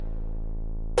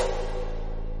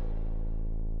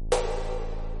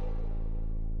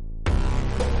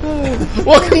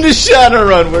Welcome to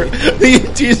Shadowrun, where the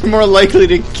ET is more likely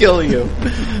to kill you.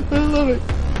 I love it.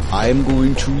 I am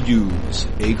going to use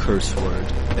a curse word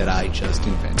that I just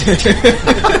invented.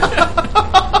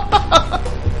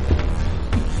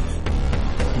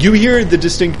 You hear the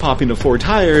distinct popping of 4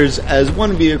 tires as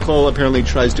one vehicle apparently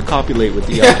tries to copulate with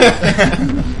the other.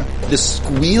 The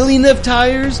squealing of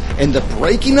tires and the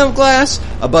breaking of glass.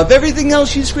 Above everything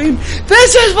else, you scream,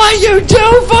 "This is what you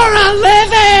do for a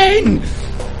living!"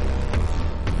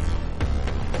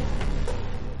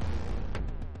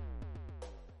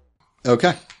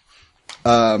 Okay.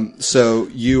 So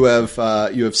you have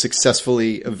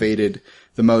successfully evaded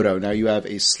the moto. Now you have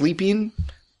a sleeping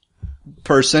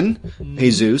person.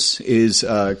 Jesus is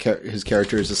his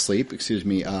character is asleep. Excuse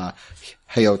me.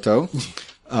 Hayato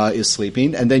is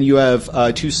sleeping, and then you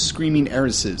have 2 screaming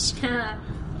heiresses.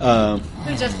 Who've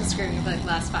just been screaming for like the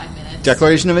last 5 minutes.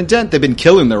 Declaration of intent. They've been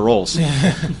killing their roles. All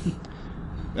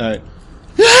right.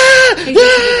 He's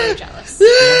very jealous.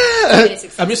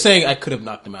 I'm just saying I could have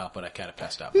knocked him out, but I kind of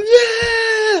passed out.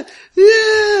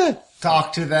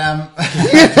 Talk to them.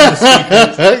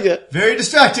 Yeah. Very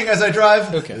distracting as I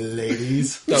drive. Okay.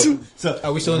 Ladies. So,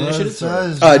 are we still in initiative?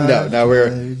 No.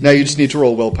 Now you just need to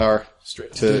roll willpower.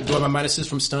 Straight. To Do my minuses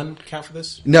from stun count for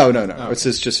this? No. It's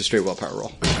just a straight willpower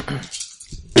roll.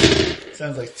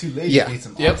 Sounds like 2 ladies Yeah. need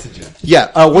some Yep. oxygen.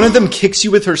 Yeah. One of them kicks you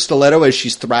with her stiletto as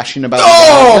she's thrashing about.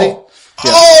 Oh!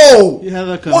 Yeah. Oh! You have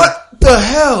that kind What the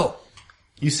hell?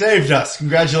 You saved us.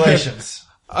 Congratulations.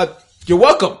 You're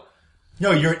welcome.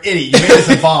 No, you're an idiot. You made us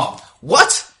a bomb.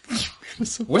 What?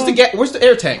 Where's the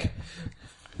air tank?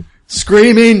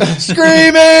 Screaming!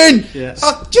 Yeah.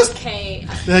 Just Okay.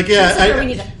 Like, We yeah,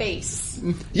 need a face.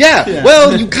 Yeah.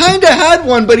 Well, you kind of had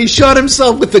one, but he shot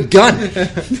himself with a gun.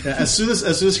 as soon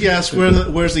as he asks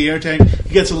where's the air tank,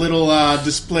 he gets a little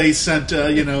display sent,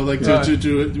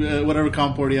 to whatever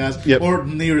COM port he has, Yep. or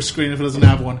near his screen if it doesn't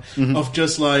have one, of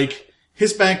just like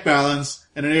his bank balance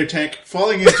and an air tank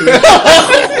falling into it,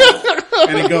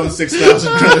 and it goes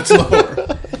 6,000 credits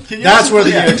lower. That's where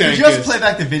the air tank just is. play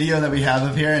back the video that we have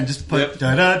of here and just put Yep.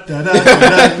 da da da da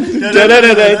da da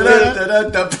da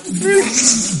da.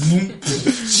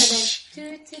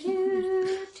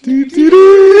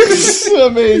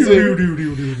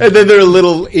 Amazing. And then there are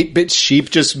little 8-bit sheep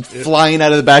just flying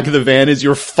out of the back of the van as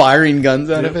you're firing guns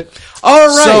out of it. All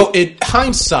right. So, in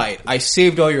hindsight, I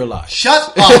saved all your lives.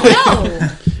 Shut up.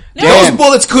 No. Those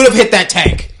bullets could have hit that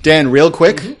tank. Dan, real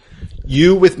quick,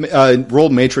 you with roll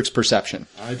Matrix Perception.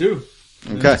 I do.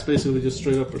 And Okay. It's basically just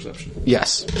straight up perception.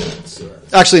 Yes.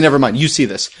 Actually, never mind. You see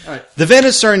this. All right. The van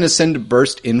is starting to send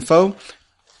burst info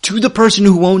to the person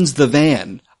who owns the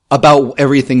van about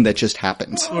everything that just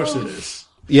happened. Of course it is.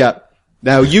 Yeah.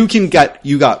 Now you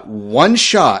got one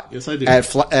shot Yes, I do.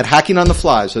 at hacking on the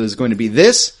fly. So there's going to be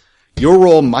this. Your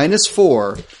roll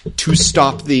 -4 to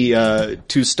stop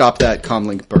that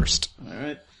comlink burst. All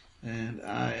right. And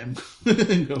I am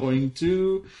going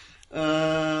to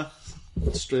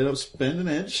straight up spend an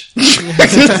edge.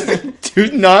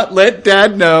 Do not let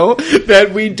Dad know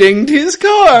that we dinged his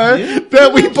car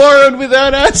that we borrowed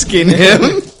without asking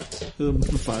him.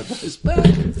 5 dice back.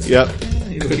 Yep.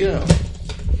 Here we go.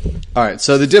 All right.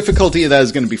 So the difficulty of that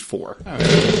is going to be 4. All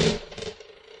right.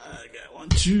 I got 1,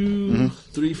 2,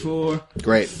 3, 4,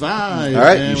 Great. 5. All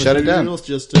right, And you with shut it down. reels,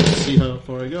 just to see how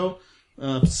far I go.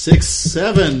 6,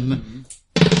 7.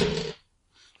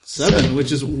 7,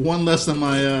 which is 1 less than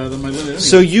my limit. Anyway.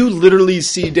 So you literally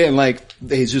see Dan, like,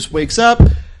 Jesus wakes up,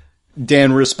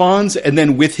 Dan responds, and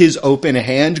then with his open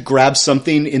hand grabs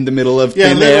something in the middle of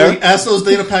thin literally, air. as those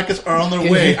data packets are on their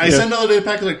way, I send another data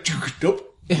packet like,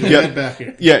 nope, get back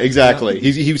here. Yeah, exactly.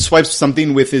 He swipes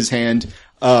something with his hand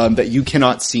that you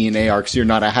cannot see in AR because you're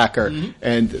not a hacker.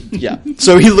 And yeah,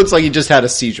 so he looks like he just had a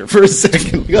seizure for a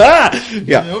second. Yeah.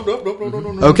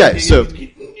 Nope. Okay, so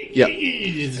yeah.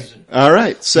 All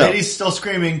right, so Ladies still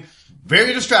screaming.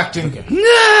 Very distracting.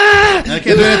 I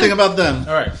can't do anything about them.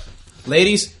 All right.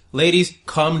 Ladies,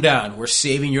 calm down. We're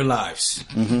saving your lives.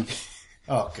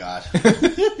 Oh, God.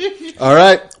 all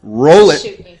right, roll it.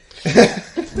 Shoot me.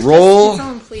 Roll.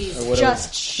 Someone please.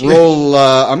 Just shoot. Roll.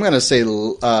 I'm gonna say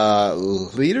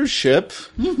leadership.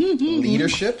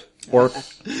 Leadership? Or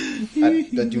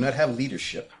That do not have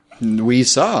leadership. we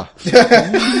saw.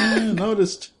 I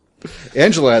noticed.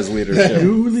 Angela has leadership.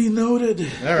 Duly noted.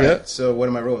 All right. Yeah. So what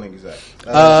am I rolling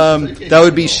exactly? That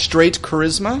would be straight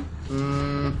charisma.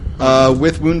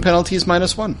 With wound penalties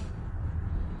 -1.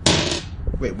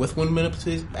 Wait, with 1 minute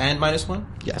and -1?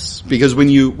 Yes, because when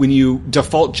you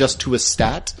default just to a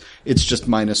stat, it's just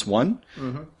 -1.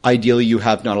 Ideally, you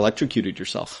have not electrocuted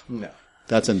yourself. No.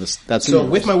 That's in this. That's So in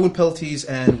with my wound penalties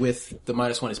and with the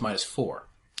 -1 is -4.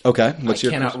 Okay. What's I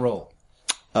your cannot roll.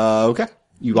 Okay.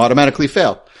 You automatically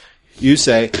fail. You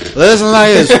say, listen,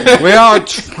 ladies, we are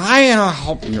trying to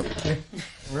help you.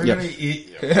 We're Yep. gonna eat.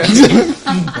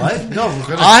 What? No, we're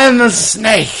gonna. I'm the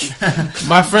snake.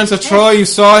 My friend's a troll. You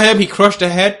saw him. He crushed a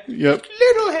head. Yep.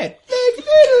 Little head.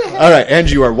 Little head. All right, and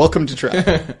you are welcome to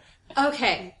try.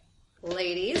 Okay,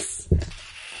 ladies.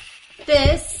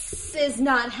 This is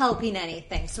not helping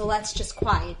anything, so let's just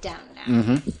quiet down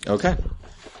now. Okay.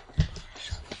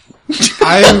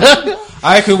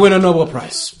 I could win a Nobel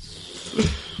Prize.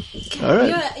 All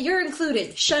right. You're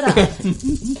included. Shut up.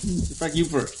 Fuck you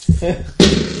first.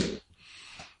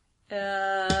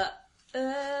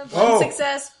 One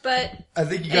success, but I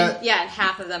think you got. yeah,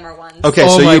 half of them are ones. Okay,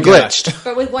 Oh so my you gosh. glitched.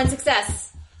 But with one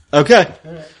success, Okay.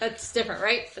 that's different,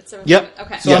 right? That's a, Yep.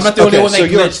 Okay. So I'm not the okay, only one that so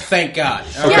you're- glitched. Thank God.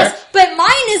 Yes, but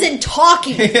mine isn't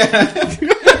talking.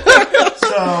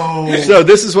 So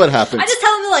this is what happens. I just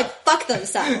tell them to like fuck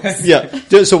themselves.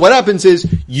 Yeah. So what happens is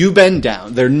you bend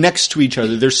down. They're next to each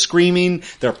other. They're screaming.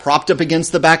 They're propped up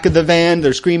against the back of the van.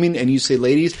 They're screaming. And you say,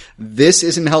 ladies, this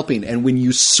isn't helping. And when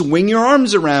you swing your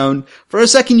arms around, for a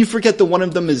second you forget that one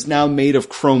of them is now made of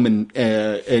chrome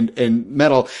and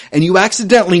metal. And you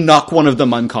accidentally knock one of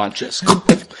them unconscious.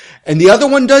 And the other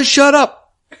one does shut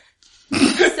up.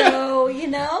 So, you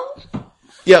know,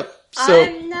 Yep. So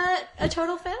I'm not a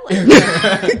total failure.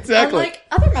 exactly. Unlike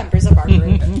other members of our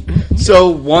group. So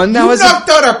one now You has knocked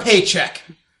out our paycheck.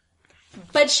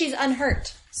 But she's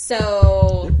unhurt.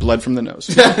 So blood from the nose.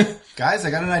 Guys,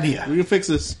 I got an idea. We can fix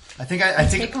this. I think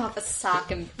take off a sock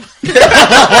and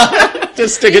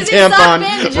Just stick a Using sock tampon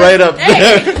bandages. right up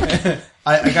Hey.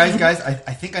 there. guys,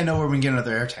 I think I know where we can get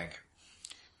another air tank.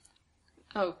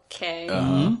 Okay.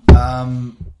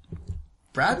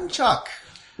 Brad and Chuck.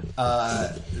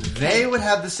 They would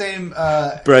have the same.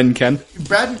 Brad and Ken.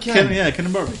 Brad and Ken. Ken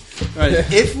and Barbie.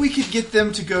 If we could get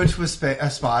them to go to a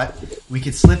spot, we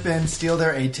could slip in, steal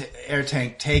their air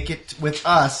tank, take it with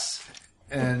us,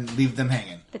 and leave them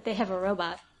hanging. But they have a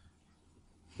robot.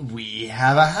 We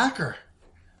have a hacker.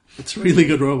 It's a really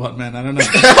good robot, man. I don't know.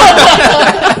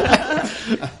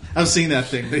 I've seen that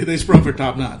thing. They sprung for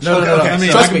top notch. No. I mean,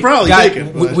 Trust I can me, probably guys,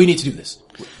 take it. we need to do this.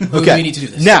 Okay. We need to do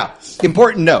this. Now,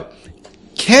 important note.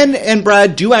 Ken and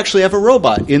Brad do actually have a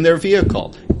robot in their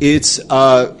vehicle. It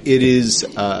is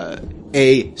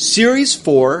a Series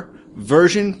 4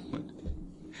 version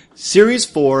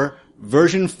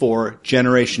 4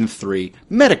 Generation 3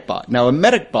 MedicBot. Now, a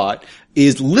MedicBot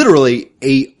is literally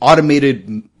a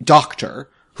automated doctor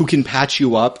who can patch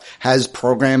you up, has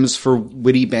programs for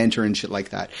witty banter and shit like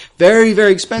that. Very,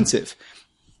 very expensive.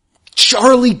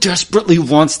 Charlie desperately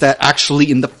wants that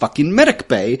actually in the fucking medic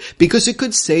bay because it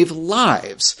could save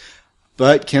lives.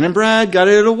 But Ken and Brad got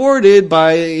it awarded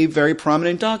by a very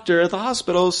prominent doctor at the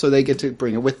hospital, so they get to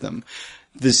bring it with them.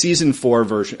 The Series 4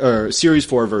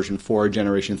 version 4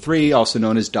 Generation 3, also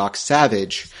known as Doc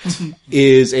Savage,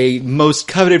 is a most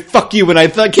coveted fuck you. When I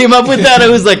came up with that, I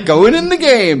was like, going in the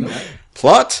game.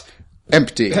 Plot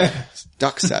empty.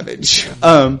 Doc Savage.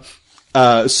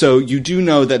 So you do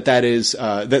know that is,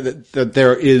 that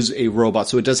there is a robot,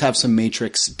 so it does have some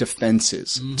Matrix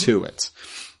defenses to it.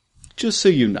 Just so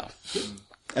you know.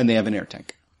 And they have an air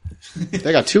tank.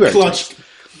 They got 2 air tanks. Clutch.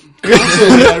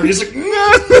 Just like,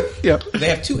 Yep. They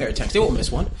have 2 air tanks. They won't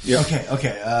miss one. Okay.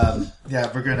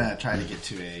 Yeah, we're gonna try to get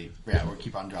to we'll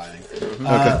keep on driving.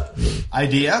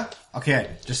 Idea. Okay,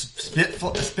 just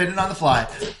spin it on the fly.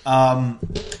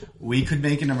 We could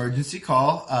make an emergency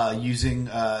call, using,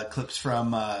 clips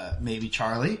from, maybe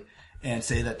Charlie and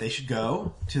say that they should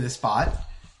go to the spot.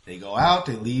 They go out,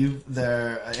 they leave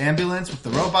their ambulance with the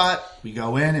robot. We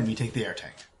go in and we take the air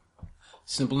tank.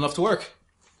 Simple enough to work.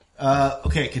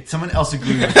 Okay, could someone else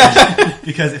agree with me?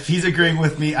 Because if he's agreeing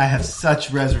with me, I have such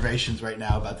reservations right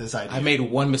now about this idea. I made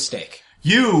one mistake.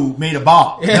 You made a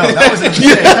bomb. No, that was a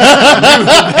mistake.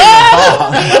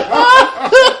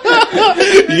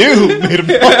 You made a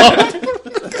bomb.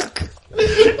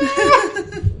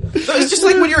 So it's just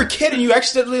like when you're a kid and you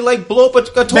accidentally blow up a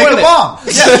toilet. Make a bomb.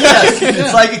 Yes.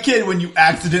 It's like a kid when you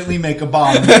accidentally make a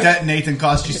bomb that detonates and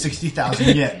costs you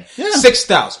 60,000 yen.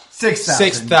 6,000.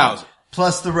 6,000.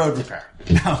 Plus the road repair.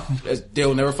 No.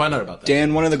 They'll never find out about that.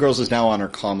 Dan, one of the girls is now on her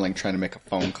comlink trying to make a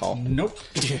phone call. nope.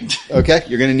 Okay,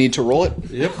 you're gonna need to roll it.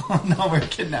 Yep. Oh, no, we're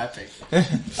kidnapping.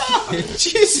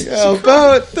 Jesus. How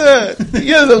about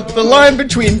the line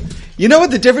between, you know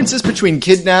what the difference is between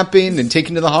kidnapping and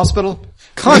taken to the hospital?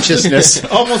 Consciousness.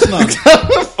 Almost none.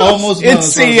 Almost none. In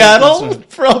as far as I'm Seattle? concerned.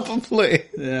 Probably.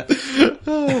 Yeah.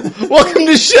 Welcome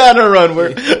to Shadowrun, where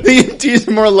the EMTs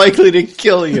are more likely to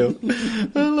kill you.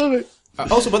 I love it.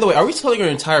 Also, by the way, are we telling our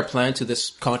entire plan to this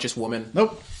conscious woman?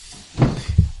 Nope.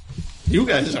 You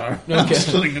guys are. I'm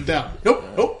just putting it down.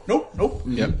 Nope.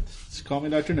 Yep. Just call me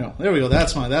Dr. No. There we go.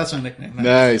 That's my nickname.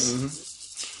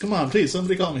 Nice. Come on, please,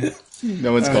 somebody call me that.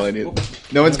 No one's calling you.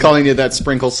 No one's calling you that,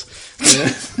 Sprinkles.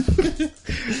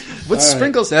 What's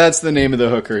Sprinkles? That's the name of the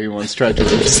hooker he once tried to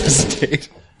resist.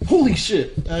 Holy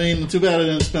shit. I mean, too bad I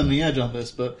didn't spend the edge on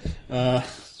this, but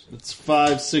it's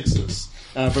 5 6s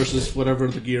versus whatever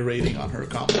the gear rating on her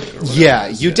comic or whatever. Yeah,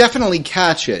 you definitely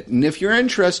catch it. And if you're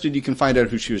interested, you can find out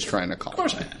who she was trying to call. Of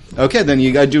course I am. Okay, then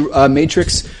you gotta do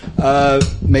Matrix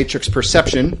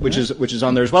Perception, which is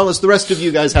on there as well as the rest of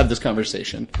you guys have this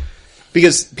conversation.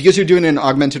 Because you're doing an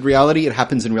augmented reality, it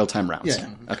happens in real-time rounds. Yeah.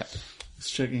 Okay.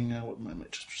 Just checking out what my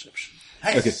Matrix Perception.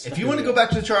 Hey, Okay. if you want to go back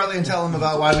to Charlie and tell him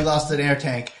about why we lost an air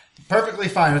tank, perfectly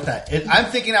fine with that.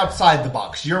 I'm thinking outside the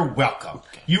box. You're welcome.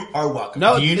 You are welcome.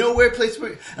 No, do you know where place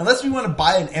where, unless we want to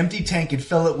buy an empty tank and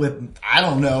fill it with, I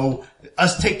don't know,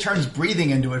 us take turns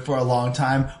breathing into it for a long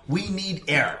time, we need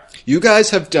air. You guys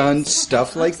have done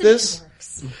stuff like this?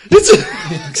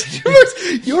 Works.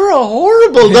 You're a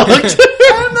horrible doctor.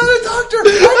 I'm not a doctor. I'm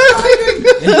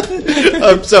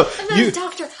driving. So I'm not a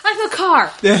doctor. I'm a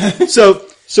car. So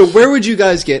where would you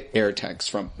guys get air tanks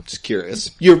from? Just curious.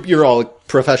 You're all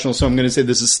professionals, so I'm going to say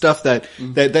this is stuff that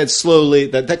slowly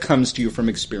that comes to you from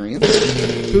experience.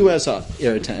 Who has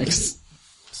air tanks?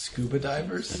 Scuba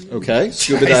divers. Okay,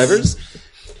 scuba Nice. divers.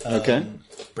 Okay,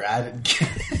 Brad and Ken.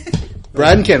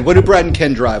 Brad and Ken. What do Brad and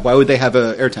Ken drive? Why would they have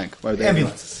an air tank? Why would they have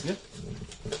Ambulances.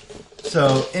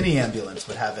 So any ambulance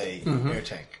would have a air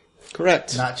tank.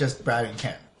 Correct. Not just Brad and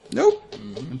Ken. Nope.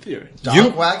 In theory.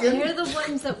 Dog wagon? They're the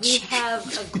ones that we have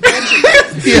a grudge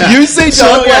against. You say So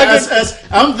dog yeah, wagon? as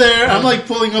I'm there, I'm like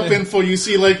pulling up info. You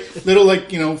see like little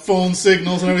phone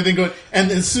signals and everything going,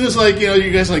 and as soon as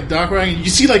you guys like dock wagon, you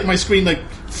see like my screen like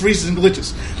freezes and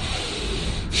glitches,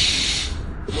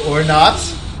 Or not.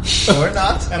 Or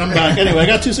not. and I'm back. Anyway, I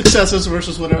got 2 successes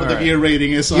versus whatever the gear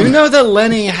rating is. You know that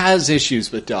Lenny has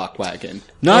issues with Doc Wagon.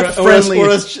 Not or friendly.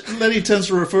 as Lenny tends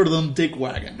to refer to them, Dick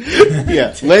Wagon.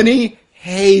 Yeah, Lenny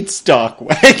hates Doc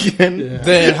Wagon.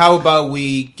 Then how about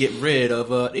we get rid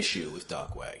of an issue with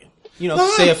Doc Wagon?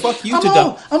 Say a fuck you to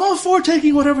Doc. I'm all for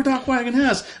taking whatever Doc Wagon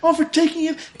has. I'm all for taking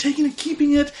it,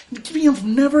 keeping it, and keeping him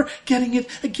from never getting it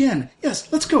again. Yes,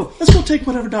 let's go. Let's go take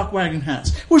whatever Doc Wagon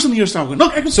has. Where's the nearest Doc Wagon?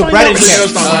 Look, I can So find Brad out and where the Ken,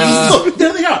 nearest Doc Wagon is. Look,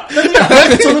 there they are.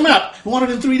 It's on the map. You want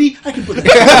it in 3D? I can put it.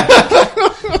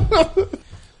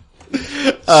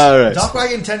 All right. Doc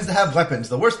wagon tends to have weapons.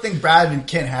 The worst thing Brad and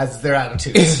Ken has is their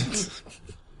attitudes.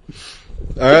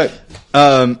 All right.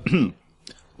 On the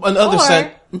other Or,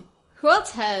 side, who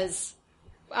else has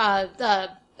the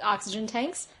oxygen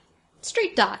tanks?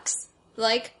 Street docs.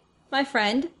 Like my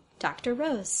friend, Dr.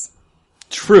 Rose.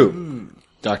 True.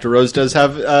 Dr. Rose does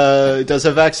have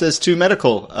access to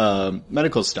medical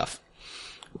stuff.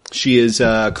 She is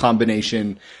a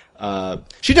combination.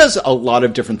 She does a lot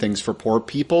of different things for poor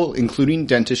people, including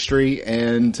dentistry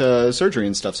and surgery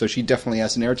and stuff. So she definitely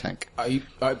has an air tank.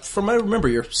 from what I remember,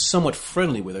 you're somewhat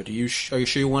friendly with her. Are you sure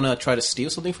you want to try to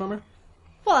steal something from her?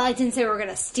 Well, I didn't say we were going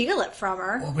to steal it from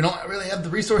her. Well, we don't really have the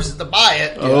resources to buy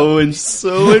it. Oh, and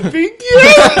so it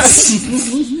begins.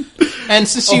 And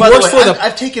since she By the works way, for the...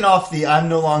 I've taken off the I'm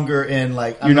no longer in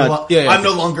You're not- I'm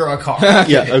no longer a car.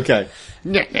 Yeah. Okay.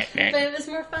 But it was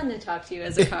more fun to talk to you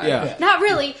as a car. Yeah. Not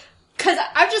really, because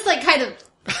I've just kind of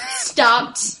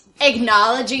stopped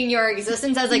acknowledging your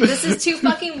existence. I was like, this is too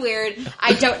fucking weird.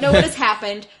 I don't know what has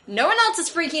happened. No one else is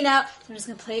freaking out. So I'm just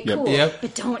going to play it Yep. cool. Yep.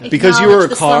 But don't acknowledge Because you were a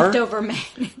the car? slumped over man.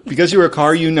 Because you're a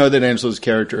car, you know that Angela's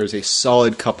character is a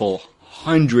solid couple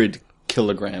 100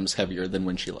 kilograms heavier than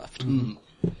when she left.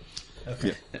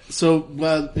 So,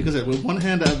 like I said, with one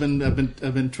hand, I've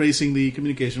been tracing the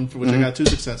communication for which I got 2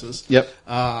 successes. Yep.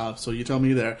 So you tell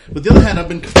me there. With the other hand, I've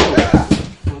been.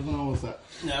 What was that?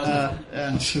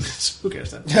 Who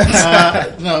cares then?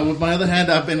 No, with my other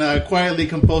hand, I've been quietly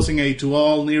composing to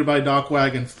all nearby Doc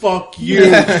Wagon. Fuck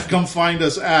you! Come find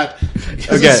us at.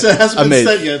 Okay, It hasn't been amazing.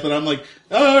 said yet, but I'm like,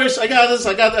 oh, I got this.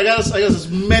 I got as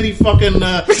many fucking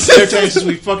air tanks as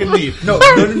we fucking need. No.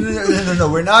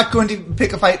 We're not going to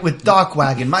pick a fight with Doc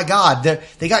Wagon. My God,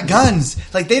 they got guns.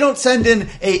 Like, they don't send in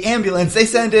a ambulance. They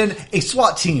send in a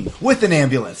SWAT team with an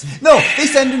ambulance. No, they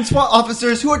send in SWAT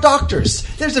officers who are doctors.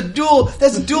 That's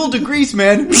dual degrees,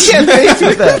 man. We can't face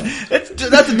with that.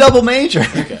 That's a double major.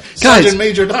 Sergeant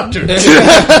Major Doctor.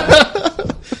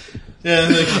 Yeah.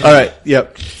 Like, All right.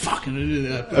 Yep. fucking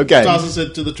Okay. tosses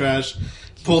it to the trash,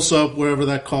 pulls up wherever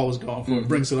that call was going for,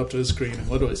 brings it up to his screen, and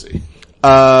what do I see?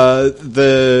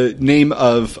 The name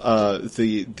of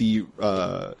the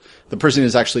person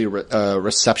is actually a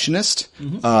receptionist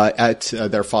at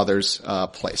their father's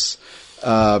place.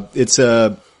 It's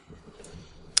a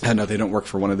No, they don't work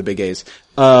for one of the big A's.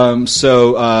 Yamura.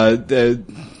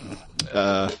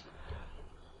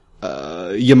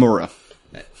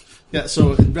 Yeah,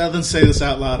 so rather than say this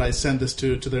out loud, I sent this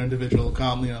to their individual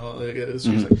com.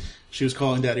 She was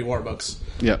calling Daddy Warbucks.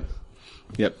 Yep.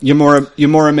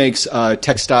 Yamura makes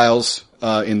textiles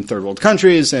in third world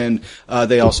countries, and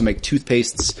they also make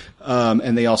toothpastes,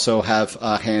 and they also have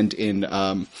a hand in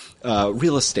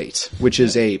real estate, which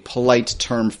is a polite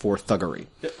term for thuggery.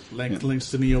 Yep.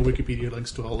 Links to Neo Wikipedia,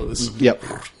 links to all of this. Yep.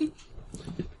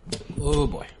 Oh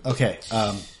boy. Okay.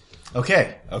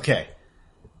 Okay.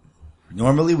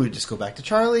 Normally we would just go back to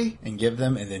Charlie and give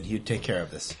them, and then he would take care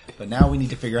of this. But now we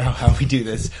need to figure out how we do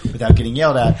this without getting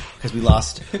yelled at because we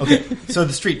lost. Okay, so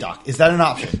the street dock, is that an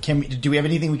option? Do we have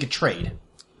anything we could trade?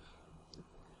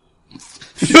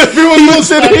 Everyone looks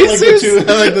at I Jesus.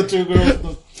 like the two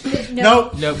girls.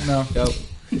 No. Nope.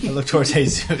 I look towards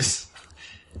Jesus.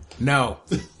 No.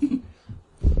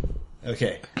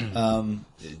 Okay.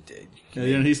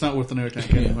 He's not worth an air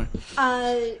tank anyway.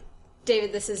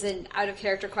 David, this is an out of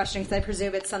character question because I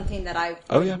presume it's something that I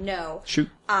know.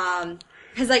 Shoot.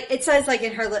 Because it says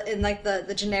in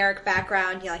the generic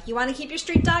background, you want to keep your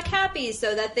street dog happy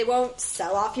so that they won't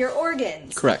sell off your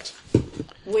organs. Correct.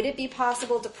 Would it be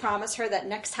possible to promise her that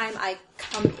next time I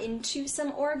come into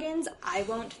some organs, I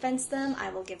won't fence them,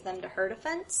 I will give them to her to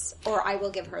fence, or I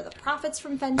will give her the profits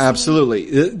from fencing?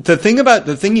 Absolutely. The thing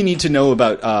you need to know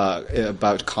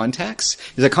about contacts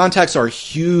is that contacts are a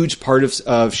huge part of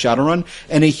Shadowrun,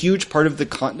 and a huge part of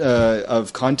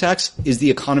of contacts is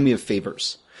the economy of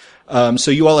favors.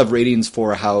 So you all have ratings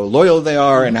for how loyal they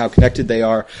are and how connected they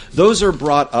are. Those are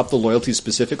brought up, the loyalty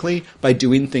specifically, by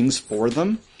doing things for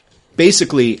them.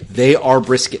 Basically, they are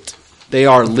brisket. They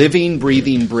are living,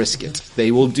 breathing brisket.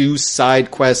 They will do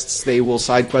side quests. They will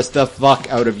side quest the fuck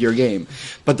out of your game.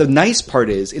 But the nice part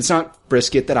is, it's not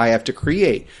brisket that I have to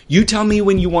create. You tell me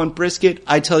when you want brisket,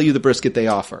 I tell you the brisket they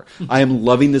offer. I am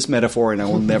loving this metaphor and I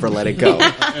will never let it go.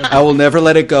 I will never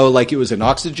let it go like it was an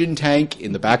oxygen tank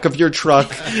in the back of your truck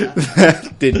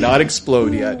that did not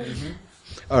explode yet.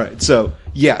 Alright, so,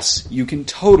 yes, you can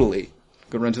totally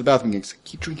go run to the bathroom and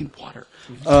keep drinking water.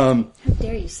 How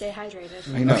dare you stay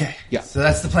hydrated? I know. Okay. Yeah. So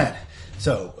that's the plan.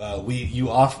 So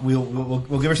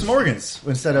we'll give her some organs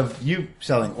instead of you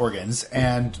selling organs,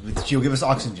 and she'll give us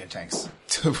oxygen tanks.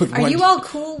 Are you all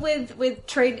cool with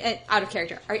trade out of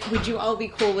character? Would you all be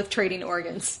cool with trading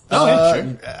organs? Oh, yeah,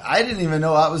 sure. I didn't even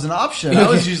know that was an option. I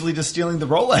was usually just stealing the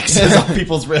Rolexes off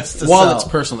people's wrists to While sell. it's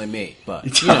personally me, but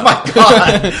Oh my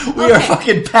god, we are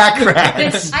fucking pack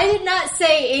rats. I did not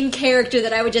say in character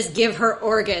that I would just give her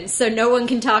organs, so no one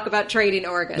can talk about trading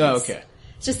organs. Oh, okay.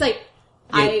 It's just like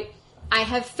I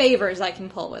have favors I can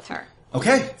pull with her.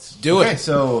 Okay, Do it. Okay,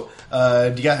 so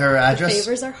do you got her address?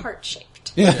 Favors are heart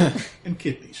shaped. And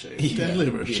kidney shaped. And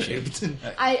liver shaped.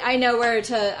 I know where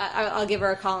to. I'll give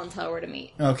her a call and tell her where to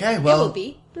meet. Okay, It well. will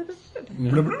be.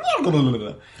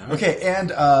 Okay, and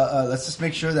let's just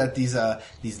make sure that these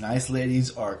nice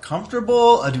ladies are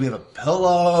comfortable. Do we have a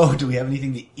pillow? Do we have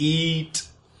anything to eat?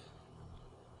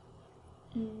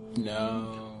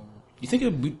 no. You think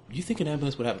an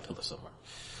ambulance would have a pillow somewhere?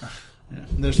 Yeah.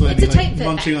 There's lady It's a tight fit.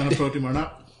 munching on a protein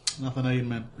bar. Nothing I eat,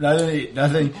 man.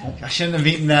 Nothing. I shouldn't have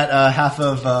eaten that half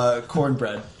of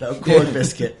cornbread, that corn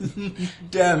biscuit.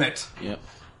 Damn it. Yep.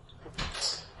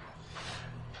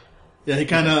 Yeah, he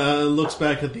kind of looks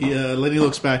back at Lenny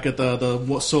looks back at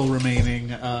the sole remaining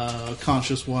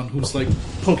conscious one who's like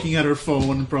poking at her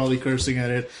phone and probably cursing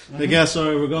at it. I guess,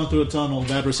 sorry, we're going through a tunnel,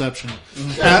 bad reception.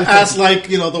 As like,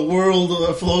 the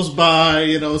world flows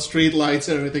by, street lights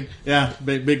and everything. Yeah,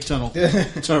 big tunnel.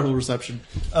 Terrible reception.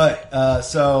 Alright,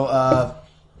 yeah.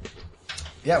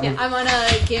 Yeah, I'm gonna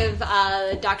give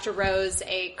Dr. Rose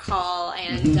a call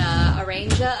and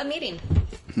arrange a meeting.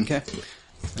 Okay.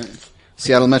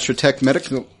 Seattle Metro Tech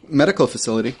Medical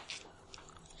Facility.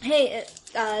 Hey,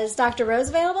 is Dr. Rose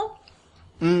available?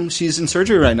 She's in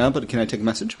surgery right now, but can I take a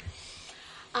message?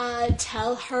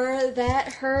 Tell her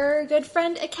that her good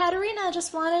friend Ekaterina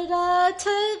just wanted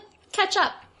to catch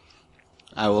up.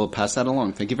 I will pass that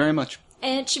along. Thank you very much.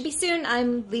 And it should be soon.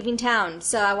 I'm leaving town,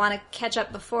 so I want to catch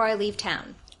up before I leave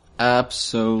town.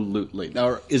 Absolutely.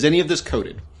 Now, is any of this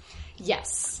coded?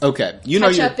 Yes. Okay.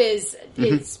 Catch up is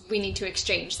we need to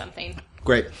exchange something.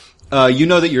 Great. You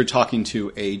know that you're talking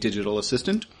to a digital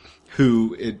assistant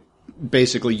who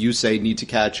basically you say need to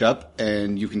catch up,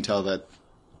 and you can tell that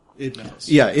It knows.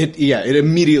 it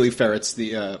immediately ferrets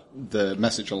the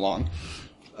message along.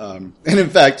 And in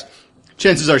fact,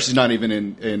 chances are she's not even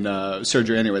in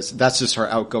surgery anyways. That's just her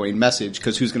outgoing message,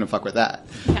 because who's going to fuck with that?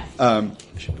 Okay. I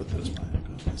should put that as my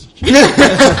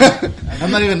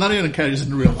I'm not even a character just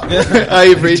in real life.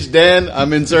 You've reached Dan.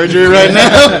 I'm in surgery right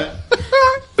now.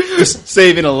 Just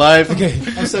saving a life. Okay.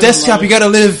 Desktop, you gotta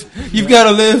live. You've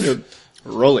gotta live.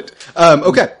 Roll it.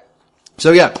 Okay.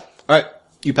 So yeah. All right.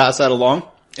 You pass that along,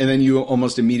 and then you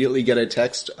almost immediately get a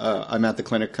text. I'm at the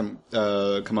clinic. Come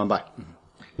on by.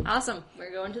 Awesome.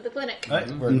 We're going to the clinic. All right,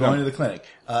 we're going to the clinic.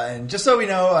 And just so we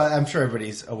know, I'm sure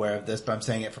everybody's aware of this, but I'm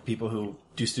saying it for people who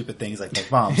do stupid things like make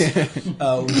bombs.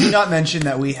 We do not mention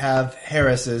that we have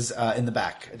Harris's in the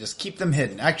back. Just keep them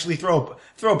hidden. Actually, throw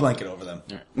a blanket over them.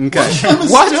 Okay. I'm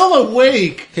still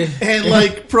awake and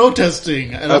like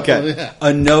protesting. Okay. Yeah.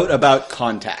 A note about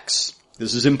contacts.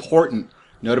 This is important.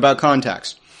 Note about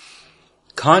contacts.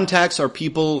 Contacts are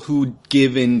people who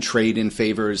give in trade in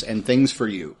favors and things for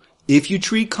you. If you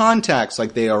treat contacts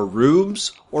like they are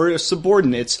rubes or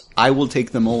subordinates, I will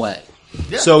take them away.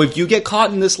 Yeah. So if you get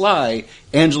caught in this lie,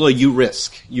 Angela, you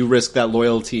risk that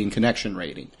loyalty and connection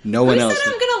rating. No one else.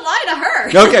 I'm gonna lie to her.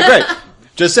 Okay, great.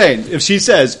 Just saying, if she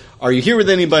says, "Are you here with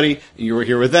anybody?" and you were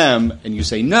here with them, and you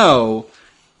say no,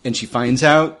 and she finds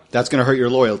out, that's going to hurt your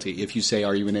loyalty. If you say,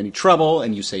 "Are you in any trouble?"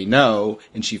 and you say no,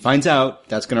 and she finds out,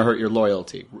 that's going to hurt your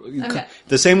loyalty. Okay.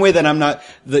 The same way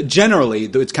that generally,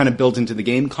 it's kind of built into the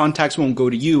game, contacts won't go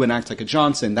to you and act like a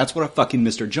Johnson. That's what a fucking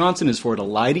Mr. Johnson is for, to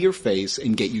lie to your face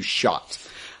and get you shot.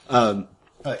 All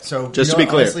right, so just to be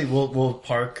clear. honestly, we'll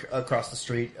park across the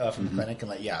street from the clinic and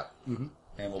let you out. And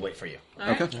we'll wait for you.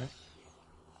 Okay.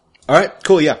 All right,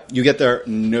 cool, yeah. You get there,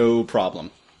 no problem.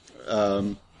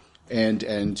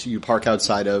 And you park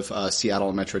outside of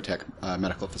Seattle Metrotech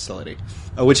Medical Facility,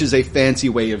 which is a fancy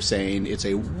way of saying it's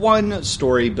a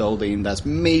one-story building that's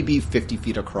maybe 50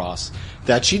 feet across,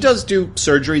 that she does do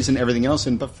surgeries and everything else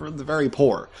in, but for the very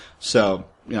poor. So,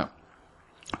 yeah.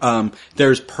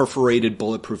 There's perforated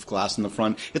bulletproof glass in the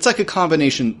front. It's like a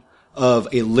combination of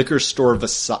a liquor store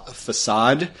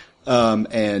facade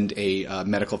and a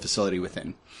medical facility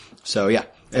within. So, yeah.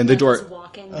 And the door.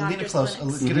 Lean it close.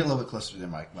 Get it a little bit closer to the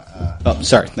mic.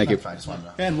 Sorry. Thank you. Fine, just wanted to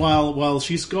know. And while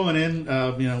she's going in,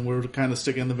 we're kind of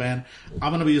sticking in the van.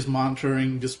 I'm gonna be just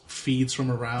monitoring just feeds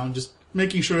from around, just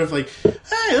making sure if like,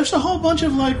 hey, there's a whole bunch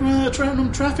of like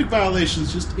random traffic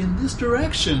violations just in this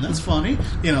direction. That's funny,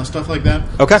 stuff like that.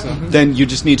 Okay. So, then you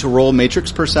just need to roll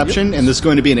Matrix Perception, and this is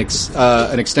going to be an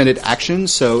extended action.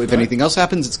 So if anything else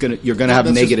happens, you're gonna have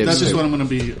negatives. That's just what I'm gonna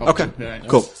be. Okay.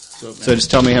 Cool. So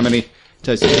just tell me how many.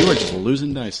 You are just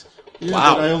losing dice. Yeah,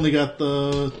 wow. But I only got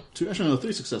the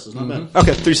 3 successes. Not bad.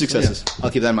 Okay, 3 successes. Yeah. I'll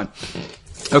keep that in mind.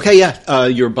 Okay, yeah.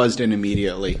 You're buzzed in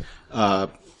immediately.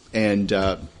 And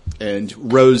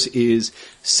Rose is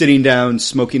sitting down,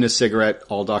 smoking a cigarette.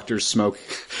 All doctors smoke.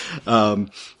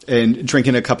 And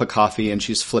drinking a cup of coffee, and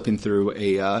she's flipping through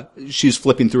a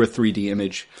 3D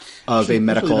image of a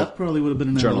medical that probably would have been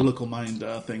an journal. Analytical mind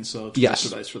thing, so 2 yes.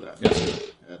 dice for that. Yes.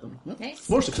 Nice.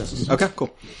 4 successes. Okay,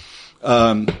 cool.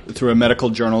 Through a medical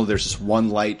journal, there's just one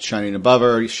light shining above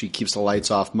her. She keeps the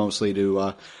lights off mostly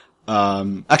to,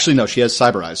 actually no, she has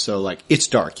cyber eyes, so like, it's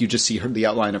dark. You just see the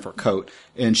outline of her coat,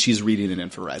 and she's reading in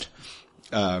infrared.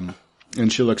 And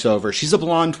she looks over. She's a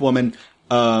blonde woman,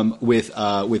 with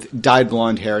dyed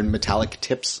blonde hair and metallic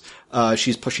tips.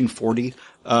 She's pushing 40.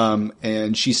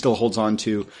 And she still holds on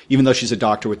to, even though she's a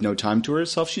doctor with no time to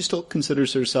herself, she still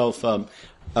considers herself,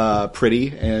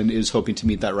 pretty and is hoping to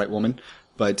meet that right woman.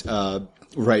 But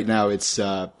right now, it's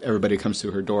everybody who comes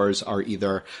through her doors are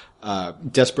either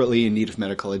desperately in need of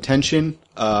medical attention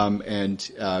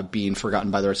and being forgotten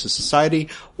by the rest of society,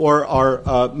 or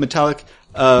are metallic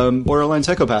borderline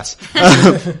psychopaths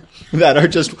that are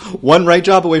just one right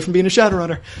job away from being a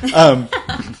Shadowrunner.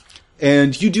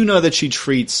 And you do know that she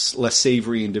treats less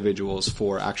savory individuals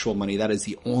for actual money. That is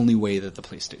the only way that the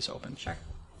place stays open. Sure.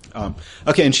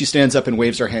 Okay, and she stands up and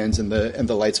waves her hands, and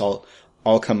the lights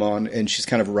all come on, and she's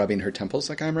kind of rubbing her temples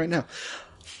like I am right now.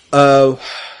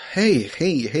 Hey,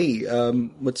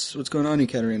 what's going on,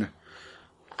 Ekaterina?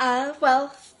 Well,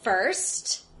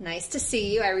 first, nice to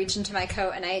see you. I reach into my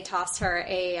coat and I toss her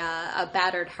a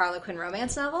battered Harlequin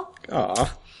romance novel.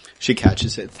 Aw. She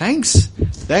catches it. Thanks.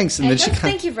 And then she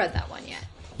think you've read that one yet.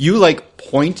 You like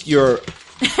point your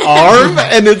arm,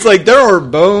 and it's like there are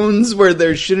bones where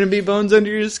there shouldn't be bones under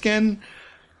your skin.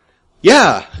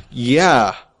 Yeah.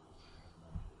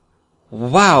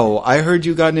 Wow, I heard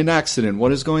you got in an accident.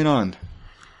 What is going on?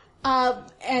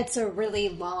 It's a really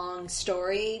long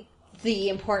story. The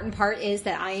important part is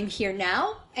that I am here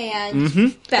now, and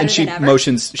better and she than ever.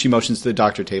 She motions to the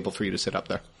doctor table for you to sit up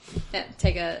there. Yeah,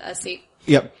 take a seat.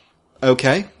 Yep.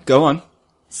 Okay, go on.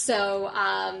 So,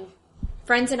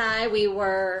 friends and I, we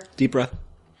were... Deep breath.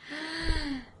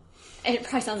 It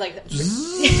probably sounds like...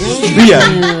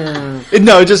 Yeah.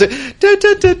 No, just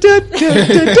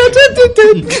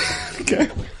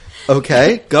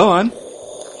okay. Go on.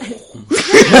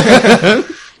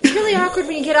 It's really awkward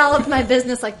when you get all up my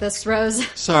business like this, Rose.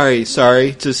 Sorry.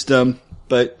 Just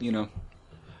but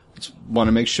just want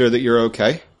to make sure that you're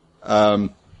okay.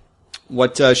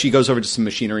 She goes over to some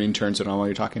machinery and turns it on while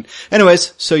you're talking.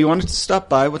 Anyways, so you wanted to stop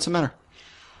by. What's the matter?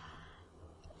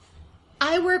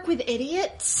 I work with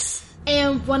idiots,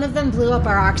 and one of them blew up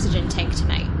our oxygen tank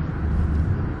tonight.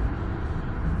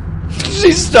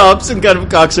 She stops and kind of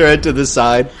cocks her head to the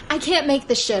side. I can't make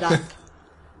this shit up.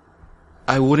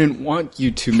 I wouldn't want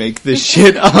you to make this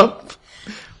shit up.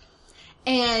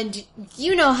 And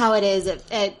you know how it is at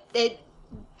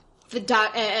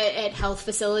health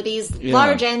facilities,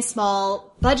 large and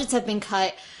small. Budgets have been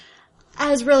cut.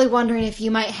 I was really wondering if you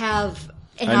might have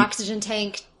an oxygen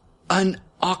tank. An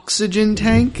oxygen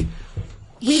tank?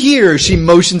 Here, she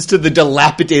motions to the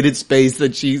dilapidated space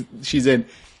that she's in.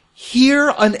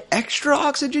 Here, an extra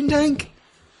oxygen tank?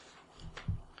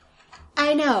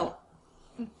 I know.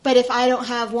 But if I don't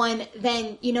have one,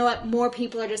 then you know what? More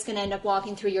people are just going to end up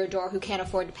walking through your door who can't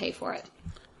afford to pay for it.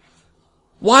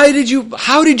 How did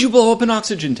you blow up an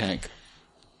oxygen tank?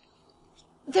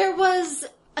 There was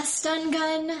a stun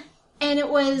gun, and it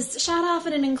was shot off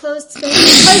in an enclosed space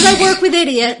because I work with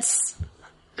idiots.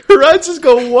 Her eyes just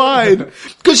go wide.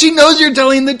 Because she knows you're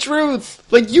telling the truth.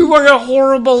 Like, you are a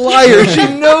horrible liar.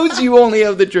 She knows you only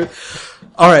have the truth.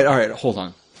 Alright, hold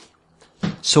on.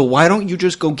 So why don't you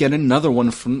just go get another one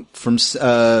from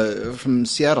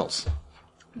Seattle's?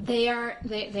 They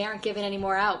aren't giving any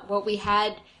more out. What we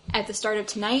had at the start of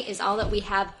tonight is all that we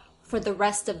have for the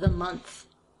rest of the month.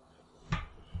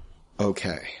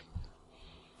 Okay.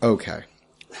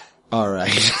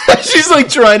 Alright. She's like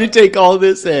trying to take all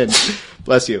this in.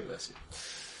 Bless you.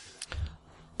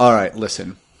 Alright,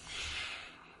 listen.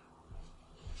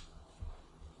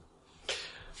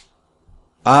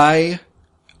 I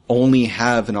only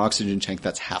have an oxygen tank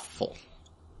that's half full.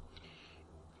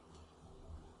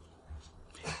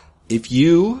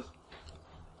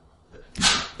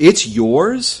 It's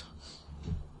yours,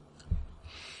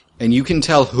 and you can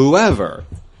tell whoever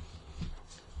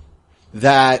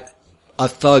that a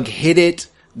thug hit it,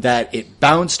 that it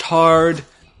bounced hard,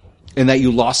 and that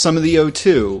you lost some of the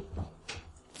O2,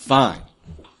 fine.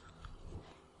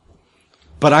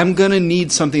 But I'm gonna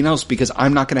need something else because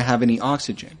I'm not gonna have any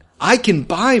oxygen. I can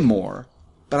buy more,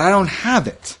 but I don't have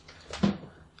it.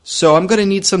 So I'm gonna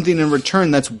need something in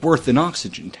return that's worth an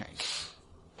oxygen tank.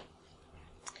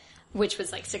 Which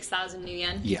was like 6,000 new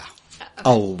yen? Yeah. Okay.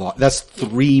 A lot. That's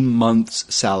 3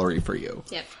 months' salary for you.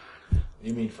 Yep.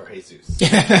 You mean for Jesus?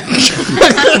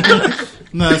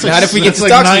 No, it's Not if we get this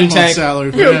like oxygen 9 months tank.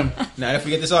 salary for him. Not if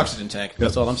we get this oxygen tank.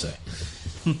 That's all I'm saying.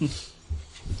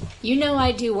 You know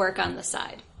I do work on the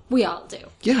side. We all do.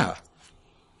 Yeah.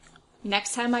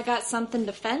 Next time I got something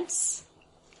to fence,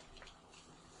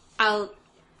 I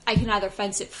can either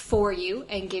fence it for you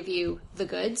and give you the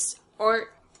goods,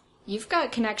 or you've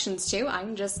got connections too. I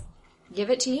can just give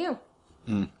it to you.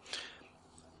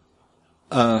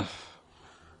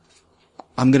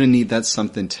 I'm gonna need that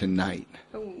something tonight.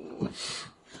 Ooh. Oh,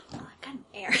 I got an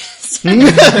heir.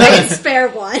 I can spare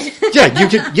one. Yeah, you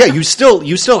can. Yeah, you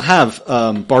still have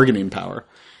bargaining power.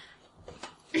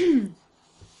 I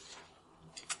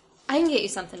can get you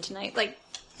something tonight. Like,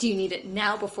 do you need it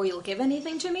now before you'll give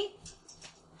anything to me?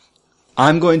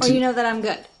 I'm going Or to. you know that I'm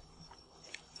good?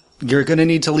 You're gonna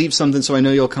need to leave something so I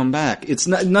know you'll come back. It's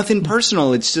nothing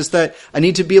personal. It's just that I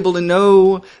need to be able to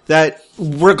know that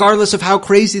regardless of how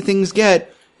crazy things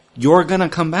get, you're gonna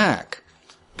come back.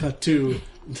 Cut to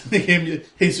the game.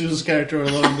 Jesus' character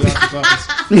alone in the doctor's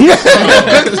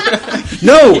office.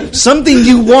 No, something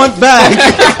you want back.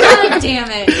 God damn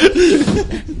it.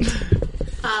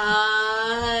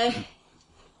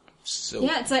 So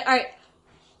Yeah, it's like, alright.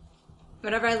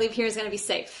 Whatever I leave here is gonna be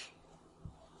safe.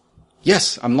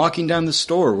 Yes, I'm locking down the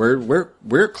store.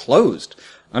 We're closed.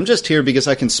 I'm just here because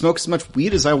I can smoke as much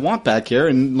weed as I want back here,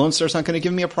 and Lone Star's not going to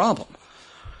give me a problem.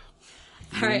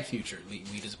 in Alright. the future,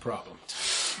 weed is a problem.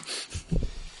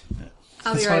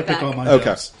 I'll be That's how I right pick back. all my Okay.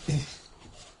 jobs.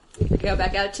 Go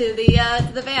back out to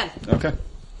the van. Okay.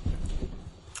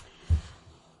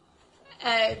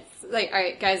 It's like,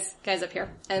 alright, guys up here.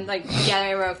 And like,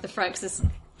 gathering a row up the front, because it's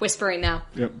whispering now.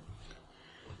 Yep.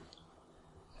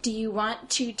 Do you want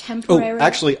to Oh, temporarily...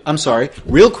 actually, I'm sorry.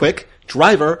 Real quick,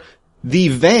 driver, the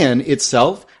van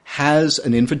itself has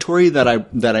an inventory that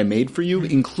I made for you,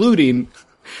 including,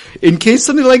 in case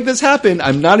something like this happened,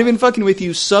 I'm not even fucking with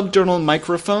you, subdermal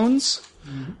microphones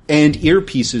and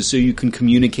earpieces so you can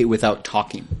communicate without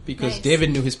talking. Because Nice. David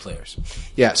knew his players.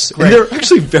 Yes, and they're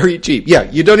actually very cheap. Yeah,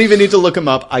 you don't even need to look them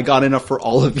up. I got enough for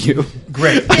all of you.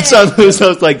 Great. I saw those. I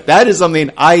was like, that is something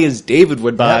I, as David,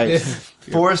 would buy.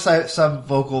 4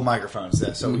 sub-vocal microphones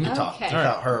there, so we can talk Okay.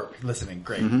 without her listening.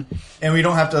 Great. And we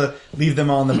don't have to leave them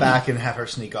all in the back and have her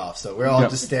sneak off. So we're all Yep.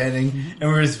 just standing, and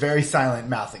we're just very silent,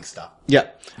 mouthing stuff. Yeah,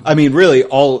 I mean, really,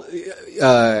 all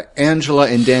Angela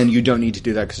and Dan, you don't need to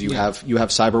do that because you have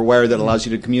cyberware that allows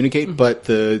you to communicate. But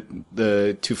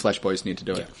the 2 Flesh Boys need to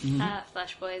do it.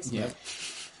 Flash Boys. Yeah.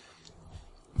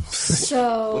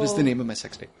 So What is the name of my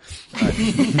sex tape?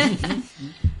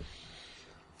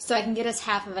 So I can get us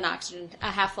half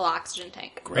full oxygen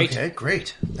tank. Great. Okay,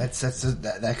 great.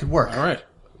 That could work. All right.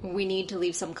 We need to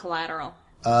leave some collateral.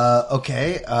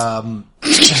 Okay.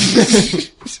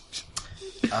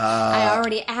 I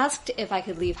already asked if I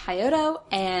could leave Hyoto,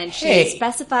 and she Hey.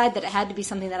 specified that it had to be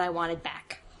something that I wanted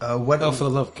back. What? Oh, for the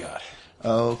love of God.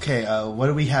 Okay. What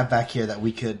do we have back here that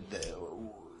we could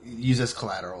use as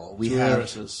collateral? We 2 have.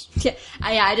 heiresses. Yeah,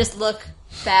 I just look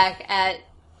back at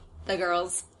the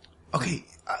girls. Okay.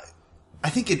 I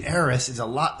think an heiress is a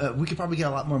lot. We could probably get a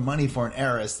lot more money for an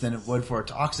heiress than it would for an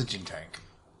oxygen tank.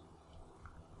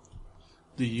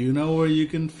 Do you know where you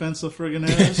can fence a friggin'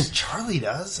 heiress? Charlie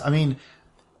does. I mean,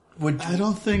 would I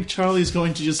don't think Charlie's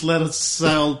going to just let us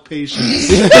sell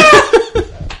patients.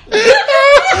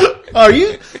 Are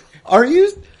you?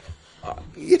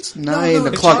 It's 9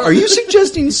 o'clock. Are you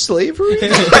suggesting slavery?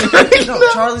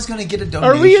 no, Charlie's going to get a donation.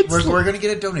 Are we at we're going to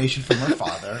get a donation from her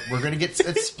father. We're going to get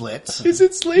it split. Is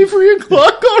it slavery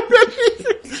o'clock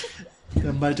already?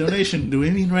 And by donation, do we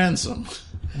mean ransom?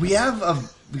 We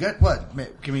have we got what?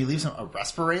 Can we leave a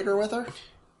respirator with her?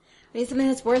 Need something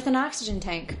that's worth an oxygen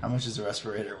tank. How much is a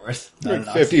respirator worth? Not an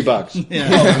 $50.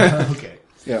 Yeah. okay.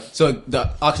 Yeah. So the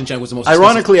oxygen tank was the most expensive.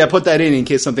 Ironically, I put that in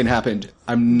case something happened.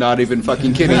 I'm not even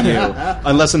fucking kidding you.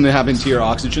 Unless something happened to your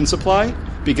oxygen supply,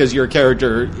 because your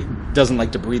character doesn't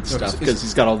like to breathe stuff because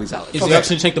he's got all these allergies. Is the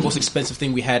oxygen tank the most expensive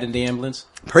thing we had in the ambulance?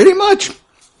 Pretty much.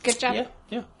 Good job.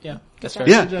 Yeah. That's fair.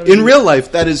 Yeah. In real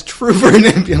life, that is true for an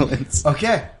ambulance.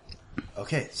 Okay.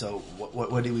 So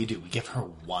what do? We give her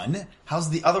 1.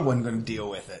 How's the other one going to deal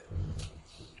with it?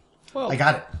 Well, I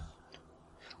got it.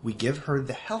 We give her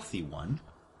the healthy one.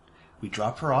 We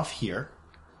drop her off here,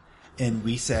 and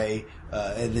we say,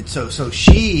 and then so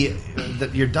she,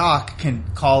 your doc can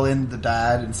call in the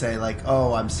dad and say like,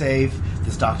 "Oh, I'm safe.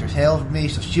 This doctor's hailed me,"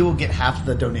 so she will get half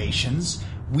the donations.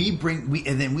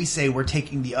 And then we say we're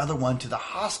taking the other one to the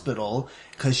hospital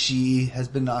because she has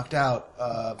been knocked out.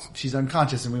 She's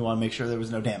unconscious, and we want to make sure there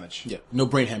was no damage. Yeah, no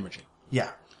brain hemorrhaging.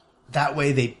 Yeah. That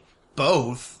way they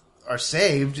both are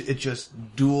saved. It's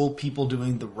just dual people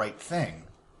doing the right thing.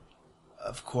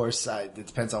 Of course, it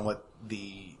depends on what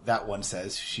that one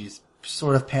says. She's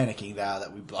sort of panicking now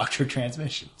that we blocked her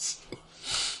transmissions.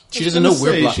 She doesn't know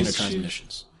we're say, blocking her she's-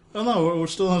 transmissions. Oh no, we're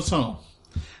still in a tunnel.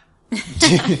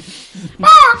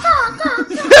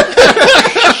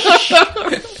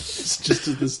 It's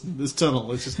just this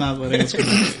tunnel. It's just not letting us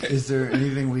communicate. Is there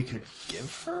anything we could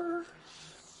give her?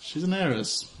 She's an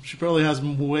heiress. She probably has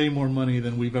way more money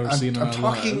than we've ever seen in I'm our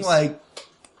talking lives. like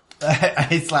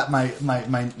I slap my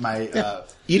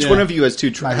Each Yeah. one of you has has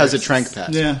a wrists. trank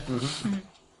pad. Yeah.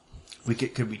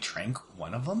 could we trank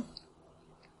one of them?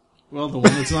 Well, the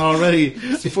one that's not already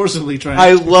forcibly trying.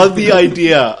 I love the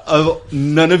idea of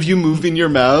none of you moving your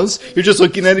mouths. You're just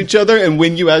looking at each other, and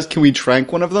when you ask, can we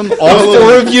trank one of them? All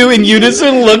 4 of you in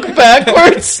unison look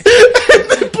backwards. And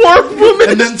the poor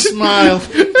woman and then smile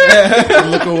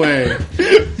and look away.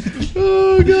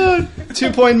 Oh, God.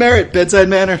 2-point merit, bedside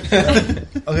manner.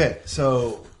 Okay,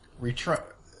 so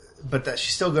but that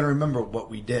she's still going to remember what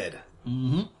we did.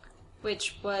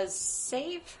 Which was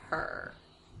save her.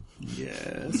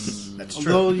 Yes. That's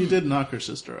true. Although you did knock her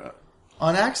sister out.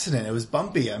 On accident, it was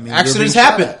bumpy. I mean, Accidents you're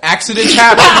being shot happen. at. Accidents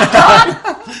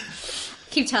happen.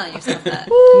 Keep telling yourself that.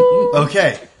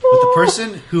 Okay, but the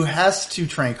person who has to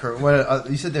trank her. What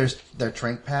you said? Their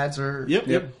trank pads or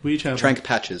Yep. We each have Trank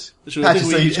patches. one. So I patches.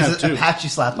 think So we you, each have it's a two. patch you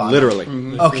slap on. Literally.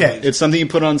 Okay. It's something you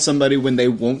put on somebody when they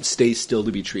won't stay still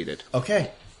to be treated.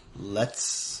 Okay.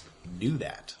 Let's do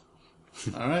that.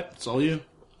 All right, it's all you.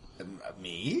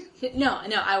 Me? No,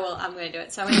 I will. I'm going to do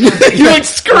it. So I'm going to You like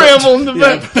scramble in the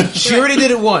back. She already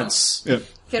did it once Yeah.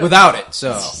 without it.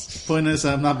 So Point is,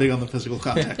 I'm not big on the physical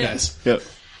contact, guys. Yeah.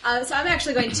 So I'm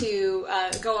actually going to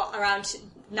go around,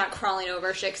 not crawling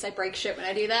over shit because I break shit when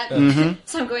I do that.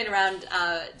 So I'm going around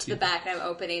to the back and I'm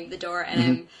opening the door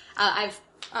and I've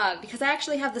because I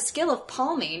actually have the skill of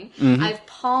palming. I've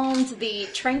palmed the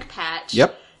trank patch.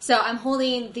 Yep. So I'm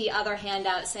holding the other hand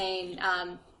out, saying,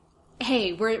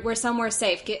 hey, we're somewhere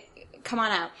safe. Come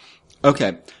on out.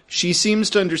 Okay. She seems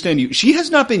to understand you. She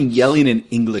has not been yelling in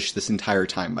English this entire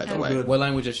time, by the way. good. What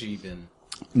language has she been?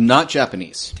 Not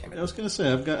Japanese. I was going to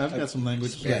say I've got some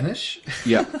language. Spanish?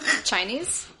 Yeah.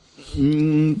 Chinese?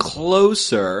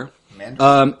 Closer.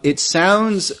 Mandarin? It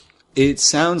sounds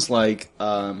like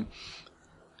Because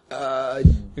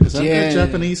I've Dan- got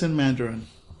Japanese and Mandarin.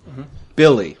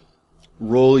 Billy.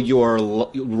 Roll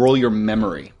your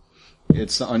memory.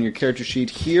 It's on your character sheet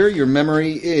here. Your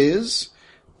memory is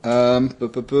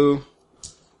boo.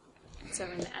 So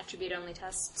in the attribute only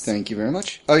tests. Thank you very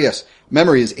much. Oh yes,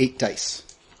 memory is 8 dice.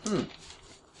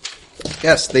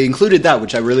 Yes, they included that,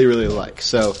 which I really, really like.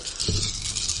 So,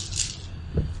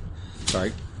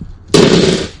 sorry.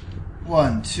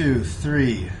 1, 2,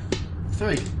 3.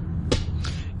 3.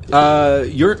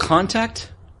 Your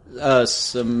contact,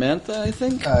 Samantha, I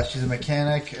think? She's a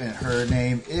mechanic, and her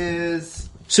name is...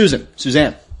 Suzanne.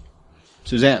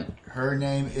 Her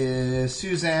name is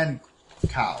Suzanne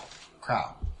Cow.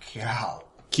 Kyo.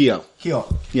 Kyo.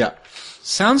 Yeah.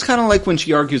 Sounds kind of like when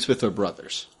she argues with her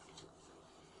brothers.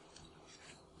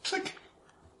 Click.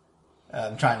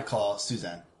 I'm trying to call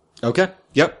Suzanne. Okay.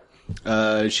 Yep.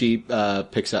 She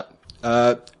picks up.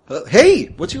 Hey,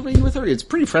 what's your name with her? It's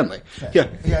pretty friendly. Yeah.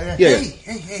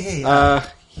 Hey.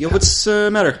 Yeah, what's the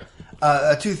matter?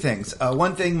 2 things.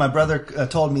 One thing, my brother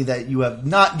told me that you have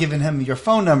not given him your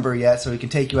phone number yet so he can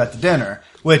take you out to dinner,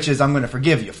 which is I'm going to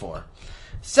forgive you for.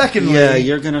 Secondly... Yeah,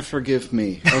 you're gonna forgive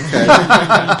me.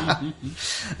 Okay.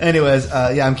 Anyways,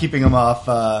 I'm keeping him off.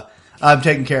 I'm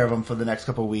taking care of him for the next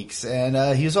couple of weeks,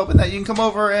 and he was hoping that you can come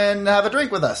over and have a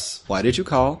drink with us. Why did you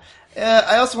call?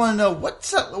 I also want to know,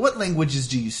 what languages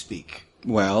do you speak?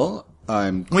 Well,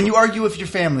 When you argue with your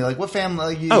family, like what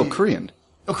family... Oh, Korean.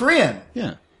 Oh, Korean!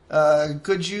 Yeah.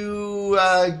 Could you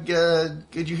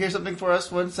hear something for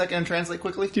us 1 second and translate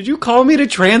quickly? Did you call me to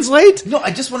translate? No,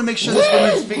 I just want to make sure this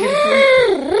woman's speaking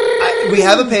Korean. We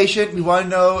have a patient. We want to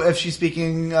know if she's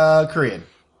speaking Korean.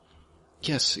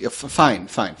 Yes. Yeah, fine.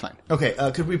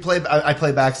 Okay, could we play... I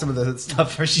play back some of the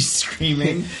stuff where she's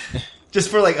screaming. Just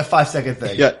for like a 5-second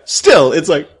thing. Yeah. Still, it's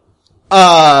like,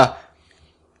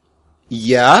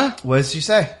 yeah. What does she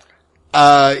say?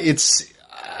 It's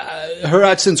her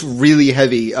accent's really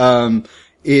heavy.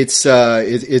 It's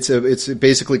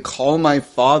basically call my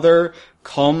father.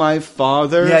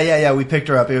 Yeah. We picked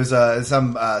her up. It was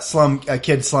some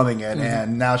kid slumming it,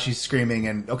 and now she's screaming.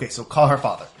 And okay, so call her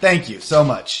father. Thank you so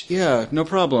much. Yeah, no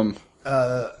problem.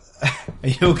 Are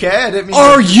you okay? I didn't mean.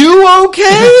 Are you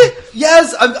okay?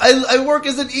 Yes, I work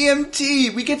as an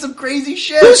EMT. We get some crazy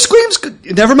shit. Who screams?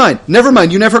 Never mind.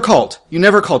 You never called. Call me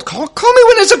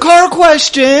when it's a car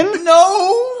question.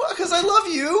 No, because I love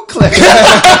you, Clay.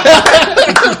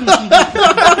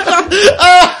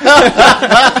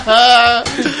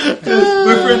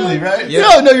 We're friendly, right?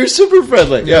 Yeah. No, you're super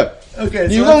friendly. Yeah. Okay.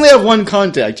 So You only have one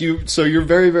contact. So you're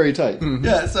very, very tight.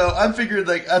 Yeah, so I figured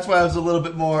like that's why I was a little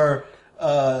bit more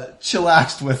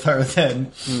chillaxed with her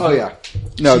than Oh yeah.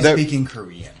 No, she's that. speaking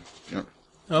Korean.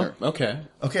 Oh, okay.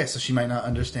 Okay, so she might not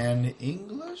understand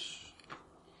English.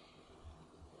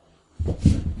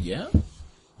 Yeah.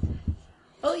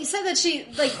 Well, you said that she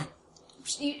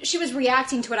was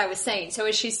reacting to what I was saying. So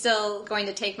is she still going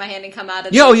to take my hand and come out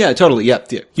of? Yeah, oh yeah, totally. Yeah.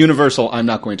 Universal. I'm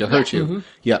not going to hurt you. Mm-hmm.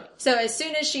 Yeah. So as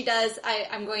soon as she does,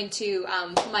 I'm going to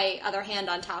put my other hand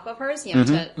on top of hers, to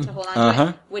hold on to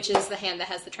it, which is the hand that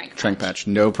has the trank Patch,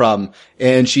 no problem.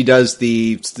 And she does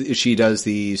the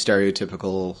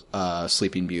stereotypical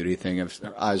Sleeping Beauty thing of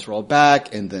her eyes roll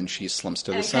back, and then she slumps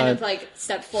to the And I side. kind of like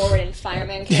step forward and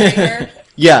fireman carry her.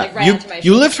 Yeah, like, right onto my you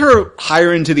shoulder. lift her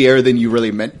higher into the air than you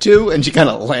really meant to, and she kind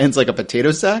of lands like a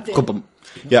potato sack.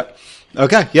 Yep.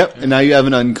 Okay. Yep. And now you have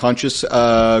an unconscious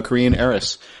Korean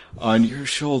heiress on your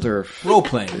shoulder. Role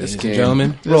playing, ladies and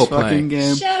gentlemen. This Role fucking playing.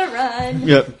 game. Shadowrun.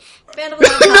 Yep. Band of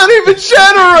Not even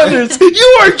Shadowrunners.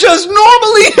 You are just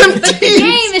normally The empty.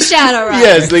 game is Shadowrun.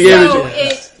 Yes, the game so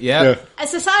is- Yeah. a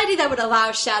society that would allow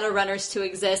Shadowrunners to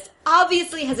exist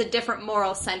obviously has a different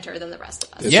moral center than the rest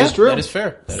of us. This Yeah, is true. that is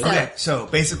fair. That is Okay, so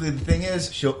basically the thing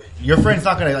is, your friend's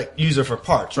not going to like use her for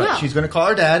parts, right? No. She's going to call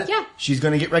her dad. Yeah. She's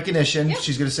going to get recognition. Yeah.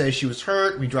 She's going to say she was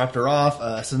hurt. We dropped her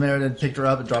off. Samaritan picked her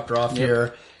up and dropped her off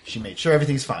here. She made sure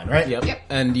everything's fine, right? Yep. Yep.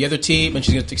 And the other team, and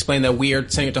she's going to explain that we are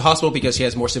sending her to hospital because she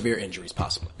has more severe injuries,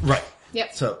 possibly. Right.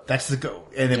 Yep. So that's the go.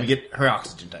 And then we get her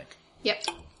oxygen tank. Yep.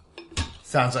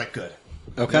 Sounds like good.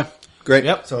 Okay. Great.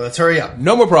 Yep. So let's hurry up.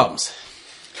 No more problems.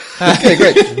 Okay,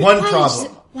 great. One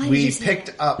problem. why did We you say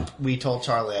picked up, we told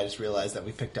Charlie, I just realized that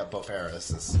we picked up both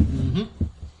heiresses.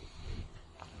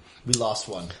 We lost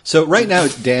one. So right now,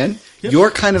 Dan, you're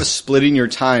kind of splitting your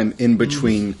time in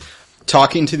between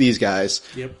talking to these guys,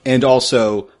 Yep. and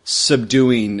also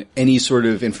subduing any sort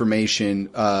of information,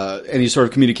 any sort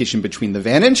of communication between the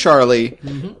van and Charlie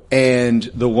and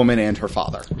the woman and her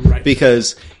father. Right.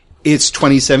 Because it's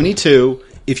 2072.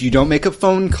 If you don't make a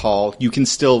phone call, you can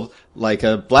still, like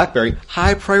a BlackBerry,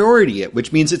 high priority it,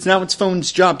 which means it's now its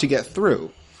phone's job to get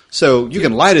through. So you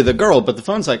can lie to the girl, but the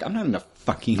phone's like, I'm not in a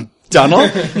fucking tunnel.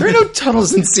 There are no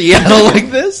tunnels in Seattle like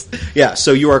this. Yeah,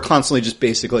 so you are constantly just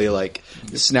basically like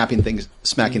smacking things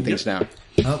down.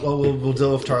 Well, we'll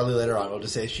deal with Charlie later on. We'll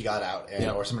just say she got out,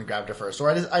 or someone grabbed her first, or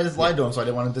I just lied to him, so I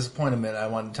didn't want to disappoint him, and I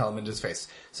wanted to tell him in his face.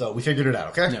 So we figured it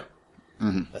out. Okay. Yeah.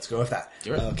 Let's go with that.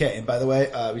 You're right. Okay, and by the way,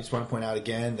 we just want to point out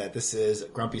again that this is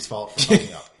Grumpy's fault for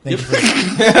fucking up. Thank you for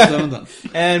that. Done.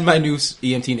 And my new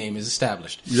EMT name is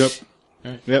established. Yep.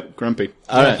 Yep, grumpy.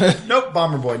 All right. Nope,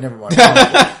 Bomber Boy, never mind.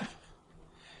 Bomber Boy.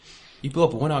 You blew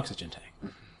up one oxygen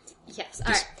tank. Yes.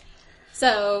 All right.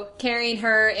 So carrying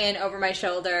her in over my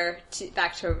shoulder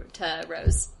back to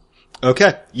Rose.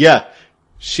 Okay. Yeah.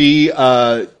 She,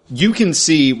 you can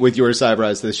see with your cyber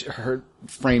eyes that her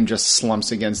frame just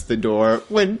slumps against the door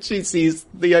when she sees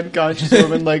the unconscious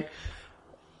woman like,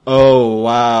 oh,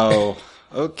 wow.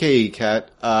 Okay, Kat.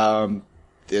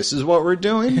 This is what we're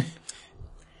doing.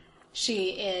 She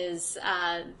is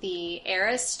the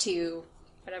heiress to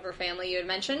whatever family you had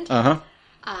mentioned.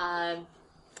 Uh-huh.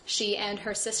 She and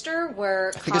her sister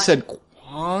were. I think I said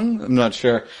Kwong? I'm not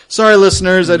sure. Sorry,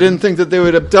 listeners. I didn't think that they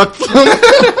would abduct them.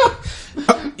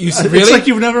 You It's really? like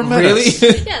you've never met Really? us.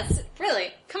 Yes,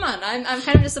 really. Come on, I'm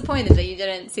kind of disappointed that you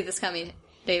didn't see this coming,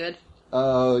 David.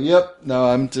 Yep. No,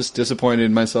 I'm just disappointed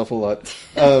in myself a lot.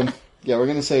 Yeah, we're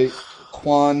gonna say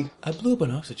Kwon. I blew up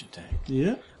an oxygen tank.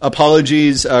 Yeah.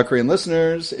 Apologies, Korean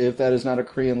listeners, if that is not a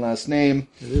Korean last name.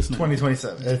 It is now.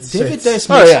 2027. David Dice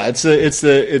Oh yeah, it's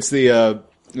the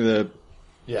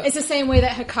Yeah. It's the same way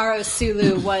that Hikaru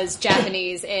Sulu was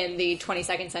Japanese in the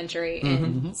 22nd century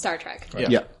in Star Trek.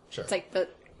 yeah. Sure. It's like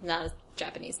not a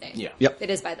Japanese name. Yeah. Yep. It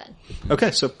is by then.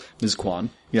 Okay, so Ms. Kwon.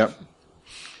 Yep.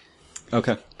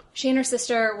 Okay. She and her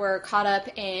sister were caught up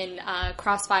in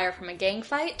crossfire from a gang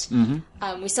fight.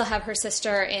 We still have her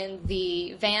sister in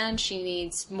the van. She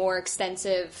needs more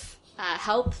extensive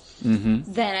help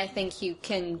than I think you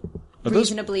can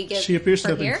reasonably give She appears to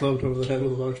her have been here. clubbed over the head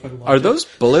with a large metal Are object. those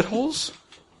bullet holes?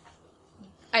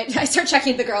 I start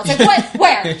checking the girl. It's like,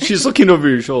 what? Where? She's looking over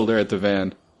your shoulder at the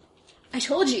van. I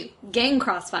told you. Gang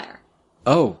crossfire.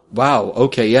 Oh, wow.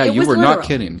 Okay, yeah, It you was were literal. not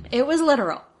kidding. It was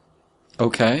literal.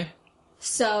 Okay.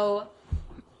 So,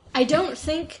 I don't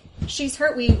think she's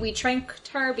hurt. We tranked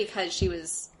her because she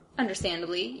was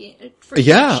understandably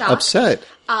Yeah, shocked. upset.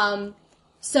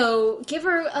 So give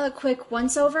her a quick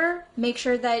once-over. Make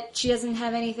sure that she doesn't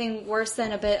have anything worse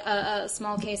than a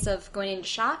small case of going into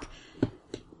shock.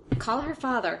 Call her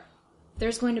father.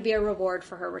 There's going to be a reward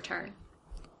for her return.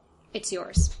 It's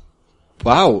yours.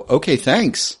 Wow, okay,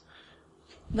 thanks.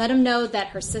 Let him know that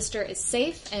her sister is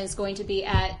safe and is going to be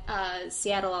at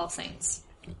Seattle All Saints.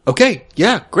 Okay,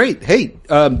 yeah, great. Hey,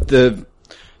 the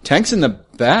tank's in the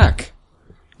back.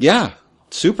 Yeah,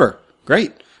 super,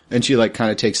 great. And she like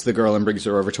kind of takes the girl and brings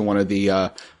her over to one of the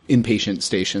inpatient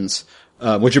stations,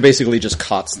 which are basically just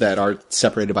cots that are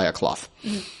separated by a cloth.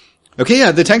 Okay,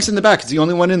 yeah, the tank's in the back. It's the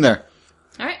only one in there.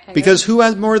 All right. Because who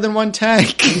has more than one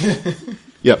tank?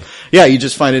 Yep. Yeah, you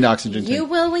just find an oxygen tank. You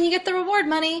will when you get the reward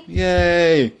money.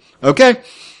 Yay. Okay.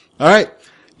 All right.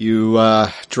 You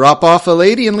drop off a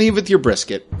lady and leave with your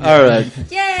brisket. All right.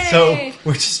 Yay! So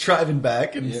we're just driving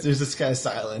back, and there's this kind of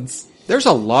silence. There's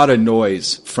a lot of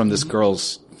noise from this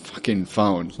girl's fucking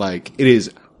phone. Like, it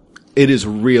is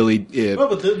really... Oh,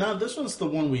 but now this one's the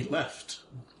one we left.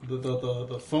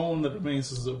 The phone that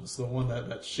remains is the one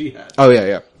that she had. Oh, yeah,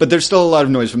 yeah. But there's still a lot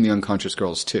of noise from the unconscious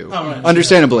girls, too. Oh, right.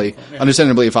 Understandably,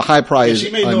 if a high Yeah, prize...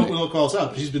 she made no calls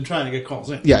out. She's been trying to get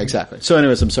calls in. Yeah, exactly. So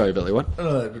anyways, I'm sorry, Billy. What?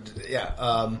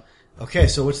 Yeah. Okay,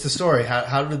 so what's the story?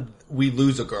 How did we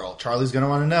lose a girl? Charlie's going to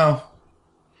want to know.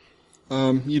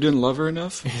 You didn't love her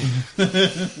enough?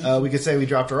 We could say we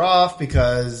dropped her off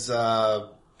because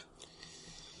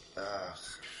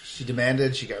she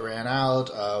demanded, she got ran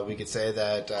out. We could say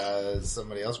that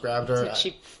somebody else grabbed her. Did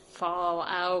she fall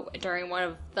out during one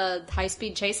of the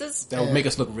high-speed chases? That would make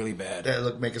us look really bad.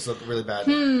 That make us look really bad.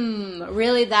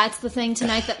 Really, that's the thing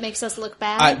tonight that makes us look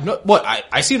bad?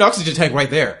 I see an oxygen tank right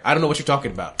there. I don't know what you're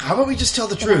talking about. How about we just tell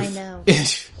the But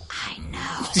truth? I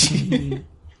know.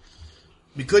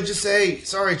 We could just say,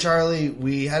 sorry, Charlie,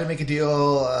 we had to make a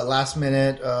deal last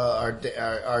minute.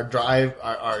 Our drive,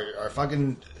 our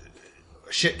fucking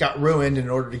shit got ruined. In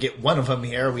order to get one of them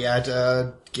here, we had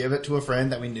to give it to a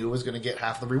friend that we knew was going to get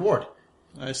half the reward.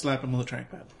 I slap him on the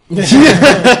trackpad.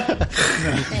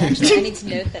 Actually, I need to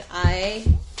note that I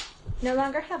no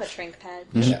longer have a trank pad.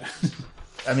 Yeah.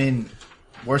 I mean,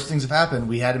 worst things have happened.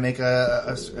 We had to make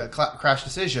a crash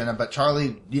decision, but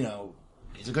Charlie,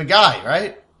 he's a good guy,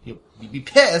 right? You'd be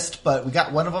pissed, but we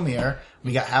got one of them here.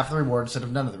 We got half the reward instead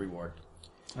of none of the reward.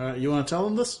 You want to tell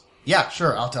him this? Yeah,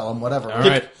 sure. I'll tell him whatever. All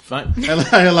right, fine.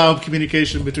 I allow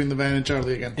communication between the van and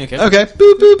Charlie again. Okay. Okay.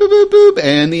 Boop, boop, boop, boop, boop.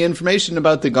 And the information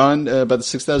about the about the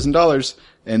 $6,000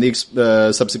 and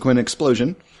the subsequent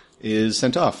explosion is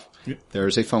sent off. Yep.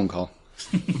 There's a phone call.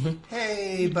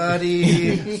 Hey,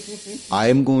 buddy. I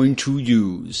am going to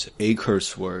use a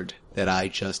curse word that I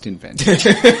just invented.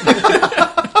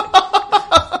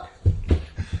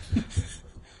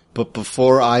 But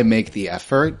before I make the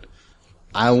effort,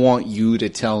 I want you to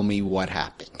tell me what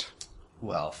happened.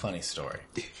 Well, funny story.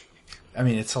 I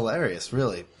mean, it's hilarious,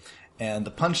 really. And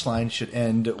the punchline should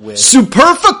end with...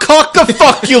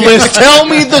 Superficocafuculus, tell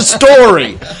me the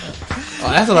story! Oh,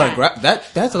 that's a lot of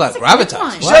that's a lot of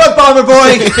gravitas. Shut up, Bomber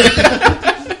Boy!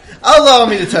 Allow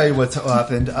me to tell you what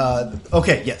happened.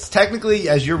 Okay, yes. Technically,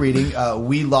 as you're reading,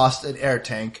 we lost an air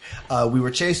tank. We were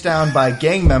chased down by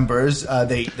gang members.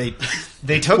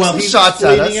 They took some he's shots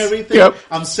at us. explaining everything. Yep.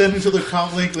 I'm sending to the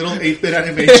comlink little 8-bit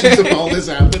animations of all this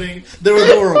happening. They're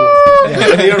adorable.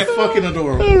 They are fucking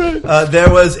adorable.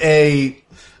 There was a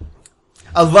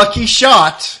lucky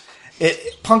shot.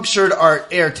 It punctured our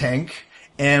air tank,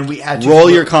 and we had to Roll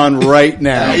your con right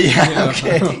now. Yeah,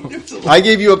 okay. I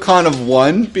gave you a con of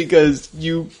 1 because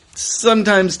you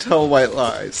sometimes tell white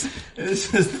lies.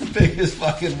 This is the biggest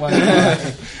fucking white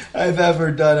lie I've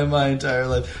ever done in my entire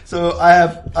life. So I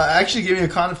actually gave you a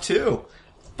con of 2,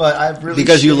 but I've really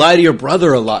Because you lie to your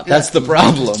brother a lot. That's the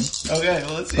problem. Okay,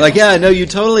 well, let's see. Like, yeah, no, you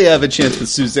totally have a chance with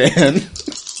Suzanne.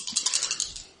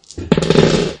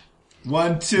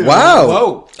 1, 2. Wow.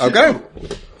 Whoa. Okay.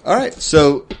 All right.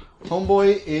 So,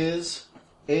 Homeboy is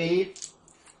a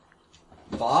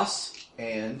boss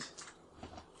and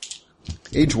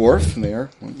a dwarf. There.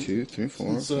 1, 2, 3,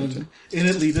 4. So, 5, 6.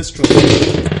 innately destroyed.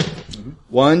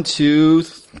 1, 2,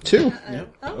 2.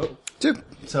 Yep. 2.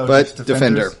 So But just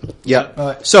defender. defenders? Yeah.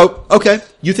 Alright. So, okay.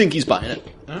 You think he's buying it.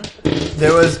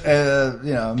 There was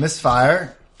a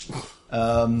misfire.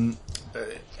 Got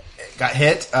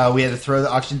hit. We had to throw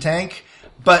the oxygen tank.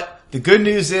 But the good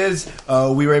news is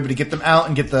we were able to get them out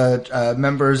and get the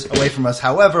members away from us.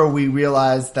 However, we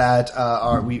realized that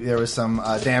there was some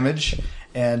damage.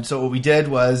 And so what we did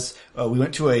was we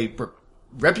went to a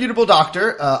reputable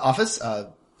doctor office,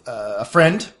 a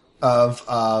friend of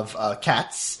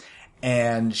Kat's.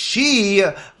 And she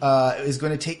is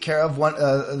going to take care of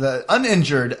the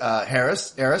uninjured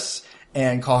Eris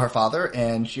and call her father.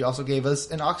 And she also gave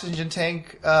us an oxygen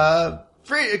tank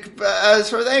free as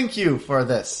for thank you for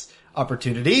this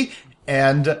opportunity.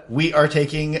 And we are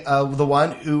taking the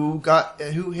one who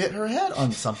hit her head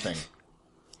on something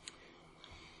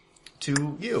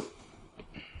to you.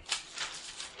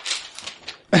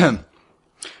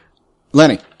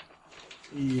 Lenny.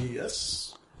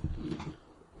 Yes.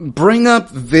 Bring up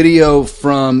video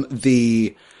from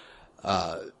the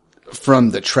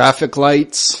traffic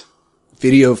lights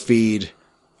video feed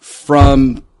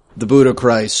from the Buddha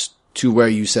Christ to where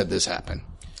you said this happened.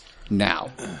 Now.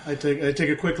 I take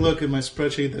a quick look at my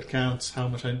spreadsheet that counts how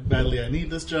much badly I need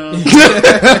this job.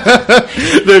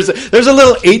 There's a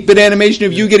little 8-bit animation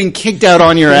of you getting kicked out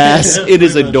on your ass. Yeah, it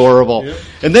is pretty much. adorable. Yep.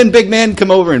 And then Big Man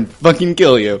come over and fucking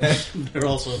kill you. They're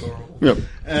also adorable. Yep.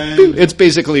 And, It's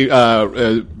basically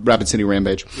Rapid City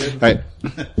Rampage. Yep. Right.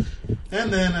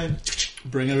 and then I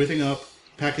bring everything up,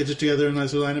 package it together in a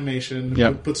nice little animation,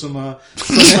 Yep. put some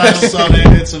subtitles on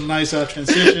it, some nice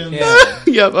transitions. Yeah.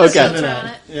 Yep. Okay. Send it on out.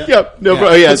 it. Yeah. Yep. No Yeah.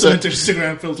 problem. Yeah. Put some So,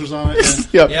 Instagram filters on it.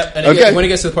 yep. Yep. And Okay. when it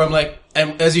gets to the point, I'm like,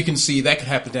 and as you can see, that could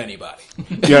happen to anybody.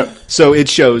 Yep. So it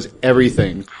shows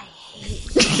everything.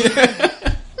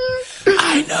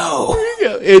 I know.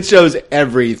 Yeah, it shows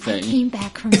everything. Came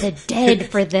back from the dead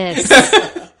for this.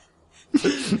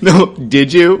 No,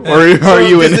 did you? Or are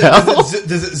you in hell? Does it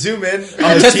zoom in?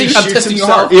 As testing- he I'm shoots testing your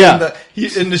himself heart.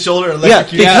 in the shoulder and Yeah,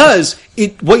 electrocutes. because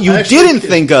what you Actually, didn't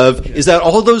think of is that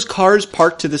all those cars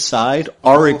parked to the side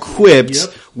are equipped Yep.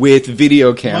 with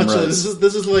video Much cameras.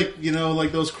 this is like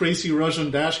like those crazy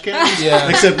Russian dash cams. Yeah.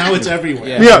 Except now it's everywhere.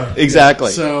 Yeah. Yeah,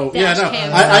 exactly. So Dash yeah, no,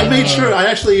 cams. I made sure I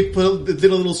actually did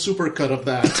a little supercut of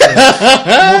that,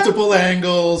 multiple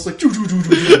angles, like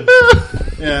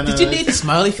yeah. Did you need the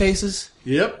smiley faces?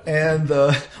 Yep. And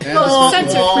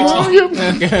Censored for you.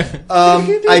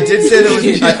 I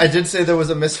did say there was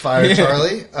a misfire,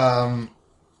 Charlie. And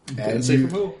Say from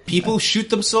who? People shoot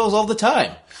themselves all the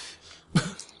time.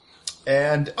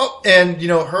 And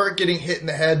her getting hit in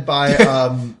the head by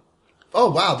oh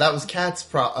wow, that was Kat's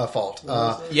fault.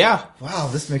 Yeah. Wow,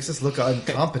 this makes us look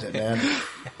incompetent, man.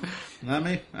 Not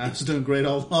me. I was doing great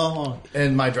all along.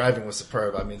 And my driving was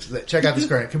superb. I mean, check out this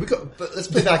current. Can we go? Let's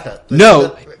play back that.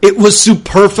 No, it was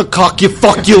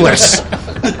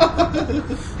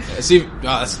superficocufolculus. See,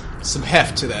 that's some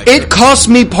heft to that. It cost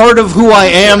me part of who I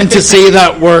am to say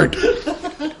that word.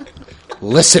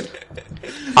 Listen,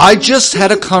 I just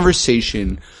had a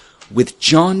conversation with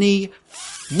Johnny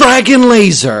Fraggin'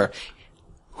 Laser,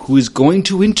 who is going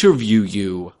to interview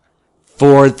you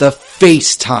for the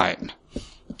FaceTime.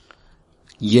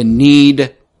 You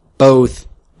need both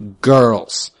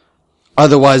girls.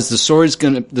 Otherwise, the story's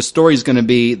gonna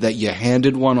be that you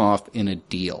handed one off in a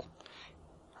deal.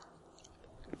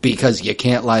 Because you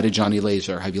can't lie to Johnny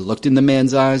Laser. Have you looked in the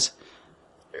man's eyes?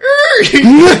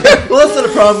 Well, that's not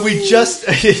a problem. We just,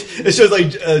 it shows like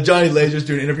Johnny Laser's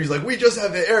doing interviews like, we just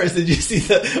have the errors. Did you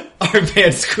see our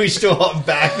van squeashed to a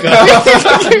back up?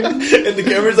 And the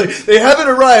camera's like, they haven't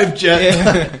arrived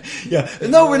yet. Yeah.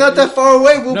 No, we're not that far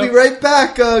away. We'll be right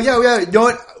back. Yeah. You know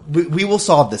what? We will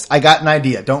solve this. I got an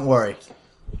idea. Don't worry.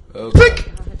 Okay.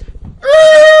 Click.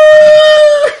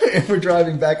 And we're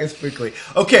driving back as quickly.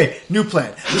 Okay, new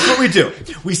plan. This is what we do.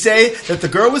 We say that the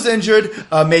girl was injured,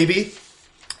 maybe.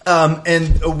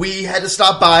 And we had to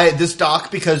stop by this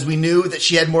doc because we knew that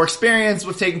she had more experience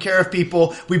with taking care of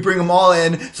people. We bring them all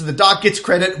in, so the doc gets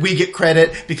credit, we get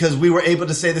credit because we were able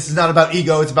to say this is not about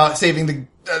ego, it's about saving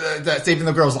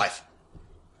the girl's life.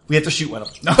 We have to shoot one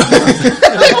of them. No.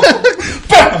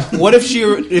 What if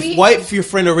your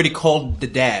friend already called the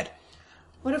dad?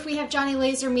 What if we have Johnny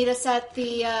Laser meet us at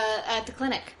the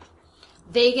clinic?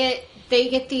 They get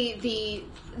the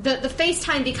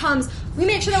FaceTime becomes, we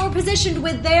make sure that we're positioned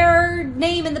with their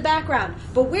name in the background.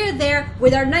 But we're there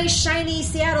with our nice, shiny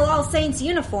Seattle All Saints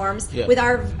uniforms, with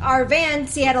our van,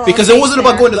 Seattle All Saints. Because it wasn't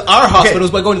about going to our hospital, it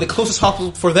was about going to the closest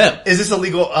hospital for them. Is this a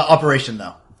legal operation,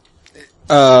 though?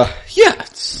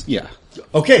 Yeah.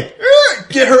 Okay,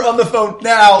 get her on the phone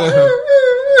now.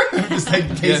 I'm just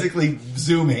like basically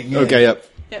zooming. Okay, yep.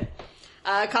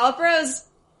 Call up Rose.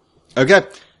 Okay.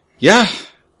 Yeah.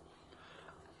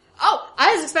 Oh,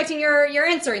 I was expecting your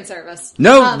answering service.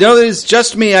 No, it's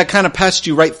just me. I kind of passed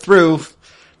you right through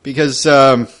because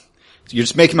you're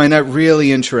just making my night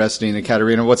really interesting.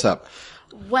 Ekaterina, what's up?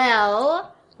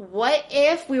 Well, what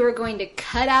if we were going to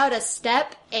cut out a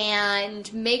step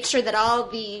and make sure that all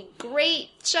the great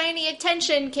shiny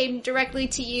attention came directly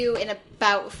to you in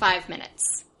about 5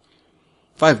 minutes?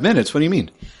 5 minutes? What do you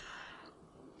mean?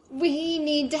 We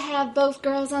need to have both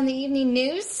girls on the evening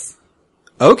news.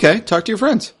 Okay, talk to your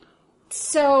friends.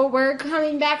 So we're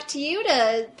coming back to you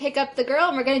to pick up the girl,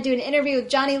 and we're going to do an interview with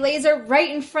Johnny Laser right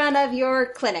in front of your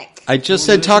clinic. I just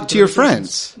said talk to your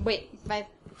friends. Wait, my...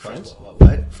 Friends?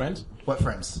 What? Friends? What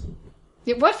friends?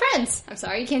 What friends? I'm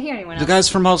sorry, you can't hear anyone else. The guys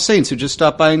from All Saints who just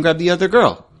stopped by and grabbed the other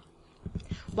girl.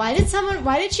 Why did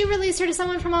you release her to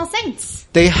someone from All Saints?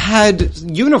 They had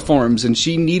uniforms and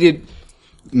she needed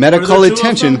medical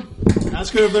attention.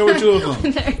 Ask her if there were two of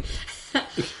them.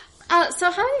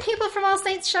 So how many people from All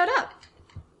Saints showed up?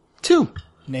 2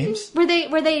 Names? Were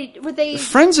they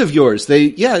friends of yours.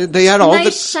 They had all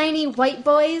nice, shiny white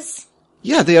boys?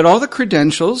 Yeah, they had all the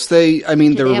credentials. They were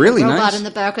really a robot nice. in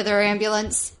the back of their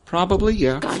ambulance? Probably,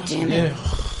 yeah. God damn it.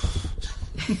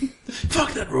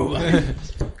 Fuck that robot.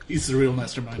 He's the real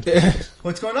mastermind.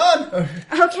 What's going on?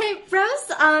 Okay,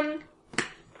 Rose,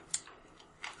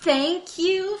 thank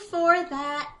you for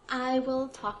that. I will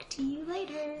talk to you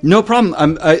later. No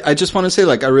problem. I just want to say,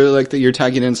 I really like that you're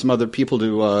tagging in some other people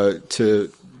to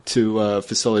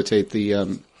facilitate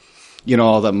the,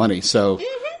 all that money. So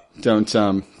don't.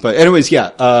 But anyways, yeah.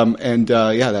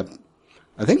 That.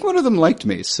 I think one of them liked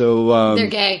me. So they're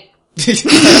gay. Just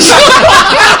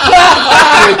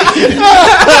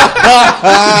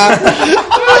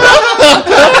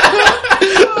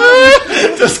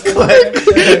click.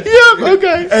 Yep.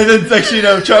 Okay. And then next you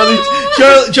know,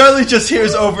 Charlie just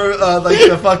hears over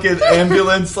the fucking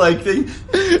ambulance thing.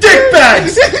 Dick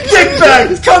bags,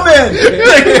 come in,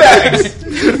 dick bags.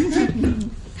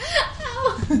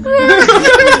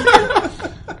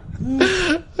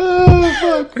 Oh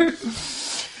fuck.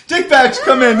 Dick bags,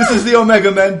 come in. This is the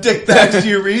Omega Men. Dick bags, do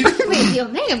you read? Wait, the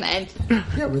Omega Men?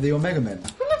 Yeah, we're the Omega Men.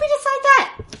 When did we decide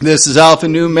that? This is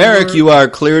alphanumeric. You are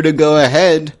clear to go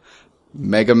ahead.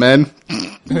 Mega Men.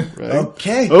 Right.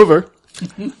 Okay. Over.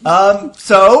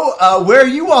 So, where are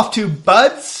you off to,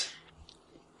 buds?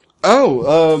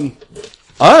 Oh,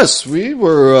 us. We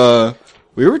were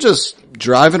just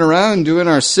driving around doing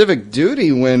our civic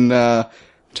duty when,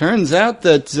 turns out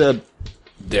that,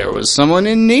 there was someone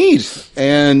in need,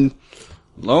 and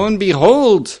lo and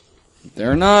behold,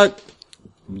 they're not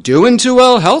doing too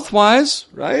well health-wise,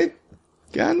 right?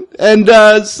 Again? And,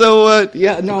 I'm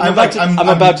about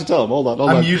to tell him. Hold on.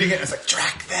 I'm muting it. It's like,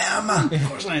 track them. Of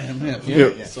course I am.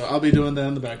 Yeah. So I'll be doing that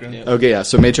in the background. Yeah. Okay, yeah,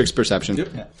 so Matrix Perception. Yep.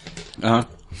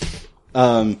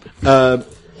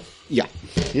 Yeah.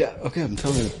 Yeah, okay, I'm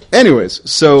telling you. Anyways,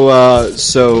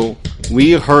 so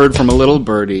we heard from a little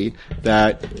birdie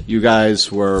that you guys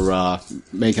were,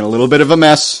 making a little bit of a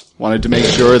mess. Wanted to make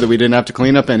sure that we didn't have to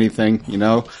clean up anything. You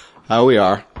know how we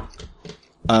are.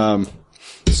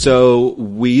 So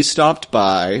we stopped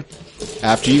by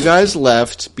after you guys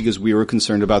left because we were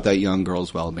concerned about that young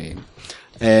girl's well-being.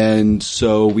 And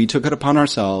so we took it upon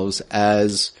ourselves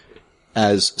as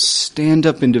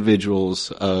stand-up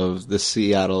individuals of the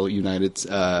Seattle United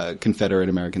Confederate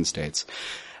American States.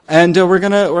 And we're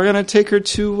gonna take her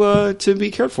to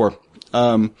be cared for.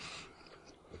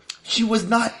 She was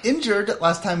not injured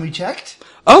last time we checked.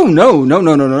 Oh, no.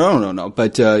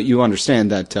 But, you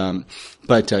understand that,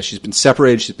 she's been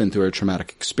separated. She's been through a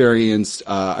traumatic experience.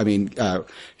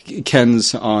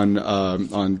 Ken's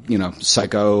on,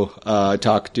 psycho,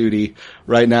 talk duty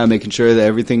right now, making sure that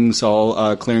everything's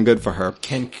all, clear and good for her.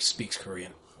 Ken speaks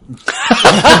Korean. Of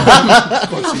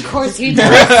course he does.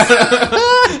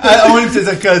 I only says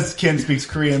that because Ken speaks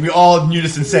Korean. We all in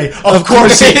unison say, of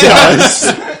course he does.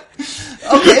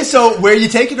 Okay, so where are you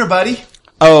taking her, buddy?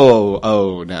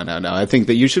 Oh, no. I think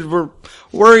that you should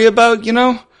worry about,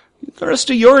 the rest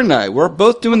of your night. We're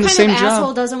both doing the same job. What kind of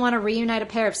asshole doesn't want to reunite a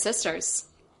pair of sisters?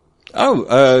 Oh,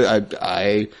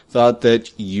 I thought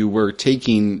that you were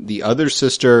taking the other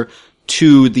sister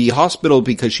to the hospital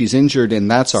because she's injured and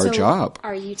that's our job.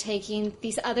 Are you taking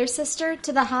this other sister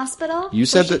to the hospital where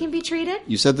she can be treated?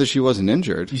 You said that she wasn't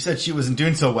injured. You said she wasn't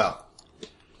doing so well.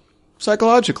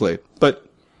 Psychologically, but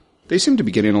they seem to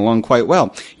be getting along quite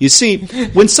well. You see,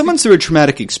 when someone's through a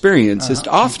traumatic experience, it's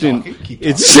often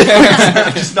it's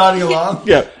just nodding along.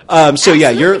 Yeah.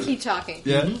 You're keep talking.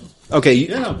 Yeah. Okay.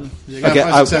 Yeah. You got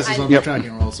 5 successes on the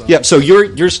tracking roll. So. Yep. So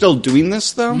you're still doing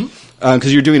this though,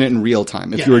 because you're doing it in real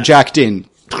time. If you were jacked in,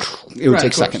 it would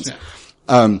take seconds.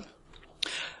 Yeah.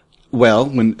 Well,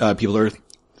 when people are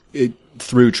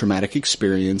through traumatic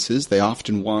experiences, they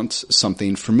often want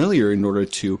something familiar in order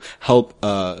to help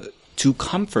to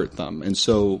comfort them. And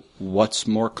so what's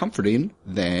more comforting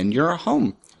than your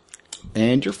home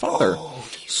and your father?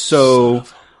 So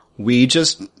we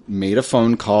just made a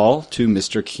phone call to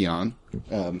Mr. to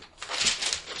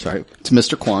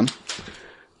Mr. Kwan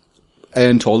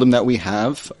and told him that we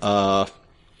have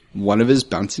one of his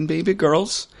bouncing baby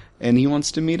girls and he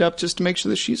wants to meet up just to make sure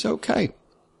that she's okay.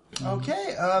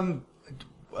 Okay,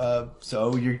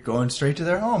 so you're going straight to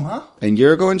their home, huh? And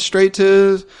you're going straight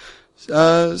to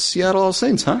Seattle All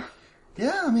Saints, huh?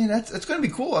 Yeah, I mean it's going to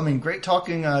be cool. I mean, great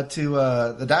talking to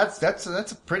the dads.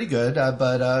 That's pretty good.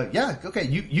 Yeah, okay.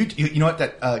 You know what?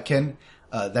 That Ken,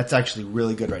 that's actually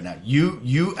really good right now.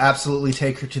 You absolutely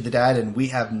take her to the dad, and we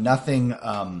have nothing.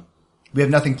 We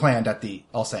have nothing planned at the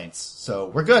All Saints, so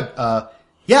we're good.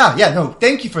 Yeah. No,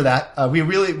 thank you for that. We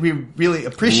really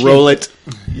appreciate. Roll it.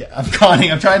 Yeah, I'm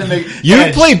conning. I'm trying to make.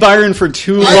 You've played Byron for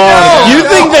too long. You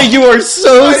think that you are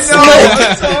so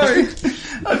slick.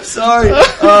 I'm sorry.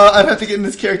 I have to get in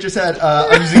this character's head.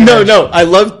 I'm using Edge.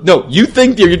 You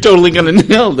think you're totally going to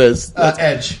nail this.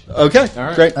 Edge. Okay. All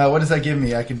right. Great. What does that give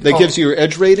me? That gives you your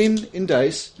edge rating in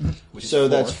dice. So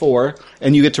that's 4.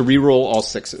 And you get to re-roll all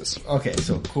 6s. Okay,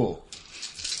 so cool.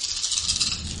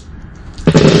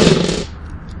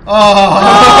 Oh!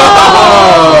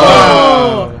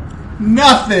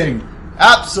 Nothing.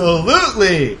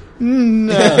 Absolutely.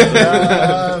 No.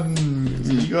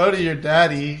 You go to your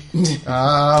daddy.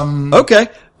 Okay.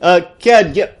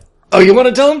 Ken, yeah. Oh, you want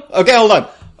to tell him? Okay, hold on.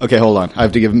 I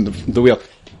have to give him the wheel.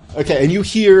 Okay, and you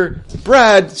hear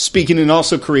Brad speaking in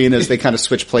also Korean as they kind of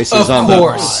switch places on the... Of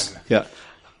course. Yeah.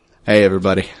 Hey,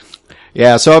 everybody.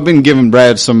 Yeah, so I've been giving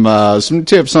Brad some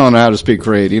tips on how to speak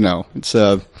Korean. It's,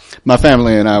 my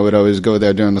family and I would always go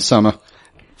there during the summer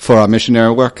for our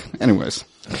missionary work. Anyways.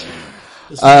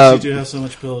 You do have so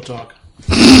much pillow talk.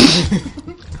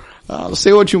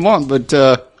 Say what you want, but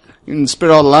you can spit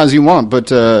all the lies you want,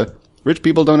 but rich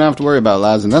people don't have to worry about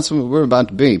lies, and that's what we're about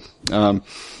to be.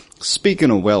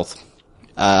 Speaking of wealth,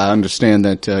 I understand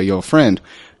that your friend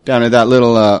down at that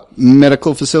little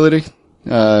medical facility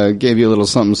gave you a little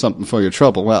something for your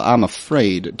trouble. Well, I'm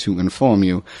afraid to inform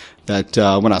you that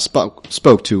when I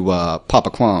spoke to Papa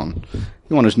Kwan,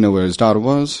 he wanted to know where his daughter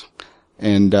was.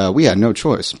 And we had no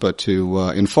choice but to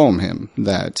inform him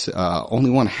that only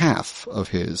 1/2 of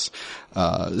his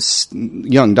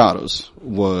young daughters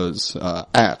was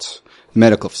at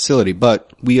medical facility,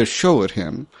 but we assured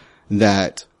him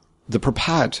that the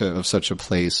proprietor of such a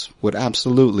place would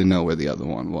absolutely know where the other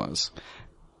one was.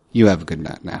 You have a good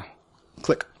night now.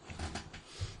 Click.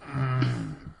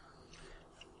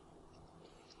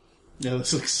 Yeah,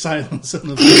 there's like silence in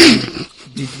the room.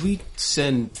 Did we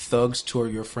send thugs to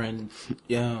your friend?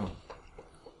 Yeah.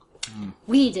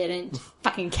 We didn't.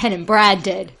 Fucking Ken and Brad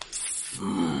did.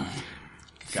 Fuck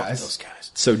those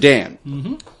guys. So, Dan,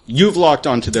 you've locked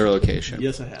onto their location.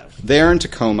 Yes, I have. They're in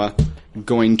Tacoma,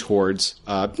 going towards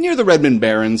near the Redmond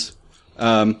Barrens.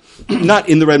 Not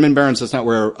in the Redmond Barrens. That's not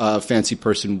where a fancy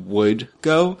person would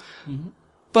go.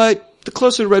 But the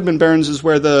closer to Redmond Barrens is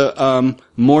where the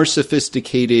more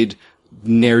sophisticated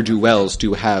ne'er-do-wells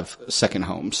do have second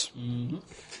homes.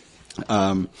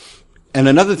 And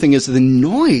another thing is the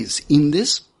noise in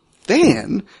this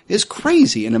van is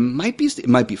crazy, and it might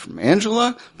be from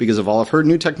Angela because of all of her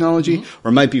new technology, or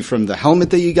it might be from the helmet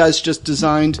that you guys just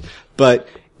designed. But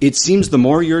it seems the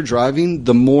more you're driving,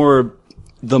 the more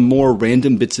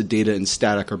random bits of data and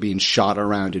static are being shot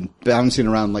around and bouncing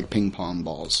around like ping pong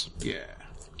balls. Yeah.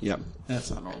 Yep.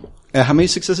 That's not normal. How many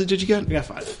successes did you get? I got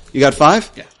 5. You got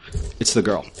 5? Yeah. It's the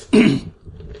girl. All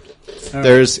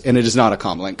And it is not a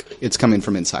comm link. It's coming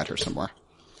from inside her somewhere.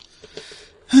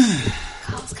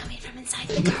 Call's coming from inside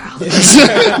the girl.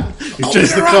 You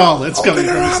chased the call. It's coming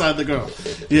from inside the girl.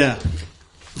 Yeah.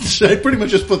 I pretty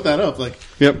much just put that up. Like,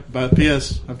 Yep. but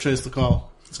P.S. I've traced the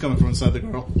call. It's coming from inside the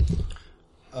girl.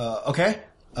 Okay.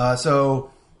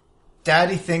 So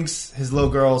Daddy thinks his little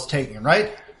girl's taken,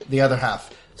 right? The other half.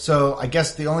 So I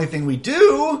guess the only thing we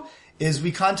do is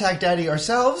we contact Daddy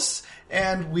ourselves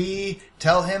and we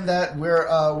tell him that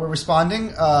we're responding,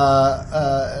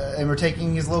 and we're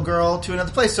taking his little girl to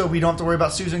another place, so we don't have to worry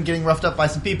about Susan getting roughed up by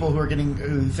some people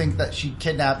who think that she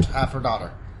kidnapped half her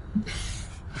daughter.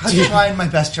 I'm trying my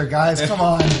best here, guys. Come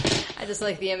on. I just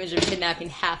like the image of kidnapping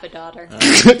half a daughter.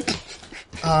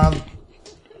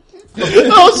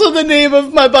 Also the name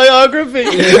of my biography.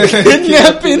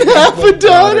 Kidnapping half a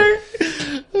daughter.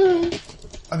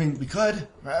 I mean, we could.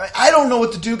 I don't know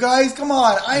what to do, guys. Come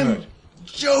on. I'm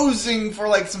jonesing for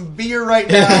like some beer right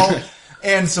now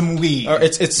and some weed.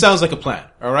 It sounds like a plan,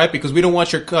 all right? Because we don't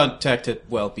want your contact to,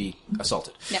 be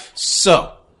assaulted. No.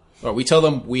 So, we tell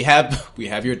them we have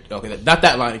your, okay, not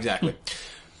that line exactly.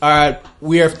 All right,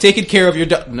 we have taken care of your,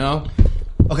 no.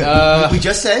 Okay, we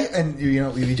just say, and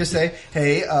we just say,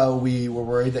 hey, we were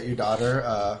worried that your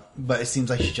daughter, but it seems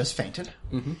like she just fainted.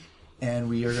 Mm-hmm. And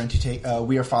we are going to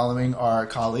we are following our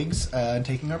colleagues and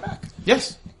taking her back.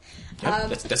 Yes. Yeah,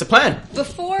 that's a plan.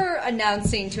 Before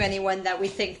announcing to anyone that we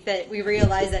think that we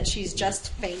realize that she's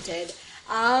just fainted,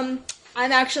 I'm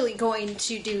actually going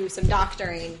to do some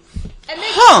doctoring and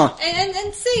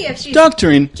and see if she's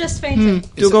Doctoring. just fainted.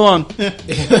 Do go on.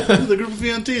 The group of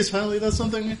EMTs, finally, that's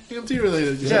something EMT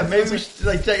related. Yeah, maybe we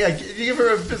should, give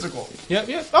her a physical.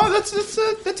 Yeah. Oh, that's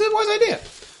a wise idea.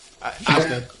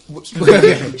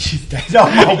 She's dead.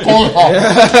 Oh,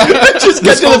 pull Just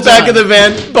get to the back of the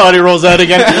van, body rolls out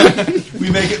again.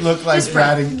 We make it look like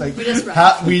Brad and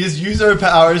we just use our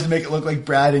powers to make it look like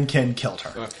Brad and Ken killed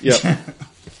her. Yep.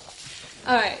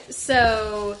 Alright,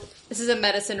 so this is a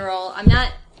medicine roll.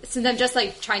 Since I'm just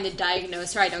trying to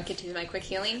diagnose her, I don't get to do my quick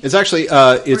healing. It's actually,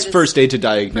 it's first aid to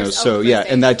diagnose, first aid.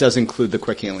 and that does include the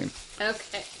quick healing.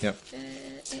 Okay. Yep.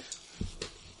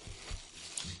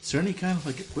 Is there any kind of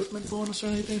equipment bonus or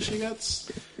anything she gets?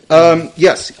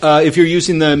 Yes. If you're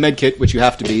using the med kit, which you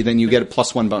have to be, then you get a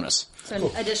 +1 bonus. So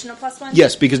an additional +1?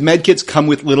 Yes, because med kits come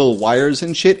with little wires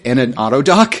and shit and an auto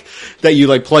dock that you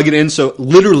plug it in. So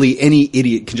literally any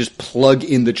idiot can just plug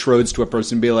in the trodes to a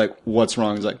person and be like, "What's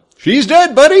wrong?" It's like, "She's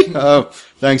dead, buddy." Oh,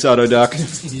 thanks, auto dock.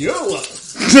 You're welcome.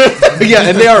 Yeah,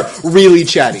 and they are really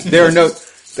chatty.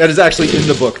 That is actually in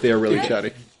the book. They are really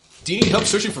chatty. Do you need help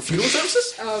searching for funeral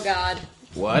services? Oh god.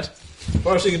 What?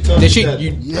 Or she can tell Did she's she? dead.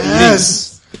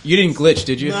 Yes. You didn't glitch,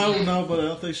 did you? No, but I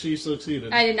don't think she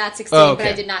succeeded. I did not succeed, Oh, but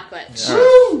I okay. did not glitch.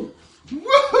 Woo! Woohoo!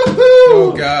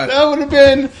 Oh god. That would have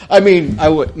been. I mean, I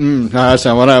would. No, that's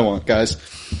not what I want, guys.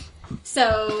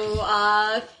 So,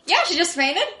 yeah, she just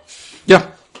fainted.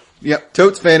 Yeah. Yep.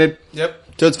 Totes fainted.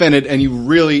 Yep. Totes fainted, and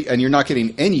you're not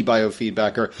getting any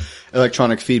biofeedback or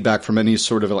electronic feedback from any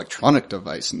sort of electronic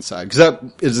device inside, because that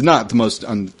is not the most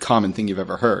uncommon thing you've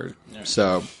ever heard. Yeah.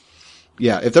 So,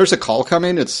 yeah, if there's a call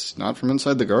coming, it's not from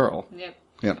inside the girl. Yep.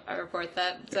 Yep. I report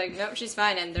that. It's nope, she's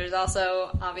fine, and there's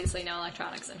also obviously no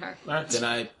electronics in her. All right.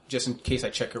 Then just in case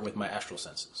I check her with my astral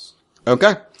senses.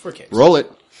 Okay. For case. Roll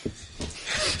it.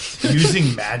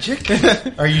 Using magic?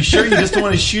 Are you sure you just don't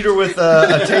want to shoot her with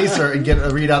a taser and get a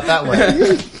readout that way?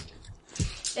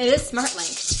 It is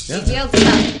SmartLink. Detailed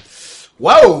stuff.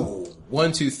 Whoa!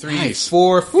 1, 2, 3, Nice.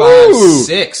 4, 5, Woo!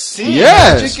 6.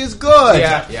 Yes. Magic is good.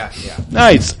 Yeah.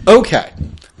 Nice. Okay.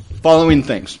 Following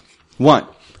things. 1,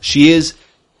 she is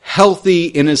healthy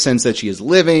in a sense that she is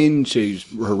living.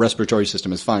 Her respiratory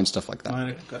system is fine, stuff like that.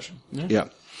 Minor concussion. Yeah.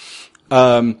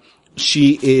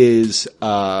 She is,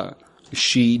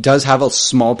 she does have a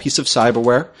small piece of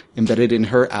cyberware embedded in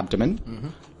her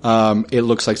abdomen. It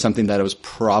looks like something that it was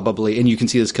probably, and you can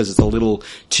see this because it's a little,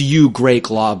 to you, gray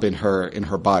glob in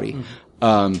her body.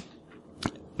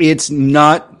 It's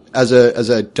not, as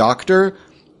a doctor,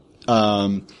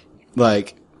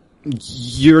 like,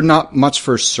 you're not much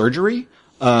for surgery.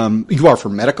 You are for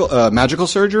magical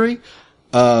surgery.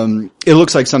 It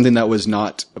looks like something that was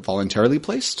not voluntarily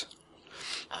placed.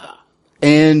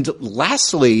 And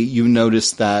lastly, you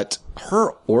notice that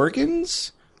her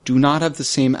organs do not have the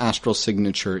same astral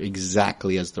signature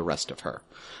exactly as the rest of her,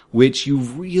 which you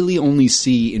really only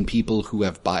see in people who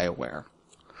have BioWare.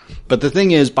 But the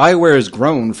thing is, BioWare is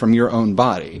grown from your own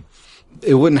body.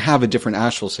 It wouldn't have a different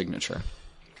astral signature.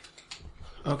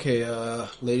 Okay,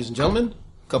 ladies and gentlemen,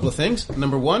 a couple of things.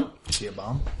 Number 1. See a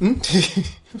bomb? I'm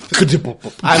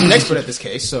an expert at this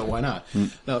case, so why not?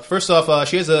 Now, first off,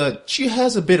 she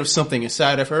has a bit of something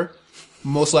inside of her,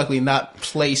 most likely not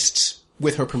placed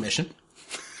with her permission.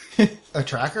 A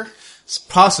tracker?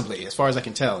 Possibly, as far as I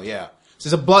can tell, yeah.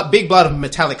 There's a big blot of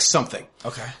metallic something.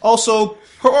 Okay. Also,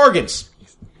 her organs.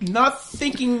 Not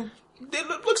thinking,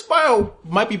 it looks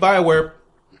might be BioWare.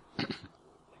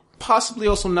 Possibly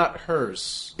also not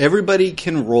hers. Everybody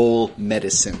can roll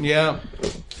medicine. Yeah.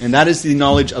 And that is the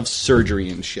knowledge of surgery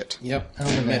and shit. Yep. I don't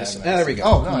think I have Medicine. medicine. There we go.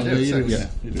 Oh, no, I do. You do, Six. yeah.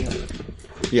 You do.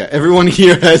 Yeah, everyone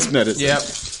here has medicine. Yep.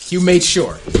 You made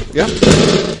sure. Yeah.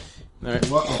 All right.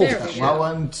 Well, There we go.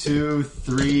 1, 2,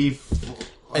 3,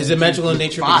 4. Is it magical in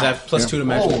nature? Because I have plus 2 to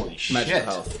magical Holy shit.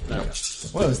 health.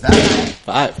 Okay. What was that?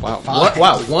 5. Wow.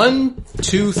 Wow. 1,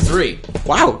 2, 3.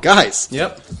 Wow, guys.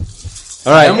 Yep.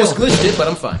 All right. I almost glitched it, but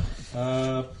I'm fine.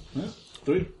 Yeah,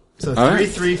 3. So All 3, right.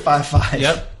 3, 5, 5.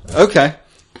 Yep. Okay.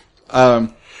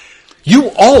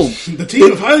 You all, The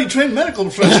team of highly trained medical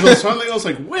professionals finally was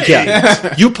like, wait.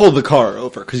 yeah, you pull the car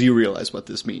over because you realize what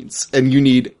this means. And you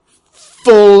need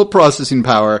full processing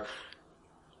power.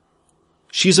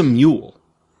 She's a mule.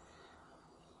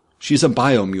 She's a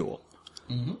biomule.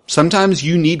 Sometimes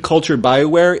you need cultured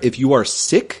BioWare if you are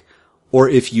sick or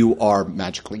if you are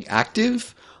magically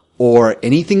active or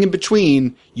anything in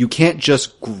between. You can't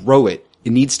just grow it.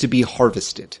 It needs to be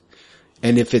harvested.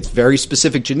 And if it's very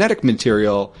specific genetic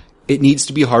material, it needs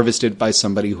to be harvested by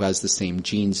somebody who has the same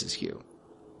genes as you.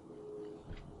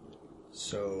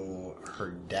 So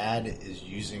her dad is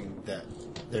using that.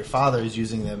 Their father is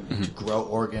using them to grow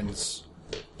organs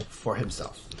for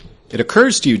himself. It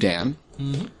occurs to you, Dan,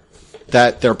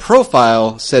 that their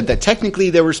profile said that technically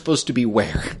they were supposed to be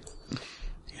where?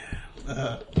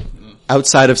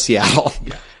 Outside of Seattle.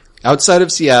 Outside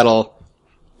of Seattle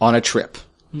on a trip.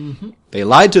 They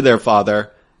lied to their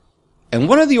father, and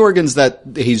one of the organs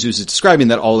that Jesus is describing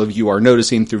that all of you are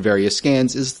noticing through various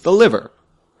scans is the liver.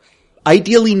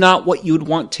 Ideally not what you'd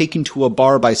want taken to a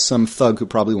bar by some thug who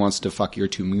probably wants to fuck your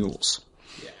 2 mules.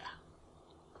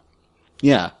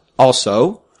 Yeah.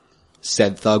 Also,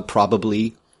 said thug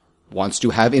probably wants to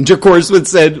have intercourse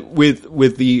with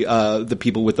the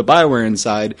people with the BioWare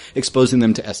inside, exposing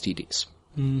them to STDs.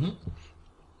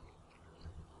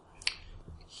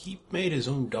 He made his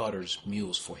own daughter's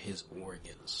mules for his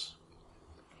organs.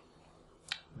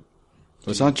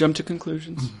 Let's not jump to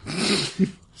conclusions.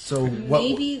 So what?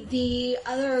 Maybe the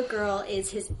other girl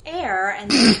is his heir and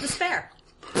this is the spare.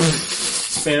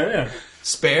 Spare air.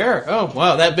 Spare? Oh,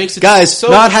 wow, that makes it Guys, so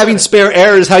not having spare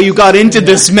air is how you got into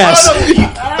this mess.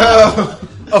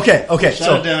 Okay.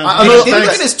 So it down. I'm He gonna- look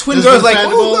at his twin this girls is like,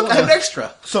 understandable. oh, look, I have an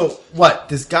extra. So what?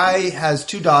 This guy has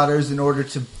 2 daughters in order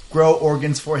to grow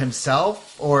organs for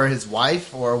himself or his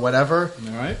wife or whatever.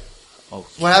 All right.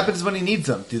 What happens when he needs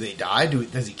them? Do they die?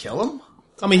 Does he kill them?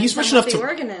 I mean, he's rich That's what enough the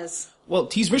to... organ is. Well,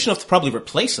 he's rich enough to probably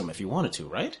replace them if he wanted to,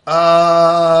 right?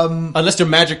 Unless they're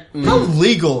magic... How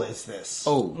legal is this?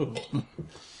 Oh.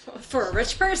 For a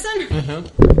rich person?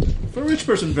 For a rich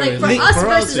person, very Like, for legal. us For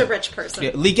versus yeah. a rich person.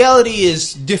 Yeah, legality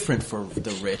is different for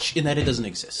the rich in that it doesn't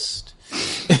exist.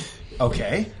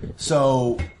 Okay.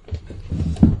 So,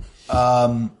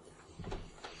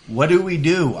 what do we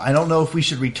do? I don't know if we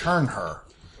should return her.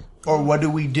 Or what do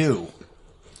we do?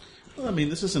 Well, I mean,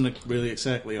 this isn't really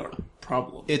exactly our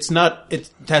problem. It's not...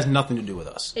 It has nothing to do with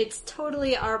us. It's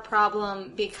totally our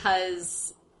problem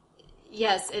because,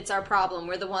 yes, it's our problem.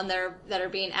 We're the one that are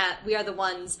being we are the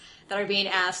ones that are being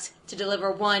asked to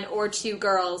deliver 1 or 2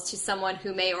 girls to someone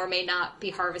who may or may not be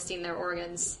harvesting their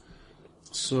organs.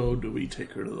 So, do we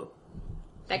take her to the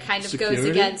That kind of Security? goes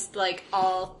against, like,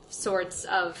 all sorts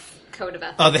of code of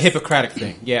ethics. Oh, the Hippocratic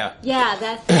thing. Yeah. Yeah,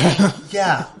 that.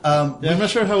 Yeah. Yeah, I'm not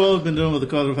sure how well we've been doing with the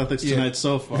code of ethics tonight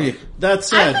so far. Yeah. That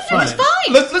said, It was fine.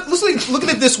 fine. Let's look at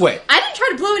it this way. I didn't try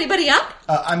to blow anybody up.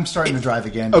 I'm starting to drive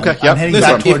again. Okay, I'm yep. heading Listen,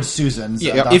 back if- towards Susan's.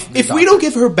 Yeah. If we don't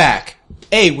give her back,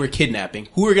 A, we're kidnapping.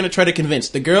 Who are we going to try to convince?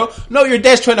 The girl? No, your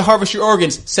dad's trying to harvest your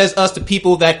organs. Says us, the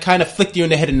people that kind of flicked you in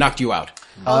the head and knocked you out.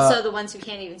 Also, the ones who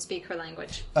can't even speak her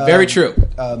language. Very true.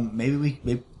 maybe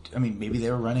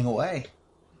they were running away.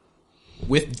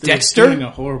 With They're Dexter? doing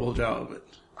a horrible job of it.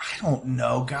 I don't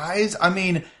know, guys. I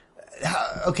mean,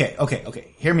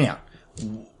 okay. Hear me out.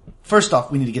 First off,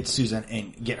 we need to get to Susan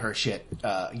and get her shit,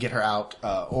 get her out,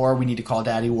 or we need to call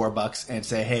Daddy Warbucks and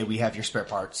say, hey, we have your spare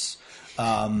parts.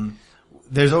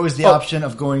 There's always the option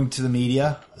of going to the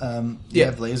media. We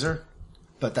have Laser,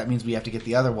 but that means we have to get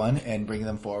the other one and bring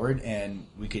them forward, and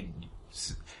we could.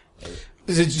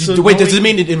 Does it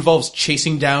mean it involves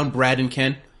chasing down Brad and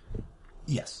Ken?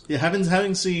 Yes. Yeah,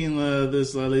 having seen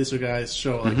this Laser Guy's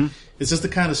show, like, it's just the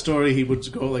kind of story he would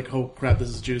go like, "Oh crap, this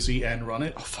is juicy," and run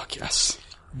it. Oh, fuck yes.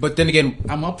 But then again,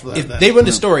 I'm up for that. if then. they run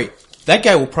the story, that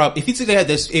guy will probably, if he's the guy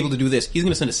that's able to do this, he's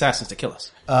going to send assassins to kill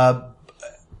us.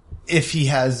 If he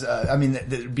has,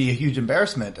 that'd be a huge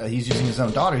embarrassment. He's using his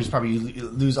own daughter. He's probably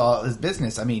lose all his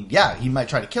business. I mean, yeah, he might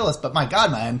try to kill us, but my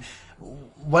God, man,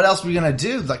 what else are we gonna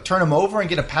do? Like turn him over and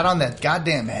get a pat on that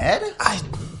goddamn head?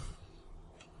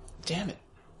 Damn it.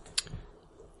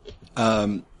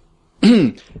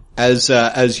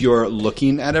 As you're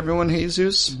looking at everyone,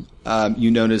 Jesus,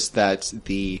 you notice that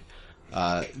the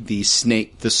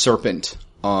snake, the serpent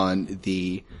on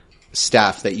the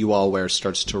staff that you all wear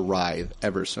starts to writhe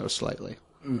ever so slightly.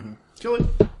 Kill it.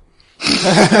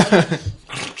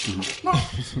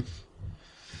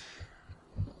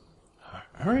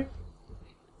 All right.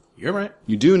 You're right.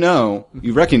 You do know,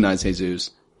 you recognize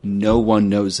Jesus. No one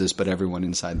knows this but everyone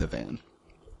inside the van.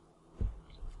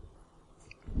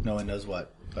 No one knows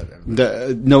what. But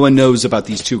No one knows about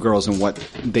these two girls and what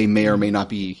they may or may not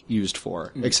be used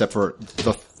for, except for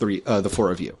the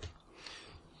four of you.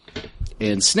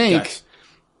 And Snake, Guys.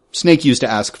 Snake used to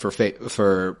ask for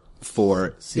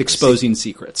exposing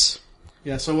secrets.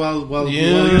 Yeah. So while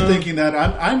you're thinking that,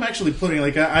 I'm actually putting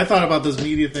I thought about this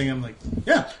media thing. I'm like,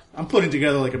 yeah, I'm putting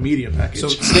together like a media package. So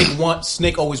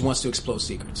Snake always wants to expose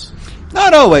secrets.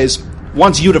 Not always.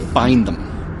 Wants you to find them.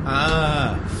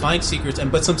 Find secrets,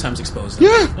 but sometimes expose them.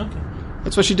 Yeah. Okay.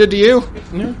 That's what she did to you.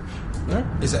 Yeah. All right.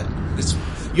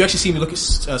 You actually see me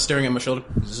staring at my shoulder?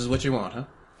 This is what you want, huh?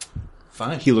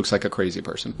 Fine. He looks like a crazy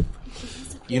person.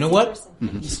 You know what?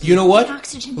 You know what?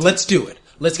 Oxygen. Let's do it.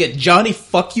 Let's get Johnny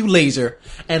fuck you Laser,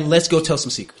 and let's go tell some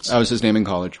secrets. That was his name in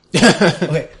college.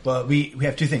 okay, well, we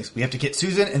have two things. We have to get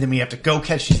Susan, and then we have to go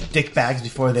catch these dick bags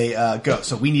before they go.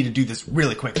 So we need to do this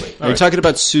really quickly. Are you talking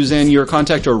about Suzanne, your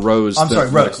contact, or Rose? I'm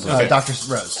sorry, Rose. Okay. Dr.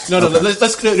 Rose. No,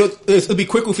 it'll be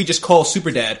quick if we just call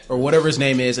Superdad or whatever his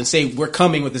name is and say we're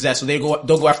coming with his ass, so they'll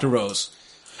go after Rose,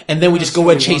 and then we just go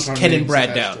and chase Ken and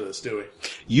Brad down.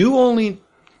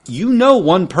 You know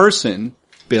one person,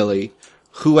 Billy,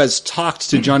 who has talked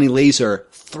to Johnny Laser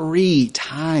 3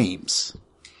 times.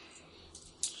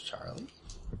 Charlie?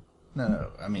 No,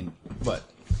 I mean, what?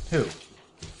 Who?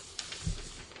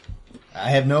 I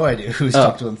have no idea who's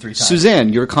talked to him 3 times.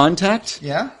 Suzanne, your contact?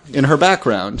 Yeah? In her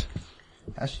background,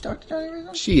 Has she talked to Johnny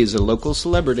Laser? she is a local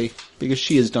celebrity because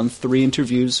she has done 3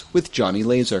 interviews with Johnny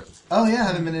Laser. Oh, yeah, I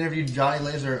haven't been interviewed Johnny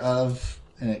Laser of...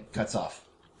 And it cuts off.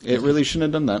 It really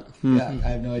shouldn't have done that. Yeah,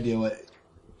 I have no idea what...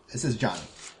 It says Johnny.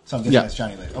 So I'm guessing it's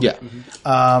Johnny Laser. Okay.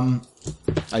 Yeah.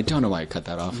 I don't know why I cut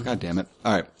that off. God damn it.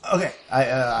 All right. Okay.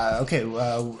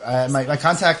 My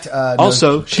contact.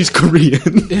 Also, she's Korean.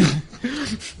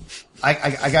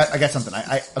 I got something.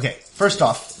 Okay. First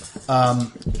off,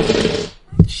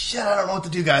 shit, I don't know what to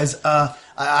do, guys. I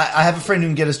have a friend who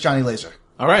can get us Johnny Laser.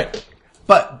 All right.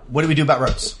 But what do we do about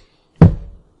Rose?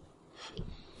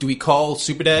 Do we call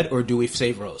Superdad or do we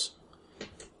save Rose?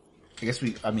 I guess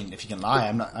we. I mean, if you can lie,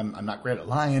 I'm not great at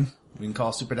lying. We can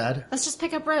call Superdad. Let's just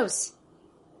pick up Rose.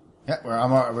 Yeah,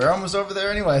 we're almost over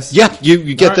there, anyways. Yeah,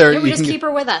 you get there. Yeah, we You just can keep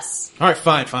her with us. All right,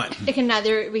 fine. We can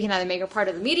either make her part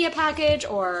of the media package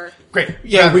or... Great.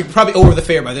 Yeah, we probably over the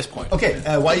fair by this point. Okay,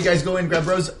 while you guys go in and grab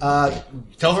Rose,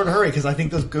 tell her to hurry because I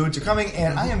think those goods are coming,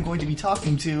 and I am going to be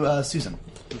talking to Susan.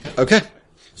 Okay.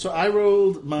 So I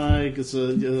rolled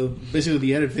basically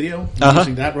the edit video.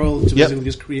 Using that roll to basically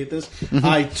just create this.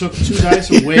 I took 2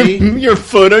 dice away. You're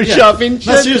photoshopping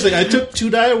No, seriously, I took 2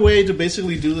 die away to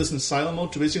basically do this in silent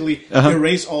mode to basically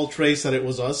erase all trace that it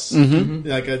was us.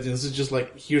 Like this is just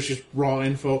like here's just raw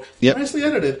info, nicely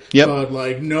edited, but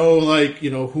like no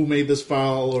who made this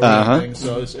file or anything.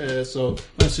 So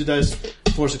minus 2 dice,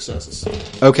 4 successes.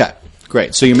 Okay.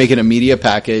 Great. So you're making a media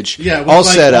package. Yeah, with all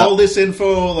like set up. all this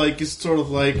info, like it's sort of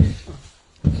like,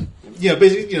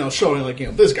 basically, showing like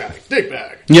this guy,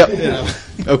 dickbag. Yep. Yeah.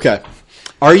 Okay.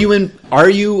 Are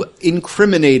you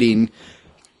incriminating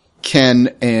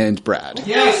Ken and Brad?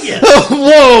 Yes.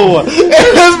 Whoa!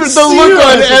 The look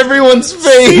on everyone's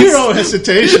face. Zero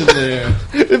hesitation there.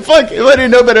 If I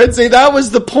didn't know better, I'd say that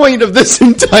was the point of this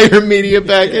entire media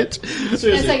package.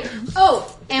 It's like,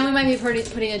 and we might be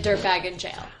putting a dirtbag in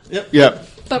jail. Yep.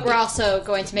 But we're also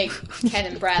going to make Ken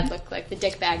and Brad look like the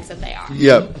dickbags that they are.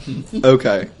 Yep.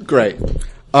 Okay. Great.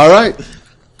 All right.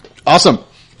 Awesome.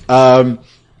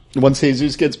 Once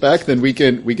Jesus gets back, then we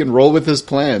can roll with this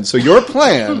plan. So your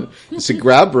plan is to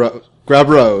grab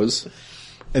Rose,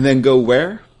 and then go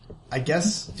where? I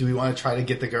guess. Do we want to try to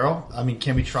get the girl? I mean,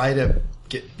 can we try to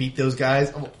beat those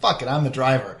guys? Oh, fuck it. I'm the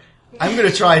driver. I'm going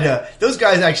to try to. Those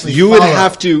guys actually. You would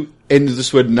have to, and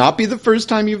this would not be the first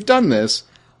time you've done this.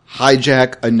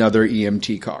 Hijack another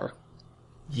EMT car.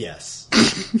 Yes.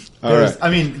 All right. I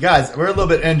mean, guys, we're a little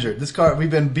bit injured. This car, we've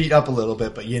been beat up a little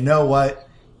bit, but you know what?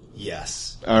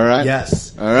 Yes. All right.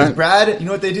 Yes. All right. Brad, you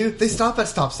know what they do? They stop at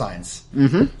stop signs.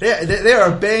 Mm-hmm. They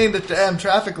are obeying the damn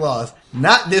traffic laws.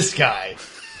 Not this guy.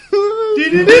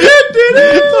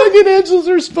 Fucking Angel's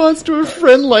response to her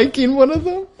friend liking one of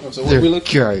them. So what are we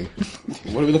looking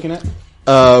at?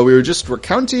 We were just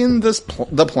recounting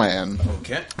the plan.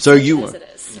 Okay. So you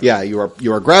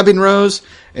are grabbing Rose,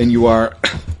 and you are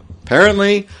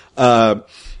apparently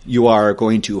you are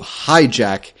going to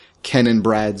hijack Ken and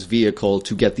Brad's vehicle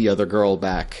to get the other girl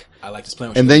back. I like this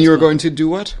plan. And then you are going to do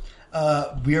what?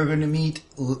 We are going to meet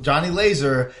Johnny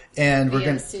Laser, and we're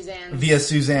going via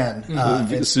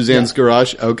Suzanne. Suzanne's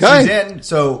garage. Okay. Suzanne.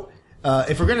 So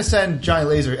if we're going to send Johnny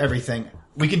Laser everything,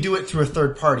 we can do it through a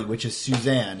third party, which is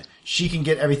Suzanne. She can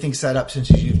get everything set up since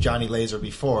she's used Johnny Laser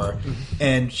before,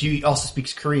 and she also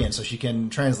speaks Korean, so she can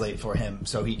translate for him.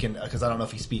 So he can, because I don't know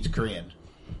if he speaks Korean.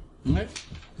 Okay.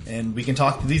 And we can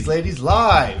talk to these ladies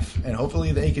live, and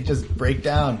hopefully they could just break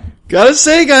down. Gotta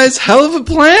say, guys, hell of a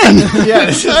plan. Yeah,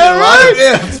 this is All a lot right. of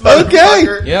ifs, Okay.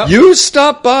 motherfucker. Yep. You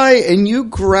stop by and you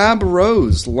grab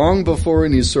Rose long before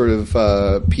any sort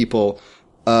of people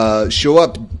show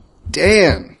up.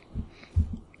 Dan,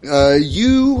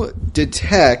 you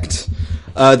detect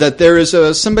that there is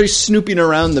somebody snooping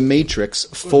around the Matrix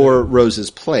for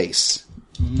Rose's place.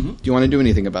 Mm-hmm. Do you want to do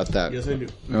anything about that? Yes, I do.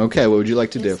 Okay, what would you like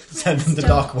to do? Send them the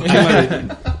dock one.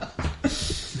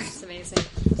 It's amazing.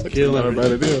 Kill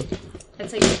everybody.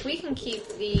 It's like, if we can keep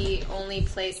the only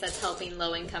place that's helping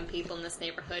low-income people in this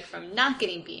neighborhood from not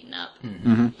getting beaten up,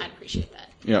 I'd appreciate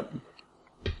that. Yep.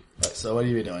 So what are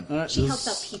you doing? She helps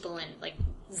out people in, like,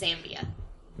 Zambia.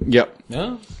 Yep.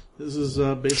 No. This is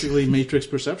basically Matrix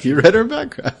perception. You read her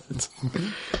background.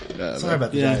 Sorry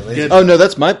about the Yeah, Johnny Laser. get- Oh no,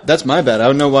 that's my bad. I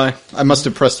don't know why. I must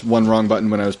have pressed one wrong button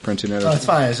when I was printing it. Oh, it's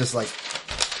fine. It's just like,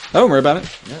 Oh, don't worry about it.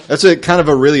 That's a kind of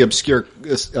a really obscure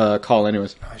call,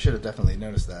 anyways. I should have definitely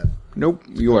noticed that. Nope,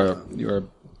 you are.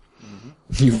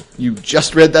 You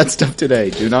just read that stuff today.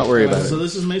 Do not worry about So it.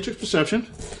 this is Matrix perception.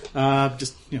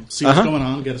 Just see what's going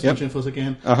on. Get as much info as I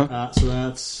can. So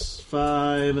that's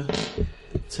 5,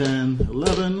 10,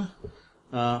 11,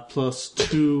 plus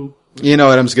 2. You know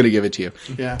what? I'm just going to give it to you.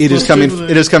 Yeah, It is plus coming. 2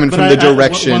 It is coming but from the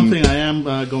direction. One thing I am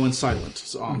going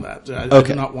silent on that. I Okay.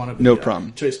 do not want to be No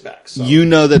problem. chased back. So. You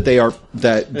know that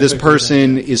this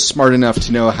person is smart enough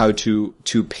to know how to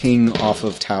ping off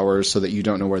of towers so that you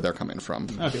don't know where they're coming from.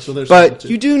 Okay, so there's But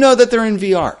you do know that they're in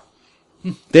VR.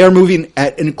 They are moving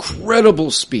at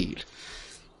incredible speed.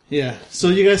 Yeah. So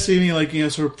you guys see me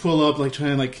sort of pull up,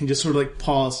 trying and just sort of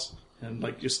pause and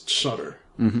just shudder.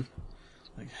 Mm-hmm.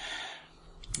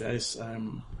 Guys,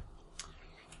 and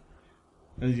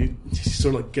you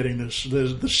sort of getting the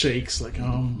shakes, you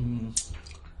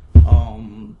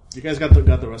guys got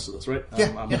the rest of this, right?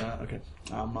 Yeah. Okay.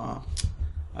 I'll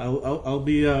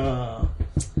be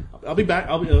back.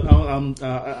 I'm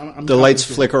The lights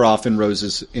flicker off in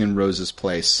Rose's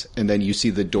place, and then you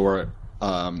see the door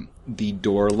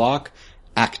lock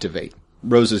activate.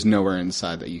 Rose is nowhere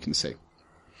inside that you can see.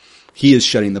 He is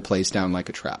shutting the place down like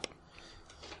a trap.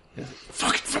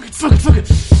 Fuck it.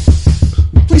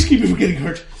 Please keep me from getting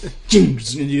hurt.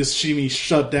 And you just see me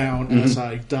shut down as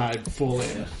I dive full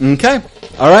in. Okay.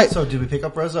 All right. So, did we pick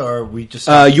up Rosa, or are we just?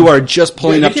 You are just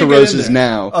pulling Yeah, up you to can't get in Rose's there.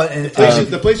 now.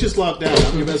 The place just locked down.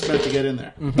 I'm your best bet to get in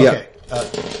there. Yeah.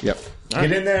 Okay. Yep.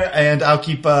 Get in there, and I'll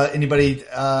keep anybody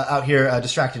out here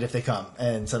distracted if they come.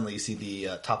 And suddenly you see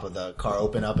the top of the car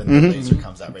open up, and the laser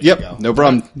comes out ready to go. Yep. No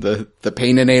problem. The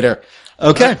Paininator.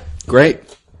 Okay. Great.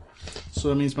 So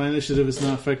that means my initiative is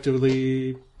now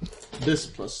effectively this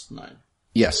plus 9.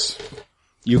 Yes.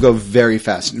 You go very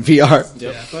fast in VR.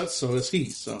 Yeah, but so is he.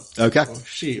 So Okay. or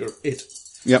she or it.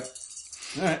 Yep.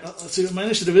 All right, let's see what my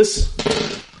initiative is.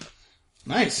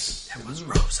 Nice. It was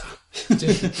Rosa.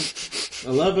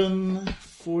 11,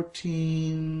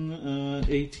 14,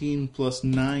 18 plus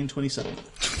 9, 27.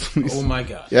 Oh my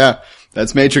god. Yeah.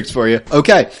 That's Matrix for you.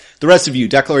 Okay. The rest of you,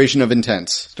 declaration of intent,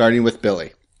 starting with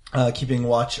Billy. Keeping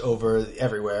watch over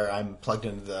everywhere. I'm plugged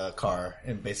into the car,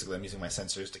 and basically I'm using my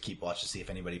sensors to keep watch to see if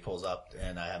anybody pulls up,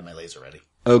 and I have my laser ready.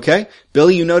 Okay.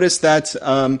 Billy, you notice that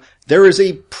there is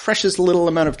a precious little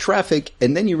amount of traffic,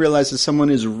 and then you realize that someone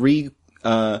is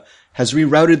has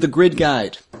rerouted the grid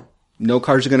guide. No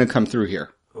cars are going to come through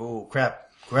here. Oh,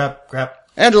 crap.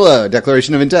 Angela,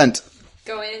 declaration of intent.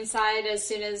 Go inside as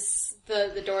soon as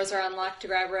the doors are unlocked to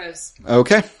grab Rose.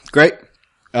 Okay, great.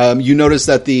 You notice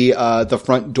that the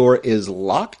front door is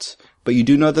locked, but you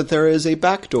do know that there is a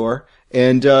back door,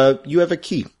 and you have a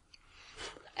key.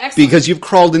 Excellent. Because you've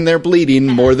crawled in there bleeding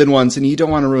more than once, and you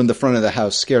don't want to ruin the front of the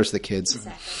house. Scares the kids.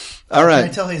 Exactly. All right. Can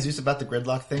I tell Jesus about the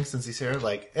gridlock thing since he's here?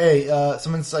 Like, hey,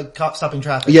 someone's like stopping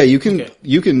traffic. Yeah, you can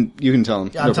tell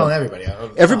him. Yeah, I'm telling everybody.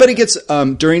 Everybody gets,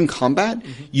 during combat,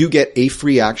 you get a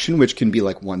free action, which can be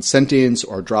like one sentence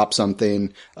or drop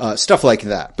something, stuff like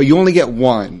that. But you only get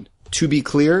one, to be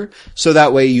clear, so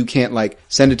that way you can't like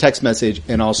send a text message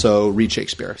and also read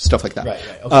Shakespeare, stuff like that. Right.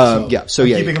 Okay, So I'm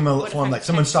yeah, keeping him informed, like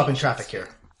someone's stopping traffic here.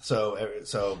 So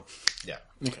yeah.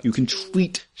 you can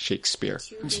tweet Shakespeare.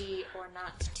 To be or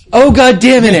not to. Oh, god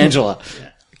damn it, Angela!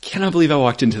 I cannot believe I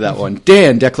walked into that one.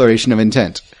 Dan, declaration of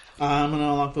intent. I'm going to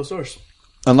unlock those doors.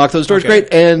 Unlock those doors, Okay.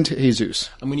 great, and Jesus.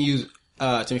 I'm going to use,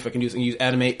 tell me if I can use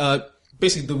animate.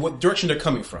 Basically, what direction they're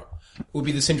coming from will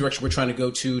be the same direction we're trying to go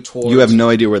towards. You have no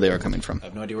idea where they are coming from. I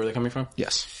have no idea where they're coming from?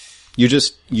 Yes. You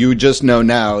just know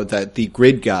now that the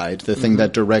grid guide, the thing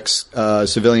that directs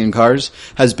civilian cars,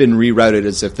 has been rerouted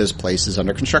as if this place is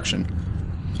under construction.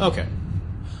 Okay.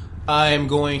 I'm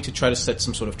going to try to set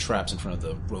some sort of traps in front of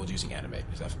the road using animate.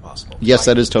 Is that possible? Yes,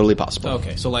 that is totally possible.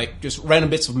 Okay, so like just random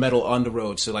bits of metal on the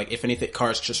road. So like if anything,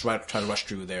 cars just try to rush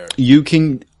through there. You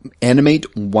can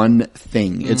animate one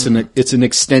thing. It's an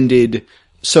extended.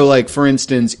 So like for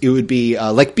instance, it would be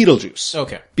like Beetlejuice.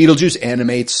 Okay. Beetlejuice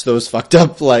animates those fucked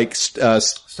up like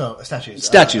Statues.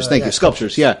 statues. Thank you,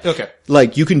 sculptures. Yeah. Okay.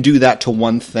 Like you can do that to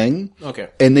one thing. Okay.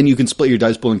 And then you can split your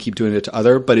dice pool and keep doing it to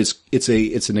other, but it's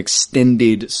an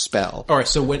extended spell. All right.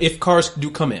 So if cars do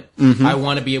come in, I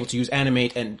want to be able to use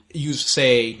animate and use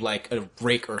say like a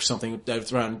rake or something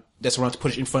that's around to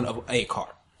put it in front of a car.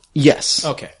 Yes.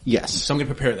 Okay. Yes. So I'm going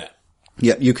to prepare that.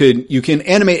 Yeah, you can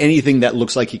animate anything that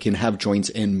looks like it can have joints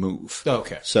and move.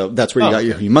 Okay. So that's where you got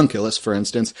your homunculus, for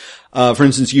instance. For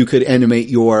instance, you could animate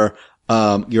your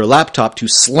laptop to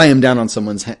slam down on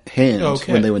someone's hand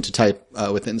when they went to type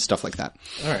with it and stuff like that.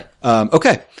 All right.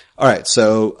 Okay. All right.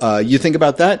 So you think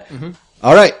about that.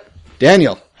 All right,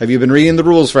 Daniel, have you been reading the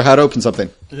rules for how to open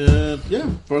something? Yeah,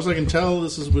 as far as I can tell,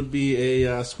 this would be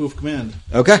a spoof command.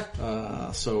 Okay.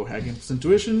 So hack into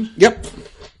intuition. Yep.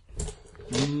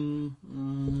 5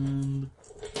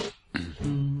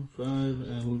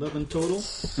 and 11 total.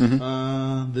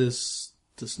 This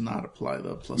does not apply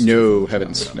the plus. No,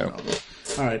 heavens, no.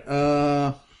 All right.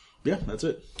 Yeah, that's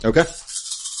it. Okay.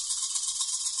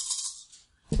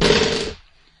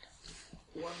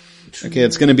 Okay,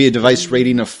 it's going to be a device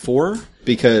rating of 4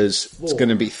 because it's going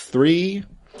to be 3.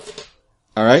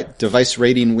 All right. Device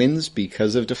rating wins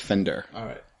because of Defender. All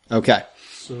right. Okay.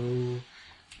 So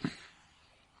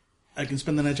I can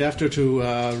spend the edge after to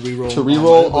reroll. To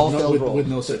reroll all with failed with, rolls. with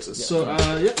no sixes. Yeah, so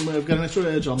I've got an extra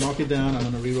edge. I'll mark it down.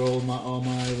 I'm going to reroll all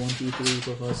my 1, 2, 3,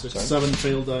 4, 5, 6, 7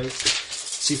 failed dice.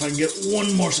 See if I can get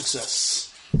one more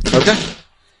success. Okay.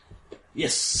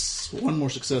 Yes, one more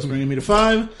success, bringing me to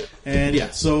 5. And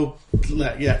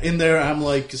in there I'm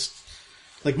like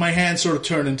my hands sort of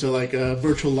turn into like a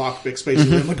virtual lockpick,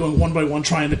 basically. I'm like going one by one,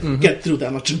 trying to get through that.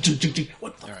 I'm like,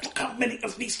 what the fuck? How many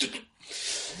of these?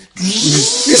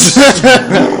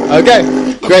 Okay,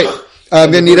 great.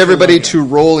 I'm going to need everybody to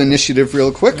roll initiative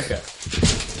real quick. Okay.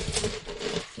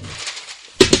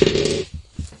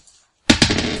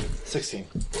 16.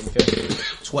 Okay.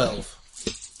 12.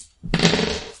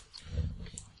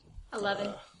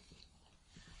 11.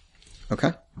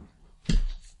 Okay.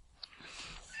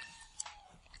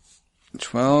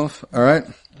 12. All right.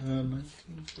 19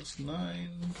 plus 9,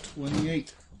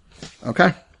 28.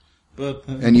 Okay. But,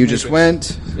 And you just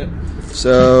went. Yep.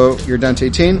 So you're down to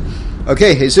 18.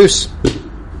 Okay, Jesus.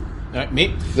 Alright,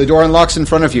 me? The door unlocks in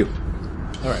front of you.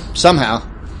 Alright. Somehow.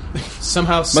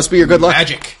 Somehow. Must be your good luck.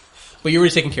 Magic. But you're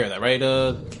already taking care of that, right?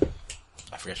 I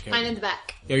forget your I'm in the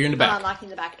back. Yeah, you're in the back. I'm unlocking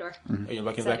the back door. Are you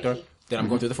unlocking the Set back a door? key. Then I'm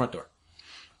going through the front door.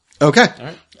 Okay.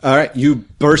 Alright. All right. You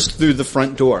burst through the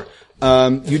front door.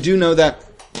 You do know that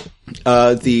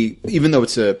even though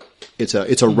it's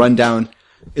a rundown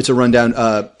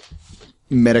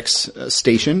medics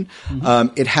station.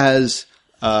 It has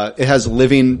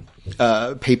living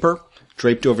paper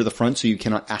draped over the front, so you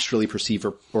cannot astrally perceive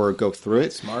or go through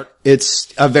it. Smart.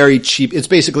 It's a very cheap. It's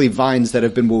basically vines that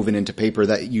have been woven into paper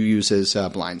that you use as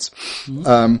blinds.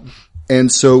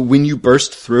 And so when you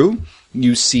burst through,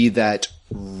 you see that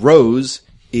Rose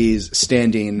is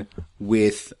standing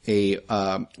with a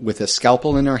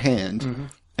scalpel in her hand,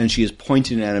 and she is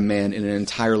pointing at a man in an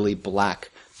entirely black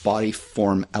body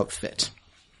form outfit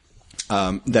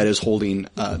that is holding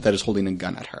a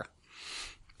gun at her.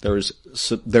 There is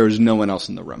no one else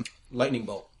in the room. Lightning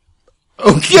bolt.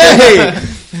 Okay.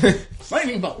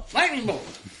 Lightning bolt! Lightning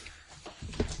bolt!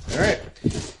 Alright.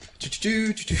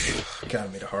 God, I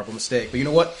made a horrible mistake. But you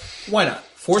know what? Why not?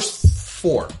 Force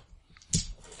 4.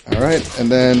 All right, and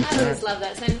then I always love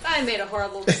that sentence. I made a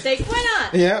horrible mistake. Why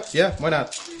not? Yeah, why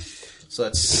not? So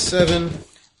that's 7.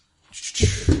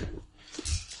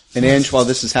 and Ange, while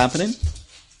this is happening.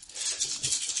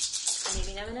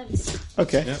 Maybe M&M's.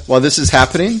 Okay. Yeah. While this is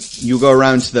happening, you go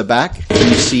around to the back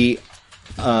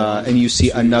and you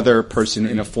see another person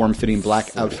in a form-fitting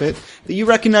black outfit that you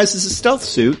recognize as a stealth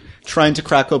suit trying to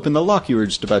crack open the lock you were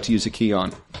just about to use a key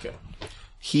on. Okay. Oh.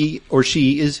 He or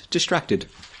she is distracted.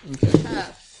 Okay.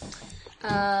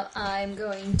 I'm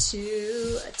going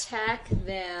to attack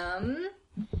them.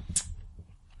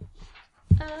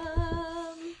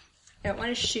 I don't want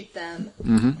to shoot them,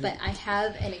 but I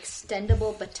have an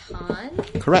extendable baton.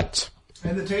 Correct.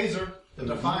 And the taser, the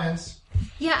Defiance.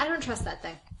 Yeah, I don't trust that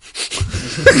thing.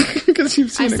 Because you've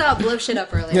I seen it. saw it blow shit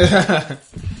up earlier.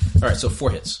 Alright, so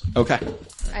 4 hits. Okay.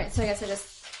 Alright, so I guess I just...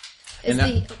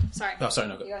 And sorry. Oh, sorry,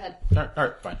 no, You go ahead.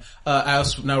 Alright, fine. I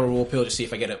also now roll pill to see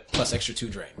if I get a plus extra 2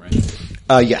 drain, right?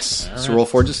 Yes. So roll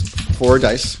 4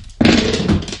 dice.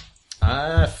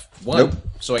 1. Nope.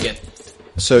 So I get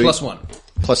So plus 1.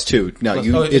 Plus 2. No, Plus-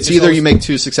 it's it's either always- you make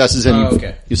 2 successes and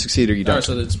okay. you succeed or you don't. Alright,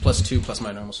 so it's plus 2 plus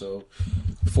my normal, so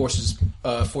force is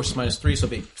minus 3, so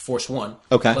it'll be force 1.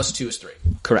 Okay. Plus 2 is 3.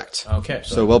 Correct. Okay,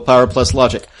 So willpower plus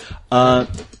logic.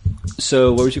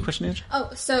 So what was your question, Ange?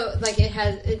 Oh, so like it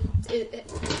has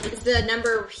is the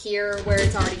number here where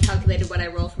it's already calculated what I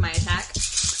roll for my attack. It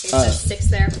says 6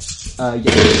 there. Yeah.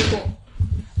 Cool.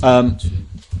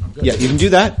 Yeah, you can do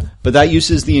that, but that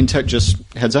uses the entire, just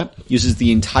heads up, uses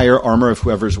the entire armor of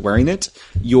whoever's wearing it.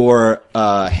 Your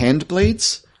hand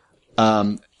blades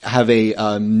have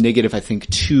a negative, I think,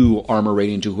 2 armor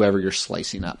rating to whoever you're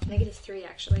slicing up. -3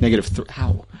 actually. -3.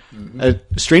 How?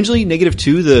 Strangely,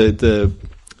 -2,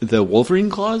 the Wolverine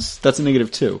claws, that's a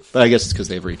 -2. But I guess it's because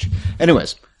they have reach.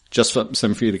 Anyways, just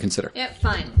something for you to consider. Yep,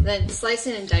 fine. Then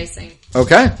slicing and dicing.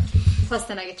 Okay. Plus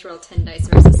then I get to roll 10 dice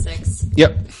versus 6.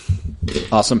 Yep.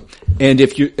 Awesome.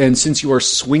 And since you are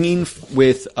swinging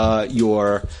with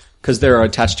because they're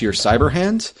attached to your cyber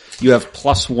hand, you have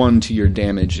 +1 to your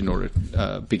damage in order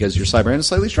because your cyber hand is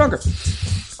slightly stronger.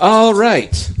 All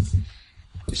right.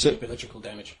 So, Electrical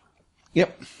damage.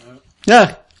 yep.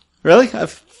 Yeah. Really? I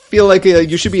feel like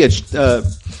you should be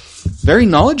very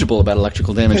knowledgeable about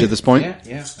electrical damage at this point.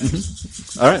 Yeah.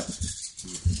 All right.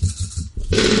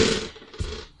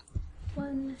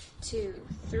 1, 2,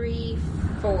 3,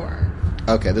 4.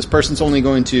 Okay, this person's only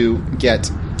going to get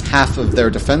half of their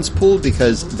defense pool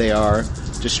because they are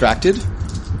distracted.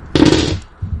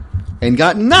 And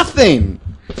got nothing!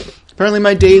 Apparently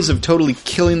my days of totally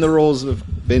killing the rolls have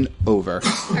been over.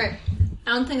 Alright.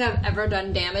 I don't think I've ever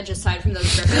done damage aside from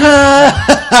those griffins. So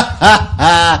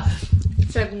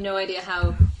I have no idea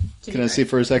how to Can I see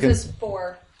for a second? It says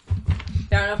 4.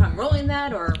 I don't know if I'm rolling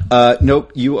that or...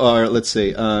 Nope, you are, let's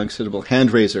see, acceptable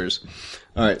hand raisers.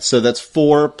 Alright, so that's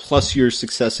 4 plus your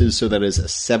successes, so that is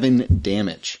 7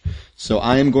 damage. So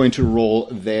I am going to roll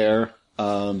their,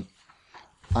 armor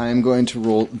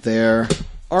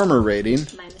rating.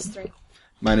 -3.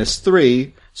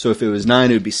 -3, so if it was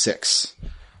 9, it would be 6.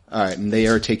 Alright, and they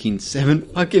are taking 7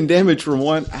 fucking damage from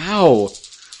 1. Ow!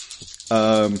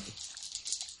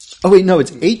 Oh wait, no,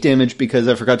 it's 8 damage because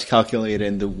I forgot to calculate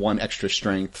in the 1 extra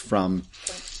strength from...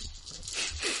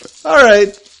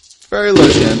 Alright, very low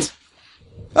chance.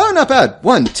 Oh, not bad.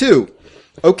 1, 2.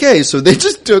 Okay, so they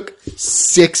just took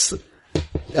 6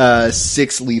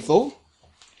 lethal.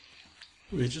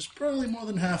 Which is probably more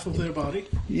than half of their body.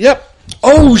 Yep.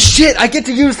 Oh shit, I get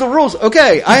to use the rules.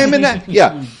 Okay, I am in that.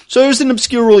 Yeah. So there's an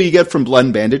obscure rule you get from blood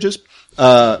and bandages,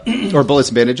 or bullets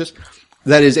and bandages.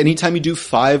 That is, anytime you do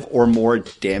 5 or more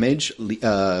damage,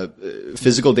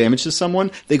 physical damage to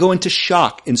someone, they go into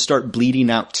shock and start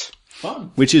bleeding out.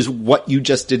 Fun. Which is what you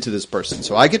just did to this person.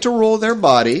 So I get to roll their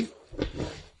body.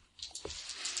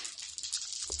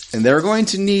 And they're going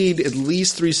to need at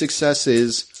least 3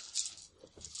 successes,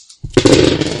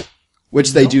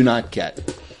 which they do not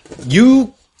get.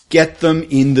 You get them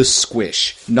in the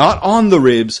squish, not on the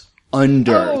ribs,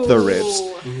 under the ribs.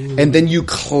 And then you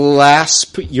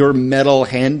clasp your metal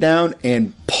hand down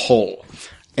and pull.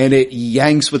 And it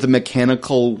yanks with a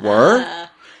mechanical whir.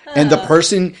 And the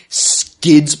person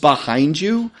skids behind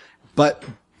you, but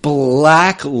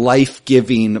black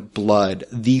life-giving blood,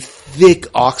 the thick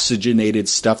oxygenated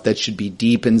stuff that should be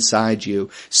deep inside you,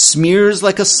 smears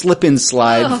like a slip and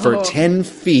slide for 10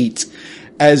 feet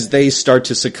as they start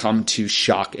to succumb to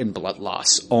shock and blood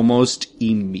loss almost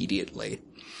immediately.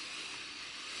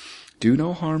 Do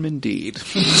no harm indeed.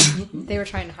 They were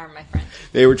trying to harm my friend.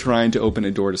 They were trying to open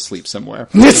a door to sleep somewhere.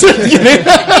 In a suit.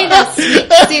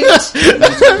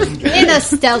 In a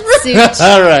stealth suit.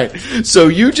 Alright. So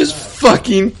you just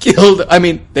fucking killed, I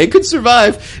mean, they could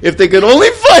survive if they could only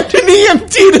find an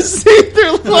EMT to save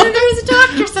their Or life. there's a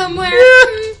doctor somewhere.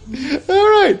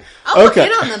 Alright. I'll Okay.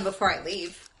 look in on them before I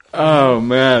leave. Oh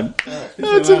man. It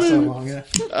last so long, yeah.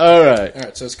 Alright.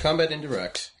 Alright, so it's combat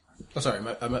indirect. Oh, sorry.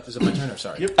 Is it my turn or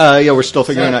sorry? Yep. Yeah, we're still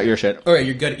figuring out your shit. Alright,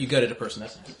 you gutted a person.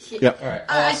 That's Yep. Alright.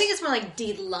 I think it's more like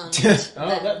de-lunged. Oh,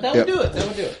 that Yep. would do it. That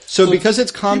would do it. So because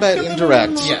it's combat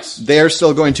indirect, Yes. they're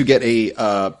still going to get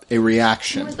a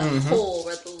reaction. Where the hole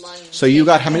where the lung. So you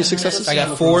got how many successes? I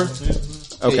got 4.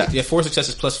 Okay. Yeah, 4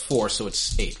 successes plus 4, so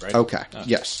it's 8, right? Okay.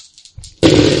 Yes.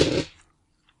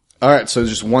 Alright, so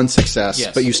just 1 success,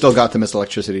 Yes. but you still got them as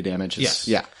electricity damage. Yes.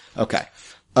 Yeah. Okay.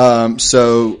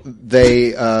 So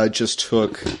they, just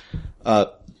took,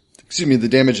 the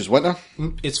damage is what now?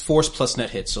 It's force plus net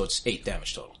hit, so it's 8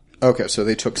 damage total. Okay, so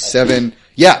they took 7.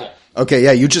 Yeah. Okay,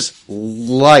 yeah, you just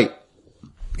light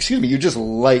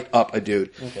up a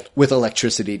dude with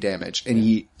electricity damage, and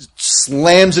he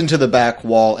slams into the back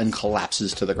wall and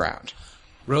collapses to the ground.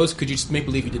 Rose, could you just make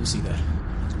believe you didn't see that?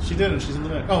 She didn't. She's in the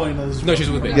back. Oh, wait, no. This is No, she's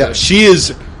with me. Yeah,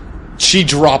 she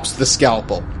drops the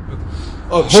scalpel.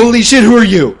 Oh, Holy shit, who are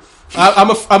you? I'm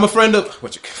a friend of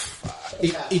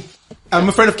I'm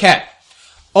a friend of Kat.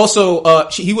 Also,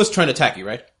 he was trying to attack you,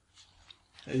 right?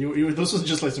 This was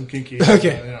just like some kinky.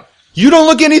 Okay. You know. You don't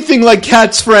look anything like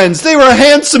Kat's friends. They were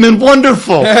handsome and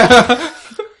wonderful.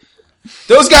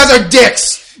 Those guys are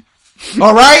dicks.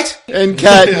 All right. And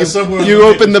Kat, Yeah, somewhere you on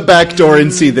the open the back door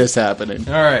and see this happening.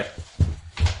 All right.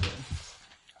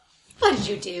 What did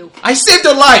you do? I saved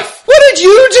her life. What did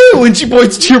you do? And she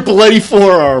points to your bloody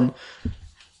forearm.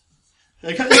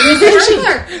 I got you a new patient.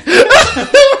 Burglar!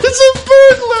 It was a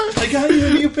burglar. I got you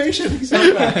a new patient. He's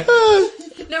not back.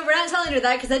 No, we're not telling her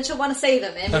that because then she'll want to save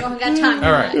him, and we don't got time for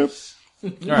All right. that.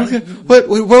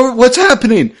 All right. What's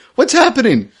happening? What's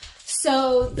happening?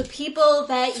 So the people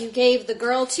that you gave the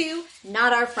girl to,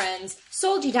 not our friends,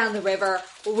 sold you down the river.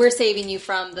 We're saving you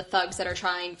from the thugs that are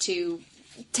trying to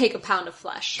take a pound of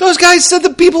flesh. Those guys said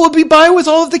the people would be by with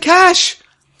all of the cash.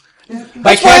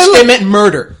 By cash, they meant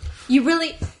murder. I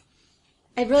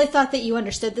really thought that you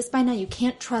understood this by now. You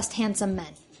can't trust handsome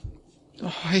men. Oh,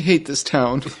 I hate this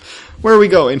town. Where are we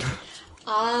going?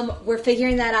 We're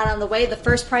figuring that out on the way. The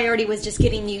first priority was just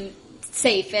getting you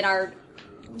safe in our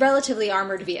relatively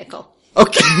armored vehicle.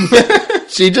 Okay.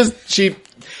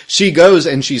 She goes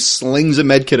and she slings a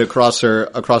medkit across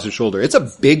her shoulder. It's a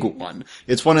big one.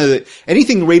 It's one of the,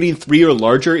 anything rating 3 or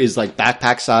larger is like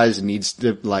backpack size and needs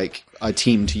to, like a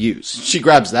team to use. She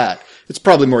grabs that. It's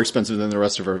probably more expensive than the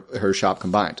rest of her shop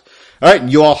combined. Alright,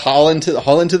 you all haul into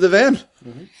the van.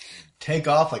 Mm-hmm. Take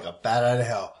off like a bat out of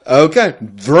hell. Okay.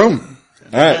 Vroom.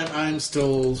 Alright. I'm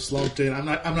still slumped in. I'm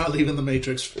not leaving the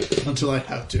Matrix until I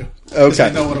have to. 'Cause Okay.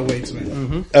 I know what awaits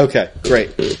me. Okay,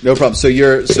 great. No problem. So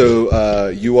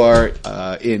you are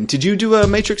in. Did you do a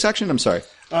matrix action? I'm sorry.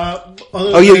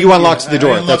 You unlocked the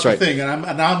door. I unlocked That's the right. thing,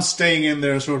 and I'm staying in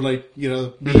there, sort of like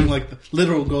being like the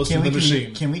literal ghost of the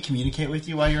machine. Can we communicate with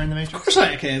you while you're in the Matrix? Of course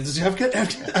I can. Does you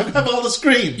have all the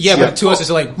screens? Yeah, but to us it's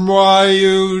like, why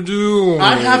you doing?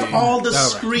 I have all the right.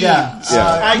 screens. Yeah.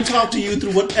 I talk to you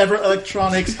through whatever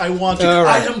electronics I want to. All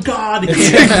right. I am God.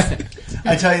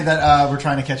 I tell you that we're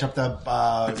trying to catch up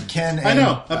to Ken. And, I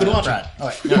know. I've been watching. Brad. All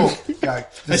right, cool. Yeah,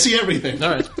 I see everything. All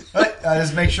right. all right,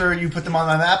 just make sure you put them on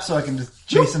my map so I can just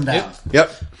chase them down.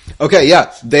 Yep. Okay,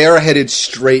 yeah. They are headed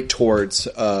straight towards,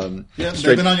 Yeah, they've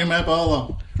straight, been on your map all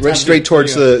along. right straight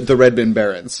towards the Redmond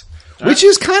Barrens. Which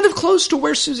is kind of close to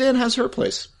where Suzanne has her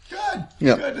place. Good.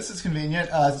 Yeah. Good. This is convenient.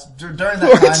 During that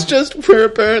Or time, it's just where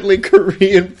apparently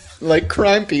Korean, like,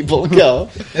 crime people go.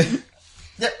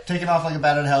 Yep, taking off like a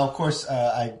bat out of hell. Of course,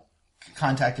 I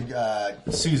contacted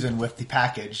Susan with the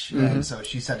package, and so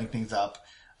she's setting things up,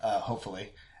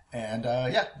 hopefully. And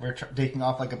yeah, we're taking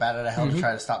off like a bat out of hell to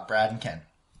try to stop Brad and Ken.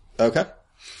 Okay.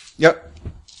 Yep.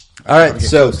 All right, Get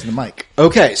so... close to the mic.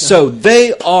 Okay, so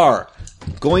they are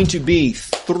going to be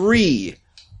 3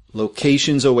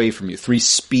 locations away from you, 3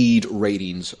 speed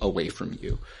ratings away from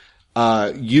you.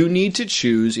 You need to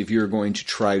choose if you're going to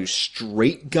try to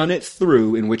straight gun it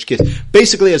through, in which case,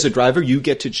 basically as a driver, you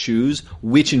get to choose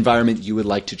which environment you would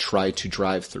like to try to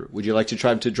drive through. Would you like to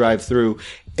try to drive through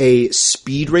a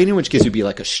speed rating, which gives you be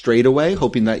like a straightaway,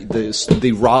 hoping that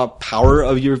the raw power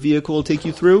of your vehicle will take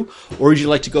you through? Or would you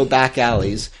like to go back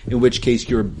alleys, in which case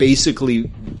you're basically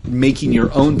making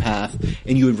your own path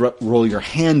and you would roll your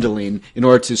handling in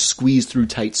order to squeeze through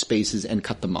tight spaces and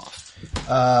cut them off?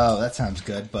 Oh, that sounds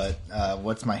good, but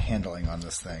what's my handling on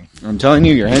this thing? I'm telling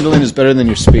you, your handling is better than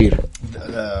your speed.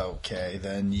 Okay,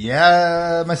 then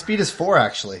yeah, my speed is 4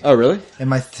 actually. Oh, really? And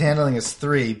my handling is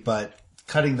 3, but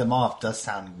cutting them off does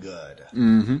sound good.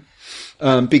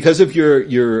 Because of your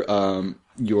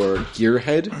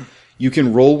gearhead, you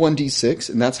can roll 1d6,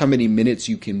 and that's how many minutes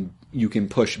you can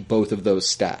push both of those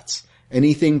stats.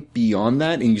 Anything beyond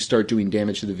that, and you start doing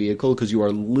damage to the vehicle because you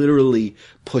are literally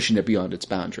pushing it beyond its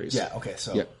boundaries. Yeah, okay,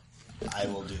 so Yep. I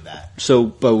will do that. So,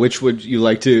 but which would you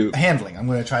like to? Handling. I'm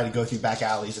going to try to go through back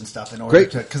alleys and stuff in order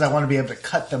Great. to, because I want to be able to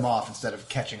cut them off instead of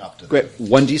catching up to them. Great.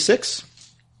 1d6.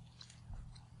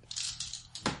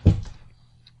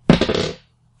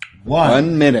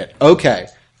 1 minute. Okay.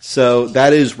 So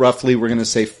that is roughly, we're going to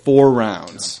say 4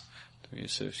 rounds.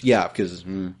 Yeah, because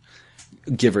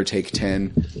give or take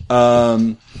 10.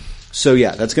 So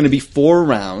yeah, that's going to be 4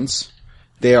 rounds.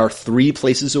 They are 3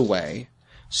 places away.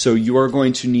 So you are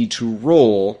going to need to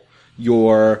roll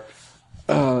your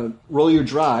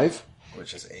drive.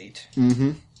 Which is 8.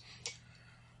 Mm-hmm.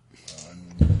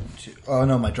 1, 2. Oh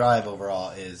no, my drive overall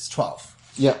is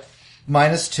 12. Yep.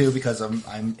 Minus 2 because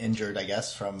I'm injured, I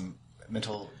guess, from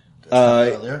mental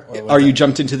earlier. Or Are you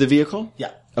jumped into the vehicle?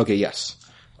 Yeah. Okay, yes.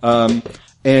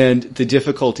 And the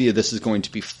difficulty of this is going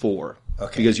to be 4.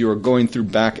 Okay. Because you are going through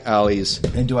back alleys.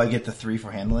 And do I get the 3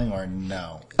 for handling or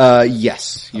no?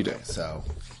 Yes, you do. So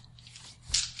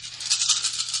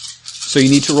So you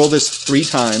need to roll this 3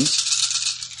 times,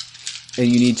 and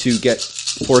you need to get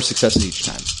 4 successes each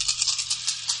time.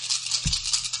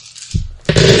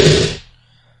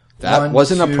 That 1,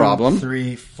 wasn't 2, a problem.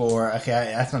 3, 4. Okay,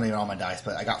 that's not even on my dice,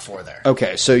 but I got 4 there.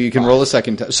 Okay, so you can roll a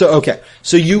second time. So, okay.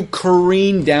 So you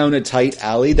careen down a tight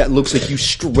alley that looks like you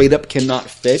straight up cannot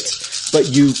fit, but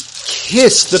you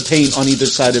kiss the paint on either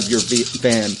side of your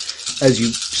van as you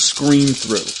scream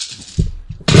through.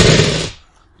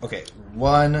 Okay,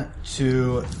 1,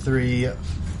 2, 3,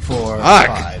 4, Fuck.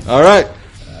 5. All right.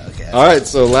 Okay. All right,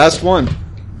 so last one.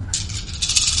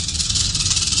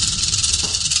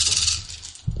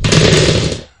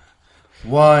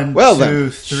 One, Well, 2, then.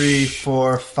 3,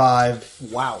 4, 5.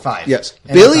 Wow. 5. Yes.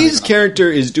 And Billy's that's not even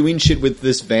character is doing shit with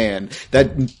this van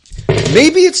that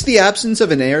maybe it's the absence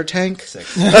of an air tank.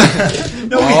 6.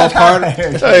 All part.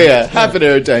 Oh yeah, half an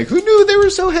air tank. Who knew they were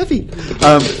so heavy?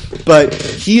 But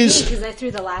he is. Because I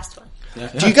threw the last one.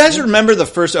 Do you guys remember the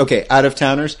first? Okay, out of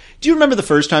towners. Do you remember the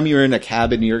first time you were in a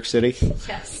cab in New York City?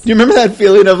 Yes. Do you remember that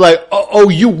feeling of like, oh,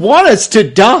 you want us to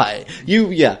die?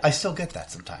 Yeah. I still get that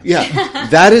sometimes. Yeah,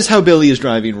 that is how Billy is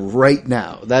driving right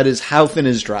now. That is how Finn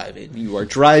is driving. You are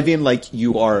driving like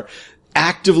you are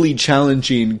actively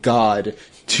challenging God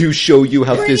to show you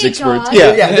how Bring physics it, works. God.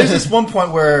 Yeah, there's this one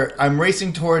point where I'm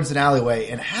racing towards an alleyway,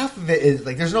 and half of it is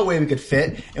like there's no way we could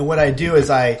fit. And what I do is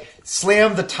I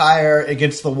slam the tire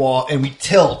against the wall, and we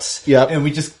tilt. Yep. And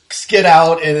we just skid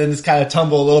out, and then just kind of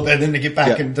tumble a little bit, and then to get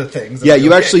back Yeah. into things. Yeah, I'm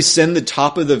you like, okay. actually send the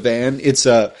top of the van.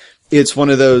 It's one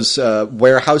of those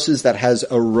warehouses that has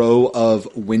a row of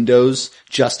windows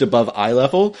just above eye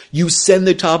level. You send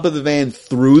the top of the van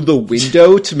through the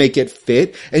window to make it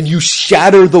fit, and you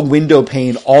shatter the window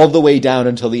pane all the way down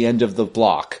until the end of the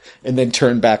block, and then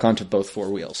turn back onto both 4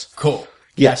 wheels. Cool.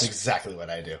 Yes. That's exactly what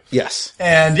I do. Yes.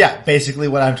 And yeah, basically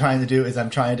what I'm trying to do is I'm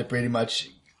trying to pretty much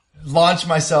launch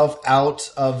myself out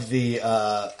of the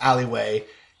alleyway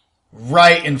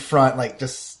right in front, like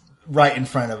just right in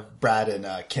front of Brad and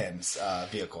Ken's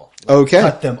vehicle. Okay.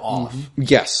 Cut them off.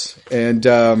 Yes. And,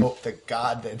 Oh, thank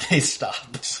God that they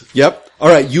stopped. yep. All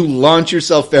right. You launch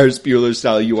yourself Ferris Bueller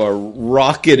style. You are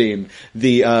rocketing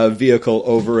the vehicle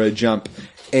over a jump.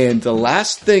 And the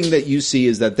last thing that you see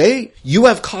is that you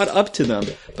have caught up to them,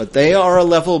 but they are a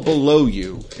level below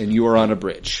you, and you are on a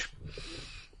bridge.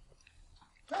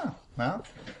 Oh, well,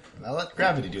 I'll let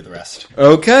gravity do the rest.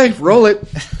 Okay. Roll it.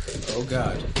 Oh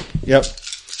God. Yep.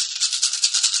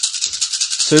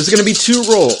 So there's going to be 2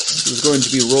 rolls. There's going to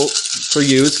be roll for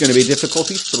you. It's going to be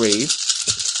difficulty 3.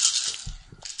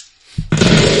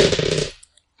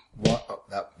 Oh,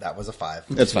 that was a 5.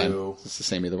 That's 2. fine. It's the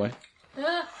same either way.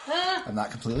 I'm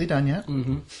not completely done yet.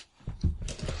 Mm-hmm.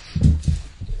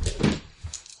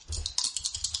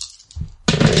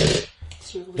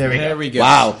 There we go.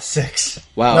 Wow. 6.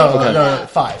 Wow. No, Okay. no,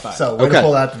 5. So we're Okay. gonna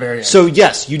pull that at the very end. So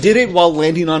yes, you did it while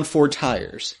landing on 4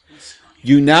 tires.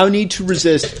 You now need to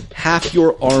resist half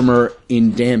your armor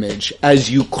in damage as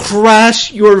you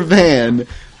crash your van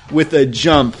with a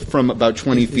jump from about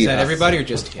 20 feet Is that up. everybody or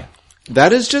just him?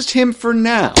 That is just him for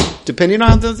now. Depending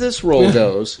on how this roll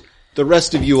goes, the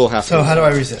rest of you will have to. So how do I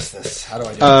resist this? How do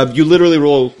I do it? You literally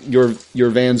roll your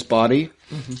van's body,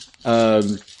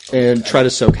 and try to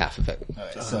soak half of it.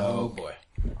 Alright, Oh so boy.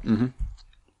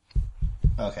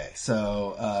 okay,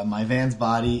 so my van's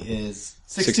body is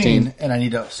 16, 16. and I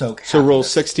need to soak. So half roll of it.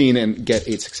 16 and get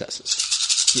 8 successes.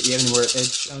 You have any more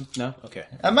edge? No. Okay.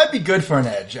 That might be good for an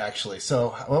edge, actually. So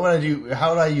what would I do? How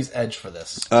would I use edge for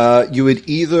this? You would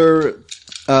either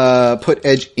put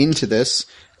edge into this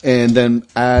and then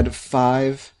add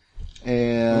 5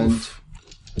 and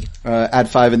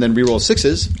then reroll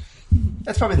 6s.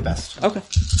 That's probably the best. Okay.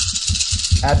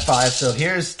 Add 5. So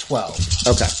here's 12.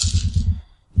 Okay.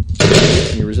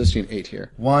 You're resisting 8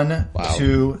 here. 1, Wow.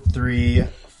 2, 3,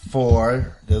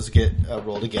 4. Those get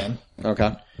rolled again.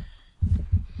 Okay.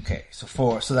 Okay, so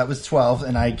 4. So that was 12,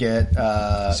 and I get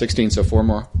 16, so 4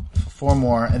 more. 4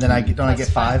 more, and then I get Plus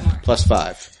 5 more. Plus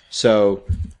 5. So,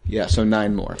 yeah, so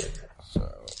 9 more. So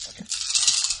okay.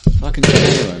 Fucking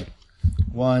good.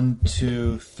 1,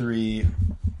 2, 3,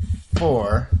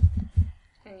 4.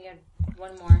 And you had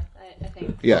 1 more, I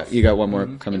think. Yeah, you got 1 more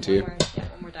coming to you. One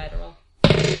more die to roll.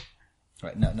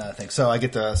 Right, no, I think so. I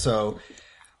get the 1, 2,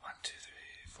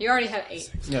 3, You already have 8.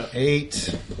 No.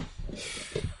 8.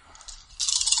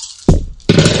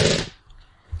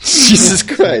 Jesus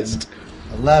Christ.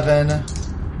 11,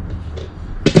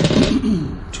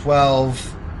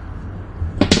 12,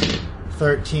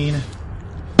 13,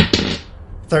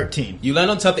 13. You land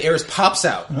on top, the air pops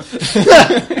out.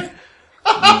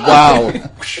 Wow.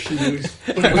 Put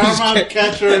your arm out,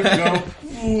 catch her, and go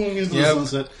into the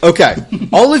sunset. Okay.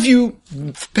 All of you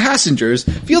passengers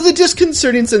feel the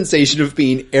disconcerting sensation of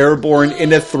being airborne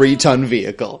in a 3-ton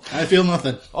vehicle. I feel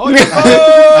nothing. Oh, yeah.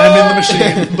 I'm in the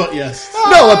machine, but yes.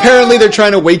 No, apparently they're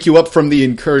trying to wake you up from the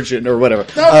incursion or whatever.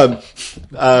 not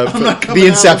The coming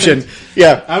inception. out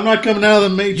Yeah. I'm not coming out of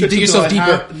the matrix. You dig until yourself I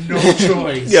deeper. have no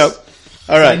choice. Yep.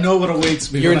 All I right. know what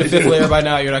awaits me. You're in when the I fifth do. layer by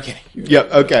now. You're not kidding.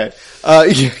 Yep. Okay.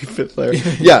 Fifth layer.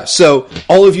 Yeah. So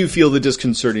all of you feel the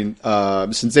disconcerting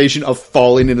sensation of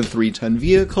falling in a 3-ton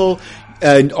vehicle,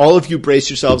 and all of you brace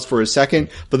yourselves for a second.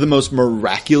 But the most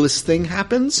miraculous thing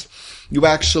happens. You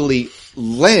actually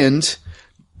land.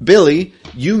 Billy,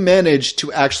 you manage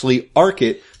to actually arc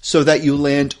it so that you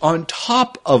land on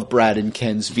top of Brad and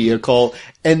Ken's vehicle,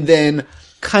 and then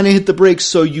kind of hit the brakes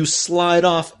so you slide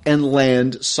off and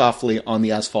land softly on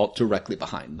the asphalt directly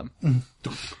behind them.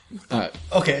 Alright.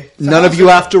 Okay. So None of you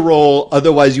have to roll,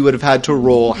 otherwise you would have had to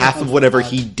roll half of whatever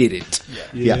he didn't.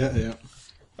 Yeah.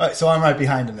 All right, so I'm right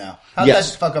behind him now. How did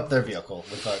Yes. that fuck up their vehicle?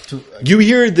 With, You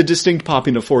hear the distinct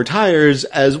popping of 4 tires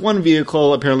as one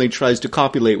vehicle apparently tries to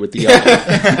copulate with the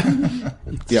other.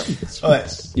 Yep. all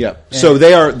right. Yep. So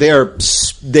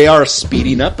they are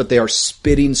speeding up, but they are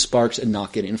spitting sparks and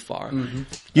not getting far.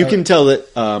 You can tell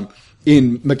that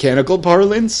in mechanical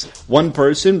parlance, one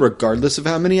person, regardless of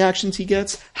how many actions he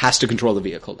gets, has to control the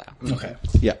vehicle now. Okay.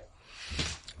 Yeah.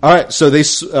 All right. So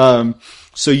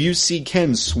so you see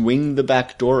Ken swing the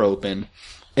back door open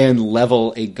and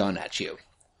level a gun at you.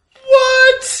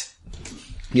 What?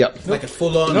 Yep. Like a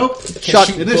full-on Shot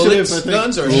shoot initiative, bullets, I think.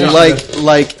 guns, or a shotgun?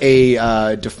 Like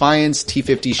a Defiance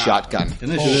T50 shotgun.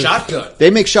 Initiative. Shotgun.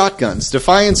 They make shotguns.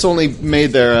 Defiance only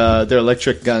made their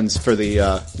electric guns for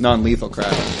the non-lethal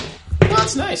crap. Oh,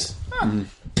 that's nice.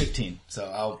 15. So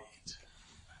I'll.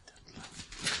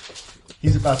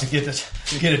 He's about to get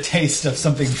a taste of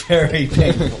something very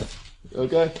painful.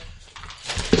 Okay.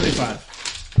 35.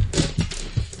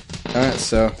 All right,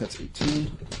 so that's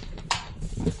 18.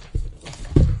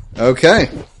 Okay.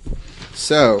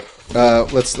 So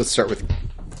Let's start with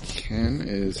Ken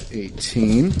is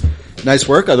 18. Nice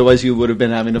work. Otherwise, you would have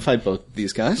been having to fight both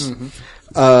these guys.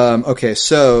 Okay,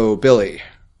 so Billy.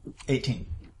 18.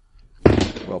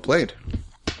 Well played.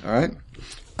 All right.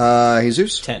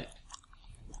 Jesus. 10.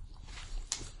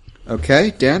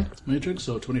 Okay, Dan. Matrix,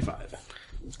 so 25.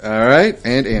 All right,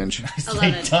 and Ange.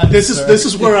 11. This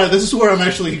is where I'm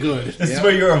actually good. This is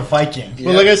where you're a Viking.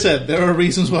 But like I said, there are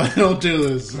reasons why I don't do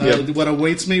this. Yep. What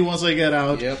awaits me once I get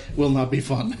out will not be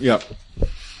fun. Yep.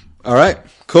 All right.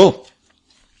 Cool.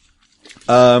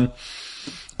 All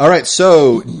right.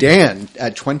 So Dan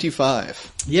at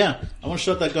 25. Yeah, I want to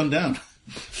shut that gun down.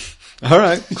 All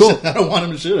right. Cool. I don't want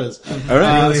him to shoot us. All right.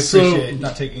 I really appreciate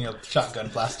not taking a shotgun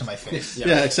blast to my face.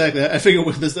 Yeah, exactly. I figure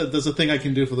there's a thing I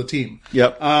can do for the team.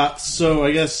 Yep. So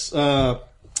I guess.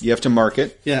 You have to mark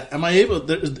it. Yeah. Am I able?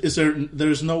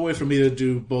 There's no way for me to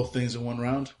do both things in one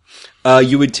round.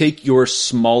 You would take your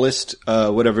smallest,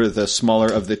 whatever the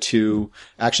smaller of the two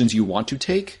actions you want to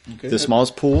take, the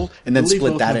smallest pool, and then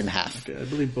split that in half. Okay, I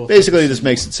believe both. Basically, this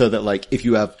makes it so that, like, if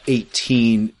you have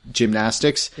 18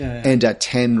 gymnastics and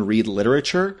 10 read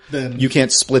literature, then you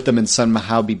can't split them and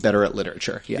somehow be better at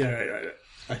literature. Yeah. Right.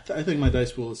 I think my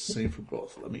dice pool is the same for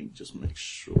both. Let me just make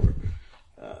sure.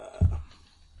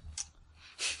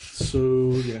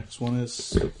 So, this one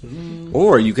is...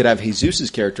 Or you could have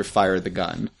Jesus' character fire the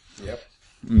gun. Yep.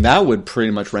 That would pretty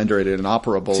much render it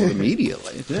inoperable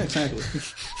immediately. Yeah, exactly.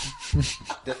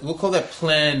 We'll call that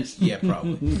plan. Yeah,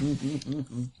 probably.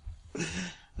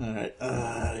 All right.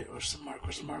 Where's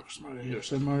the mark? Here.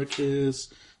 So the mark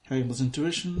is Hagen's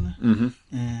intuition.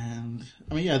 And,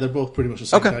 I mean, they're both pretty much the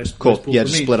same dice cool. Dice pool Yeah, for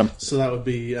just me. split them. So that would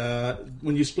be...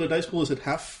 when you split a dice pool, is it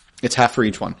half? It's half for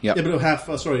each one. Yep. Yeah, but half...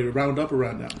 round up or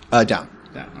round down? Down.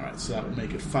 Down. All right, so that would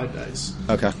make it 5 dice.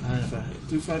 Okay. And if I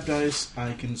do 5 dice,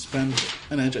 I can spend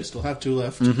an edge. I still have 2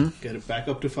 left. Get it back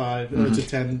up to 5 to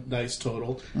 10 dice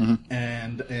total,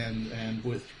 and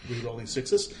with re-rolling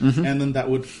 6s, and then that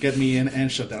would get me in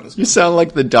and shut down his gun. You sound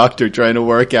like the doctor trying to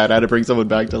work out how to bring someone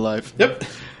back to life. Yep.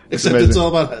 Except amazing. it's all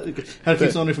about how to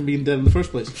keep somebody from being dead in the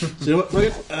first place. So you know what? Fuck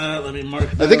it. Let me mark.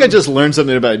 I think I just learned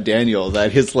something about Daniel,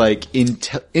 that his like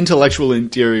intellectual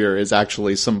interior is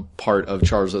actually some part of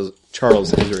Charles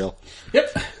Israel.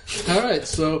 Yep. All right.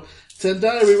 So 10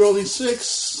 die, re-rolling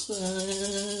 6,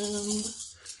 and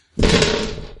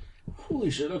holy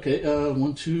shit. Okay.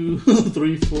 1, 2,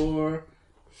 3, 4,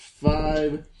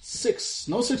 5, 6.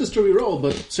 No 6s to re-roll,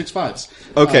 but 6 5s.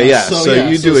 Okay, So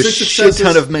you do a 6 shit successes.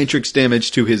 ton of matrix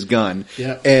damage to his gun.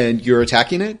 Yeah. And you're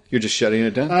attacking it? You're just shutting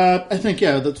it down? I think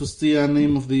that was the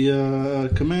name of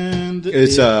the command.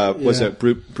 It's was it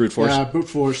brute force? Yeah, brute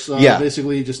force. Yeah.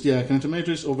 Basically, just connect to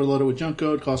matrix, overload it with junk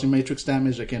code, causing matrix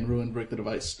damage that can break the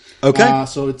device. Okay.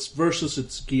 So it's versus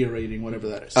its gear rating, whatever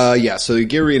that is. So your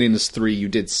gear rating is 3. You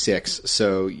did 6.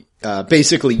 So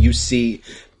basically, you see.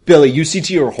 Billy, you see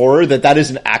to your horror that is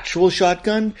an actual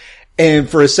shotgun, and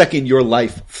for a second your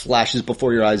life flashes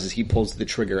before your eyes as he pulls the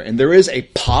trigger. And there is a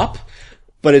pop,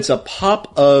 but it's a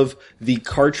pop of the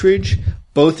cartridge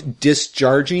both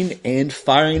discharging and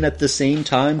firing at the same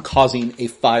time, causing a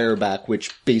fireback,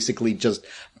 which basically just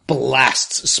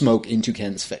blasts smoke into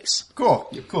Ken's face. Cool.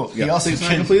 He also It's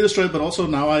not completely destroyed, but also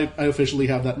now I officially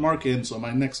have that mark in, so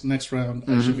my next round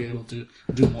I should be able to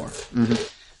do more.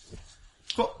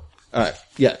 Cool. All right.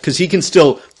 Yeah, because he can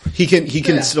still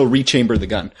still rechamber the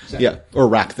gun. Exactly. Yeah, or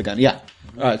rack the gun. Yeah.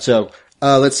 All right. So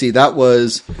let's see. That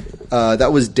was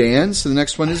Dan. So the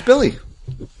next one is Billy.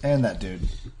 And that dude.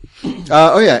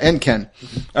 And Ken.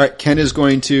 All right. Ken is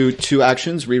going to 2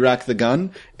 actions: re-rack the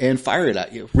gun and fire it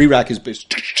at you. Re-rack is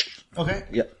based. Okay.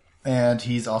 Yep. And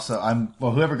he's also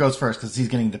whoever goes first because he's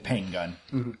getting the pain gun.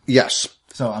 Yes.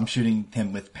 So I'm shooting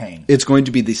him with pain. It's going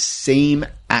to be the same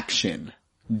action.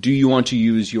 Do you want to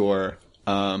use your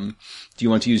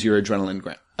adrenaline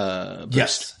boost?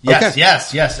 Yes. Okay.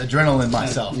 Yes. Adrenaline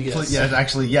myself. Yes. Yeah,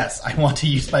 actually, yes. I want to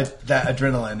use that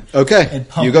adrenaline. Okay. And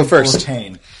pump You go him full of first.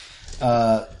 pain.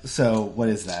 So what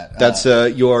is that? That's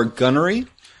your gunnery.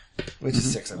 Which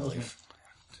is 6, I believe.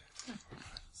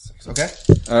 6. Okay.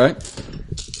 All right.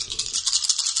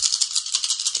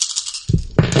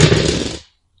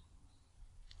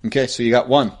 Okay, so you got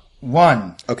 1.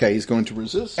 1. Okay, he's going to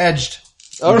resist. Edged.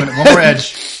 All One right. more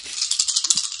edge.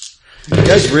 You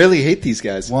guys really hate these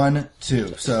guys. 1,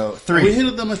 2. So We 3.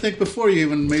 hated them, I think, before you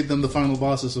even made them the final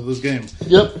bosses of this game.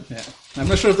 Yep. Yeah. I'm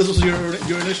not sure if this was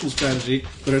your initial strategy,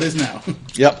 but it is now.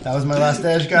 Yep. That was my last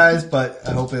edge, guys, but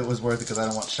I hope it was worth it because I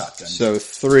don't want shotgun. So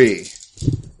 3.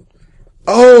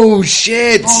 Oh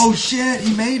shit! Oh shit,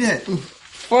 he made it!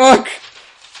 Fuck!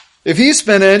 If he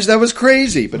spent edge, that was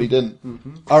crazy, but he didn't.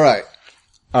 All right.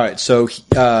 All right, so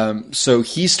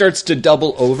he starts to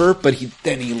double over, but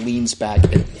then he leans back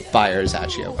and fires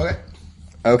at you.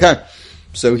 Okay.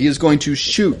 So he is going to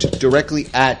shoot directly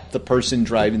at the person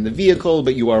driving the vehicle,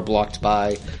 but you are blocked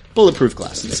by bulletproof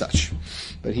glass and such.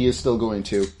 But he is still going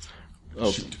to...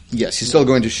 Oh, shoot. Yes, he's still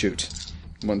going to shoot.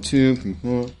 1, 2, 3,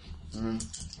 4, 5. And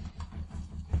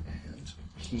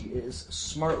he is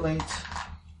smart linked.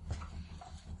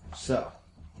 So,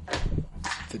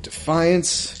 the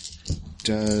Defiance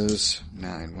does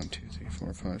 9. 1, 2, 3,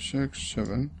 4, 5, 6,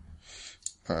 7.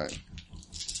 Alright.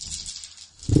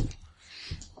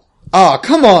 Aw,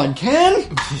 come on,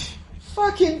 Ken!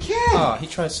 Fucking Ken! Ah, he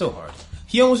tried so hard.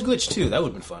 He almost glitched too. That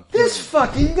would have been fun. This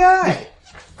fucking guy!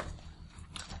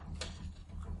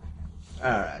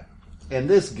 Alright. And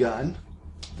this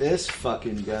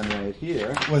fucking gun right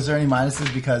here. Was there any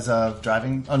minuses because of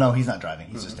driving? Oh no, he's not driving.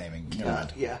 He's just aiming.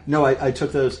 Yeah. No, I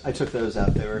took those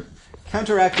out. They were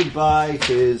counteracted by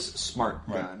his smart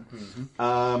gun.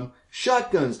 Right.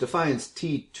 Shotguns, Defiance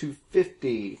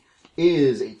T250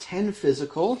 is a 10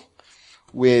 physical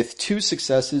with 2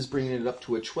 successes, bringing it up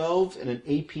to a 12 and an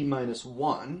AP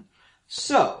 -1.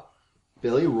 So,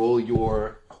 Billy, roll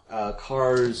your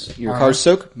car's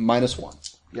soak -1.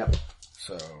 Yep.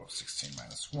 So 16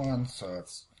 -1, so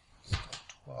it's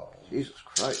 12. Jesus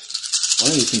Christ.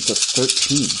 One of these things does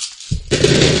 13.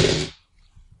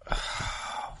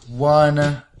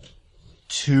 1,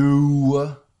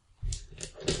 2,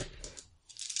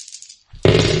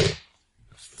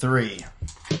 3.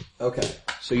 Okay.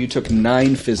 So you took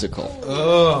 9 physical.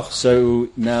 Ugh. So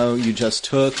now you just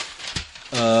took,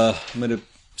 I'm going to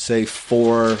say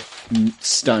 4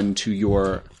 stun to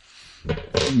your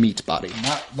meat body.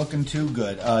 Not looking too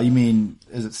good. You mean,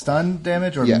 is it stun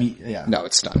damage or meat? Yeah. No,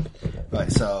 it's stun. Right,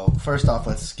 so first off,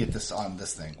 let's get this on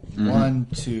this thing. 1,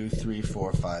 2, 3,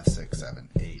 4, 5, 6, 7,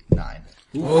 8, 9.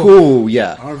 Ooh,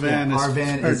 yeah. Our van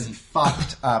is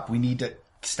fucked up. We need to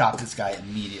stop this guy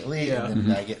immediately. Yeah. And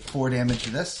then I get 4 damage to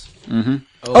this.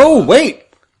 Oh, wait!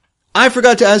 I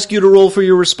forgot to ask you to roll for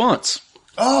your response.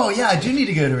 Oh, yeah, I do need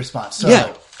to get a response. So,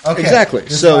 Yeah, okay, exactly.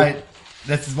 This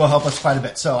will help us quite a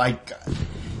bit. So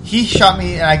he shot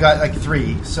me and I got like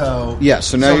 3. So yeah,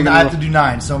 so now you're I have to do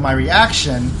 9. So my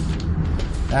reaction,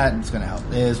 that's going to help,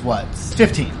 is what?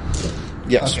 15.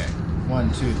 Yes. Okay.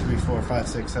 1, 2, 3, 4, 5,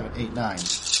 6, 7, 8, 9.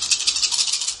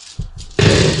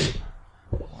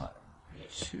 1,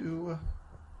 2,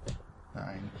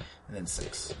 9, and then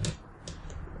 6.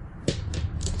 9,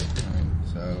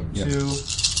 so Yep. 2.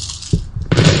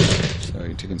 So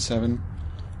you're taking 7.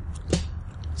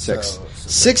 6. So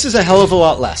 6 is a hell of a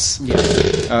lot less. Yeah.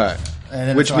 Alright. And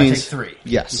then Which so means I take 3.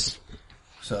 Yes.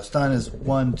 So stun is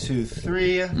 1, 2,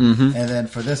 3. Mm-hmm. And then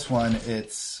for this one,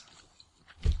 it's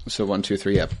So 1, 2,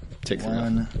 3, yep. Take 3.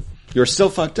 1, You're still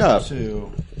fucked up.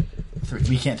 2, 3.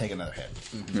 We can't take another hit.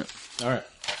 Yeah. Alright.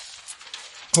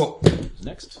 Cool.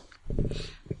 Next.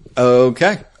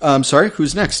 Okay. Sorry,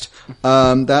 who's next?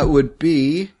 That would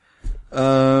be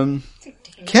Ken.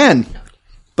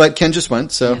 But Ken just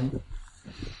went, so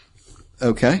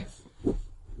okay.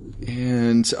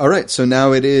 And alright, so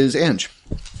now it is Ange.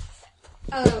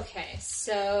 Okay,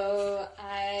 so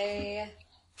I...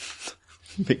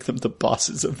 Make them the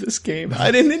bosses of this game.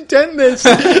 I didn't intend this.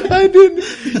 I didn't.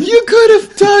 You could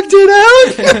have talked it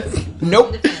out.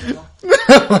 Nope.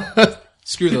 Understandable.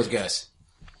 Screw those guys.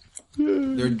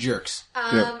 They're jerks.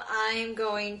 I'm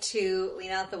going to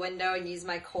lean out the window and use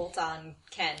my Colt on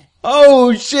Ken.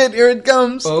 Oh shit, here it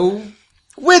comes. Oh.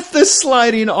 With the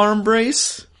sliding arm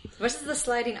brace. What does the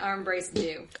sliding arm brace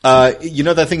do? You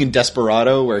know that thing in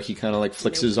Desperado where he kind of like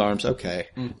flicks his arms? Okay.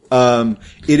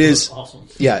 It is, Awesome.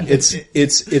 yeah,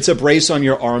 it's a brace on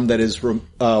your arm that is,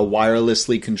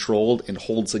 wirelessly controlled and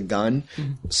holds a gun,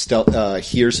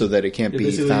 here so that it can't be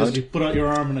Basically, found. you put out your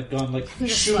arm and a gun like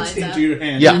Just shoots slides into out. your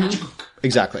hand. Yeah,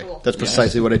 exactly. Cool. That's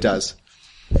precisely what it does.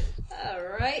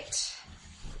 Alright.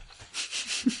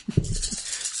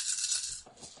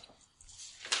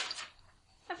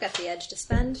 I've got the edge to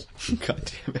spend.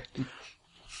 God damn it.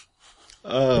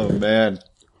 Oh man.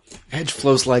 Edge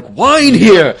flows like wine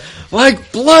here!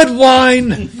 Like blood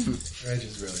wine! Edge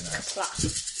is really nice. Claw.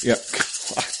 Yep.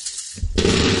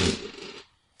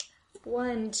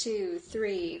 1, 2,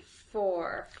 3,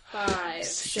 4, 5,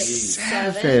 6,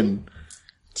 7. 7.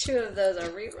 2 of those are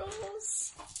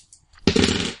rerolls.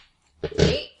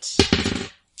 8.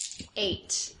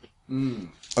 8.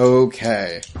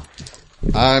 Okay.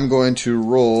 I'm going to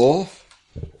roll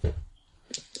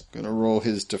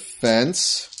his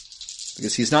defense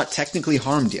because he's not technically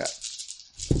harmed yet.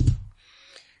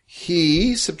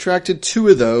 He subtracted 2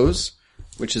 of those,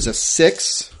 which is a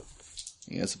 6.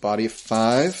 He has a body of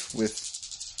 5 with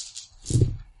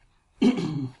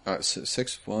So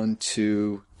 6, 1,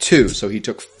 2, 2. So he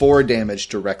took 4 damage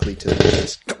directly to the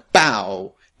face.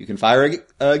 Bow! You can fire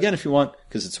again if you want,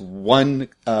 because it's one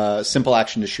simple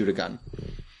action to shoot a gun.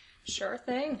 Sure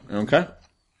thing. Okay. Let's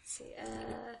see.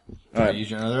 All right. Use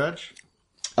your another edge.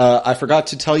 I forgot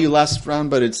to tell you last round,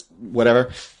 but it's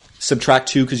whatever. Subtract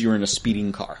 2 because you were in a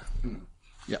speeding car.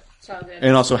 Yeah. So good.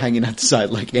 And also hanging out the side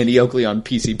like Andy Oakley on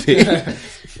PCP.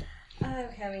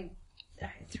 Okay, I mean, all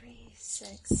right, 3,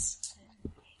 6, 7,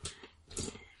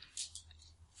 8.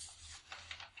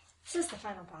 This is the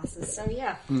final bosses, so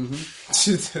yeah.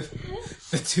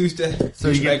 The two that So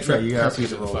you get trip you have copies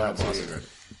to of the roll final that. bosses, right?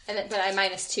 And then, but I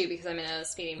 -2 because I'm in a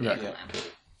speeding vehicle yeah. now.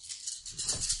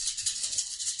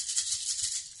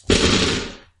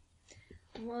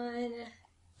 1,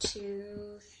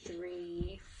 2,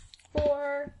 3,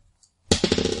 4.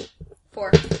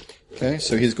 4. Okay,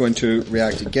 so he's going to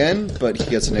react again, but he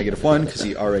gets a -1 because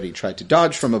he already tried to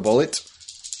dodge from a bullet.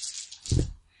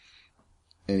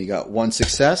 And he got 1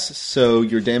 success, so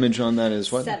your damage on that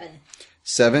is what? 7.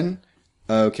 7?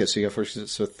 Okay, so you got first,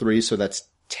 so 3, so that's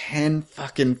 10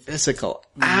 fucking physical.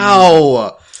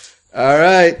 Ow!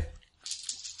 Alright.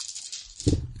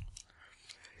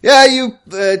 Yeah, you,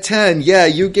 10. Yeah,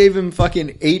 you gave him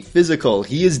fucking 8 physical.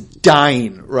 He is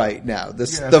dying right now.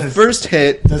 The first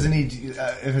hit. Doesn't he?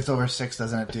 If it's over 6,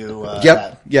 doesn't it do? Yep.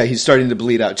 That? Yeah, he's starting to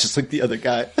bleed out, just like the other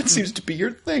guy. That seems to be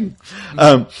your thing.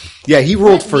 Yeah, he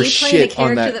rolled for Me playing a shit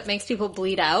on character that. that makes people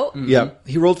bleed out. Yeah,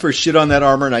 he rolled for shit on that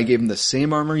armor, and I gave him the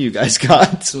same armor you guys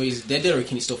got. So he's dead, or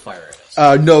can he still fire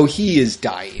at us? No, he is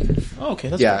dying. Oh, okay,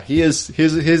 that's Yeah, he is.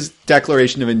 His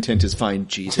declaration of intent is find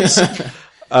Jesus.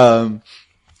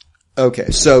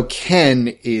 Okay, so Ken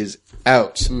is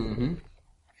out. Mm-hmm.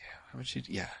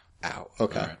 Yeah. Ow.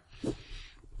 Okay. Right.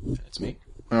 That's me.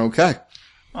 Okay.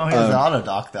 Oh, he has the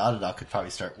autodoc. The autodoc could probably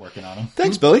start working on him.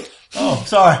 Thanks, Billy. Oh,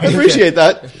 sorry. I appreciate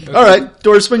that. All right,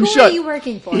 door swings Who shut. are you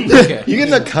working for? Okay. You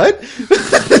getting a cut?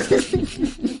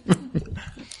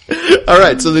 All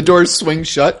right, so the doors swing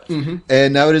shut,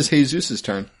 and now it is Jesus'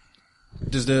 turn.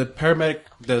 Does the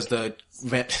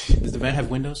van have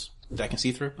windows that I can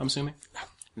see through? I'm assuming.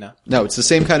 No. No, it's the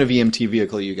same kind of EMT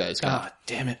vehicle you guys got. Ah,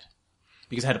 damn it.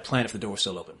 Because I had a plan if the door was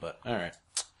still open, but alright.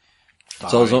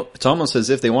 It's almost as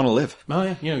if they want to live. Oh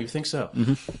yeah, you think so.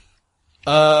 Mm-hmm.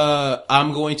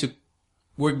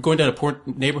 We're going down a poor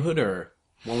neighborhood, or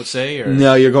one would say, or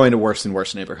No, you're going to worse and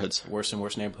worse neighborhoods. worse and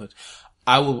worse neighborhoods.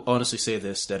 I will honestly say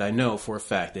this, that I know for a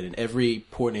fact that in every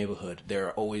poor neighborhood, there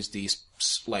are always these,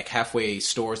 like, halfway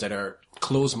stores that are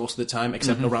closed most of the time,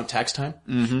 except around tax time,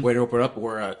 where they open up,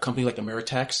 or a company like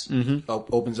Ameritax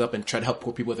opens up and try to help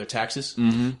poor people with their taxes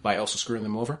by also screwing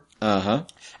them over. Uh-huh.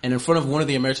 And in front of one of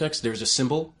the Ameritax, there's a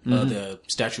symbol, the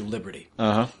Statue of Liberty,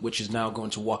 which is now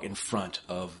going to walk in front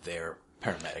of their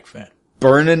paramedic van.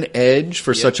 Burn an edge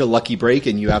for such a lucky break,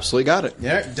 and you absolutely got it.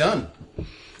 Yeah, done.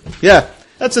 Yeah.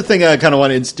 That's the thing I kind of want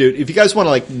to institute. If you guys want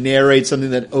to like narrate something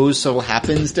that oh so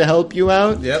happens to help you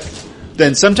out, Yep.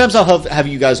 then sometimes I'll have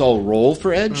you guys all roll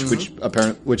for edge,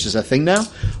 which is a thing now.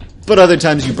 But other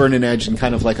times you burn an edge and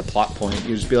kind of like a plot point.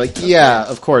 You just be like, yeah,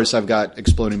 of course I've got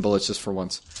exploding bullets just for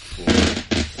once.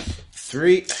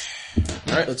 3.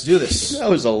 All right, let's do this. That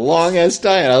was a long ass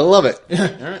die, and I love it.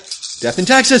 All right. Death in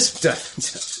Texas.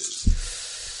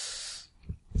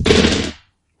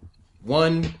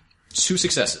 1, 2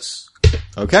 successes.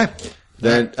 Okay.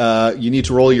 Then you need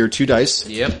to roll your 2 dice.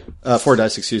 Yep. 4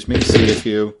 dice, excuse me. See if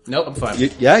you. Nope, I'm fine. You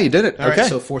did it. All okay. right,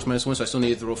 so force -1, so I still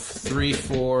need to roll 3,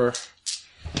 4.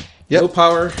 Yep. No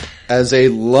power. As a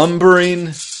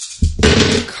lumbering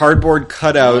cardboard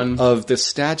cutout 1. of the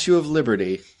Statue of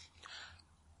Liberty.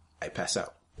 I pass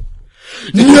out.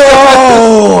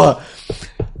 No!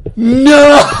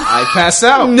 No! I pass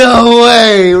out. No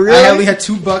way! Really? I only had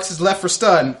 2 boxes left for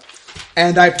stun,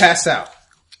 and I pass out.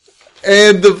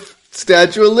 And the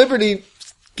Statue of Liberty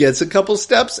gets a couple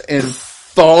steps and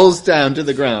falls down to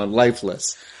the ground,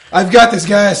 lifeless. I've got this,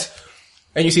 guys.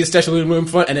 And you see the Statue of Liberty in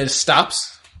front, and then it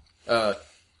stops.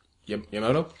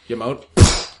 Yamato?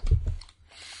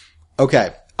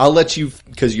 Okay, I'll let you,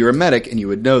 because you're a medic and you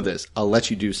would know this, I'll let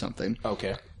you do something.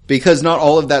 Okay. Because not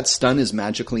all of that stun is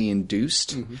magically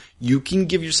induced, you can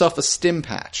give yourself a stim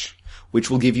patch, which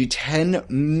will give you 10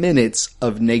 minutes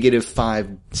of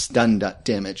 -5 stun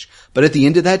damage. But at the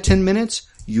end of that 10 minutes,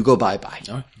 you go bye-bye.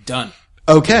 All right, done.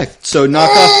 Okay, so knock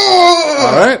off,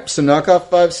 alright, so knock off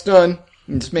 5 stun,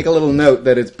 and just make a little note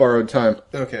that it's borrowed time.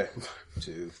 Okay.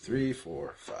 2, 3,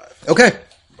 4, 5. Okay.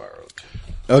 Borrowed.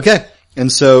 Okay. And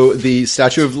so the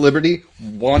Statue of Liberty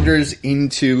wanders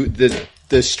into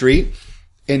the street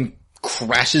and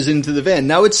crashes into the van.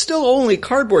 Now it's still only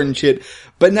cardboard and shit,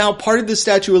 but now part of the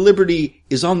Statue of Liberty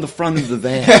is on the front of the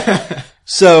van.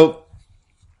 So,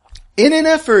 in an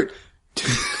effort,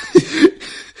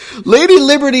 Lady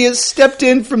Liberty has stepped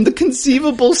in from the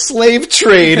conceivable slave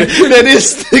trade that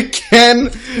is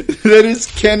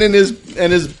Ken and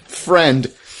his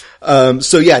friend.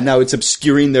 So yeah, now it's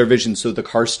obscuring their vision, so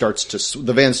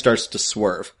the van starts to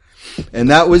swerve. And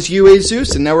that was you,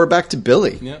 Jesus, and now we're back to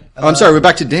Billy. Yep. Oh, I'm sorry, we're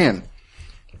back to Dan.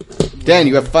 Dan,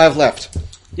 you have 5 left.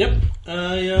 Yep.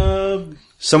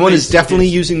 Someone is definitely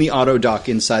using the auto dock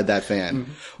inside that van.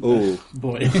 Oh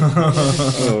Boy.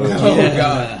 Oh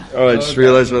God! Oh, I just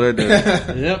realized what I did.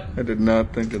 Yep. I did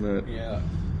not think of that. Yeah.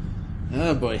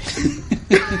 Oh, boy.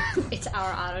 It's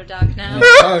our auto dock now.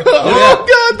 Oh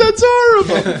God, that's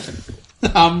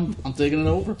horrible. I'm taking it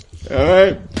over. All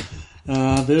right.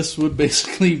 This would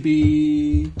basically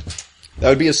be That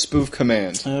would be a spoof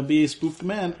command. a spoof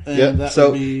command. And Yeah. that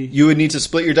So would be... you would need to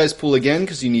split your dice pool again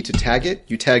because you need to tag it.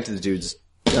 You tagged the dude's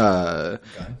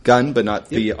gun, but not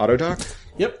the auto dock.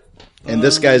 Yep. And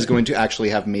this guy is going to actually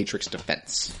have matrix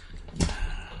defense.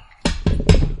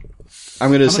 I'm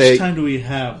going to How say much time do we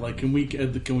have? Like, can we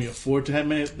afford to have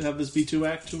this be 2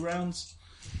 rounds?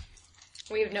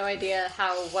 We have no idea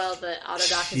how well the auto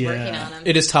dock is working on him.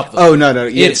 It is top of the Oh no!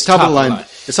 Yeah, It's it's top of the top of the line. line.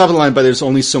 It's top of the line, but there's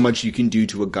only so much you can do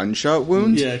to a gunshot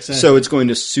wound. Yeah, exactly. So it's going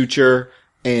to suture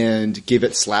and give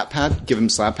him slap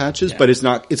patches, Yeah. but it's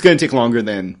not. It's going to take longer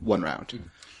than 1 round.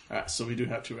 Alright, so we do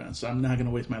have 2 rounds. So I'm not going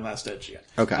to waste my last edge yet.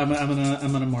 Okay. I'm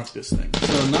gonna mark this thing.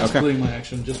 So I'm not Okay. splitting my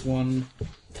action, just 1.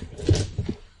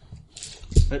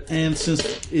 And since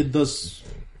it does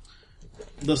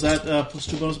that plus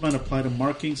 2 bonus amount apply to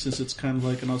marking since it's kind of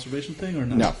like an observation thing or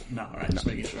not? No. Alright, just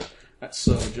making sure. Alright,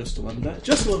 so just 11 dice.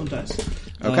 Just 11 dice.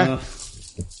 Okay.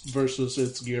 Versus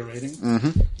its gear rating.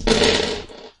 Mm-hmm.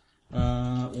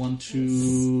 1,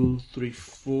 2, 3,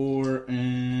 4,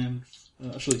 and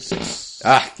actually 6.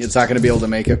 It's not going to be able to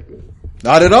make it.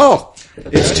 Not at all.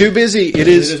 It's too busy. It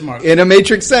is marked. in a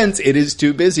matrix sense. It is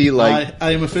too busy. Like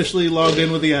I am officially logged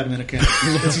in with the admin account.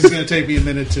 This is going to take me a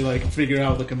minute to figure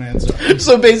out the commands are.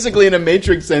 so, basically, in a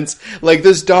matrix sense, like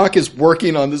this doc is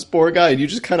working on this poor guy, and you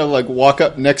just kind of walk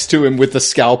up next to him with the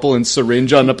scalpel and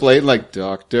syringe on the plate, like,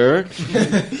 Doctor,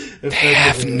 they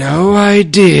have no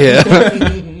idea.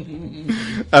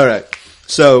 All right,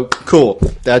 so cool.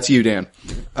 That's you, Dan.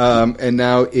 And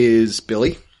now is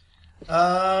Billy.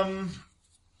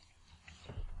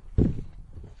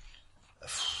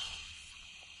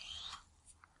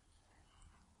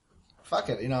 Fuck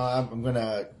it. I'm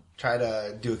gonna try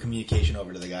to do a communication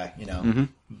over to the guy. I'm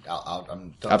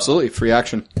Absolutely, free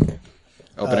action.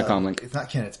 Open a comm link. It's not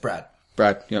Ken. It's Brad.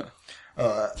 Brad, yeah.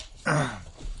 Let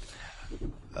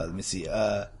me see.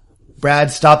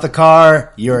 Brad, stop the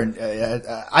car.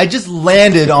 I just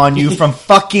landed on you from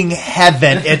fucking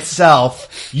heaven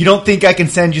itself. You don't think I can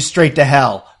send you straight to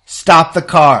hell? Stop the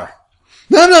car.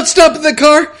 No, I'm not stopping the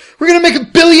car. We're gonna make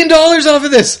 $1 billion off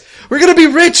of this. We're gonna be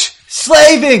rich.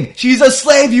 Slaving! She's a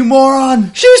slave, you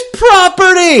moron! She was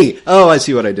property! Oh, I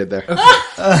see what I did there.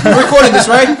 You're recording this,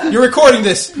 right? You're recording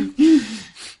this.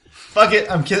 Fuck it,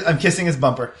 I'm kissing his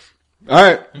bumper.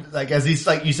 Alright. As he's,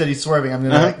 you said he's swerving, I'm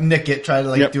gonna, nick it, try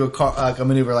to, Yep. do a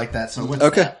maneuver like that. So what's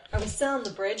Okay. that? Are we still on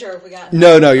the bridge, or have we got?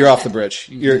 No, you're off the bridge.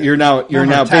 You're now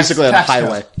tax- basically on a tax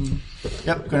highway.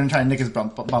 Yep, gonna try and nick his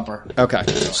bumper. Okay.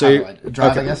 So how you do I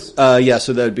drive, okay. I guess? Yeah,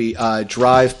 so that would be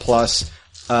drive plus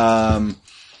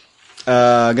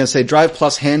I'm gonna say drive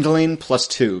plus handling plus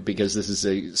 2 because this is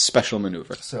a special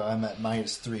maneuver. So I'm at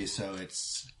 -3, so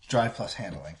it's drive plus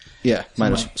handling. Yeah,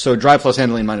 so drive plus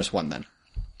handling -1 then.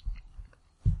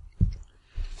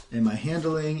 And my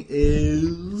handling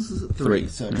is 3.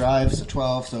 So drive, so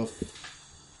 12, so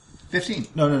 15.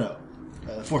 No.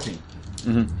 14.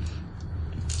 Mm-hmm.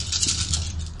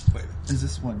 Wait, is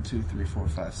this 1, 2, 3, 4,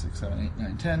 5, 6, 7, 8,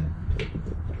 9, 10,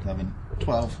 11,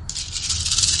 12.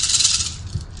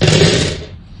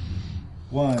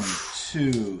 1,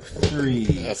 2, 3.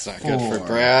 That's not 4, good for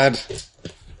Brad.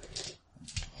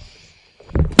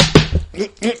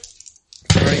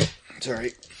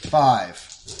 Sorry. 5.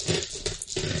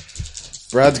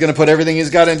 Brad's gonna put everything he's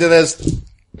got into this.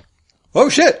 Oh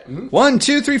shit! 1,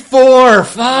 2, 3, 4,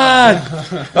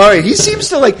 5. All right, he seems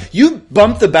to you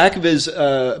bump the back of his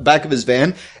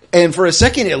van, and for a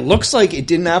second it looks like it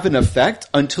didn't have an effect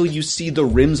until you see the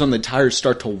rims on the tires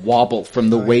start to wobble from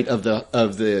the weight of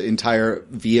the entire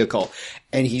vehicle,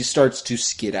 and he starts to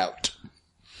skid out.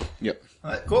 Yep.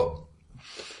 All right, cool.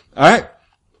 All right.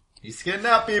 He's skidding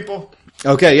out, people.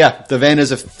 Okay, yeah, the van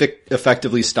is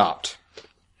effectively stopped.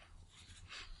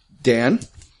 Dan,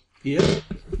 Yep.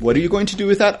 what are you going to do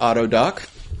with that auto dock?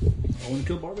 I want to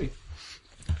kill Barbie.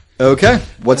 Okay.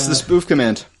 What's the spoof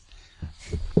command?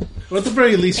 Or at the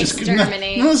very least, just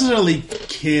Exterminate. not necessarily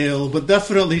kill, but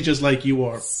definitely just like you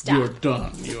are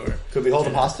done. Could we hold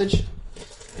him hostage?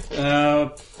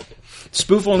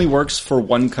 Spoof only works for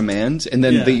one command, and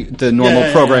then Yeah. the normal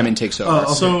Yeah. programming takes over.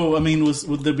 Okay. So, I mean,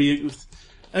 would there be?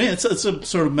 I mean, it's a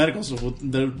sort of medical. So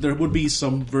there would be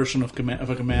some version of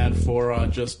a command for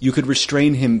just You could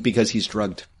restrain him because he's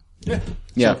drugged. yeah.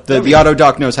 Yeah, So, the auto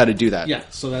doc knows how to do that. Yeah,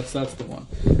 so that's the one.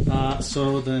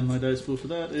 So then my dice pool for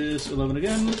that is 11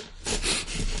 again.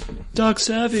 Doc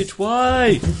Savage,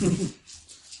 why?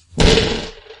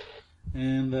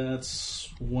 And that's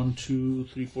 1, 2,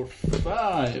 3, 4,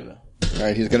 5. All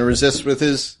right, he's going to resist with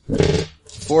his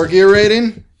 4 gear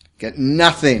rating. Get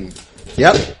nothing.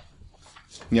 Yep.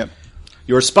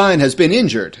 Your spine has been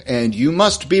injured, and you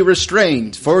must be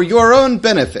restrained for your own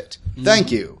benefit. Thank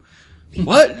you.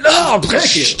 What? No.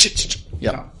 Thank you.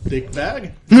 Yep. Dick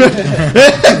bag.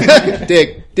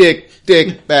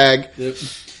 Dick bag.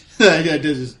 I did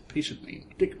his patient name.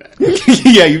 Dick bag.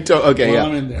 Yeah, you told. Okay, While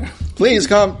I'm yeah. in there.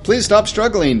 Please stop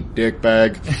struggling, dick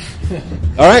bag.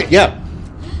 All right, yeah.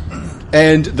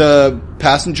 And the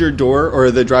passenger door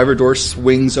or the driver door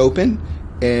swings open,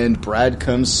 and Brad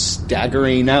comes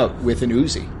staggering out with an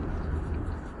Uzi.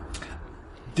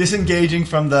 Disengaging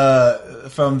from the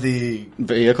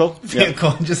Vehicle? vehicle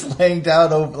and just laying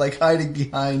down over, like hiding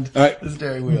behind All right. the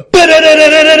steering wheel.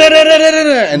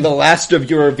 And the last of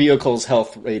your vehicle's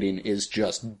health rating is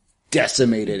just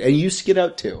decimated. And you skid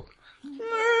out too.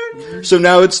 So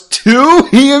now it's 2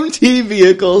 EMT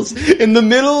vehicles in the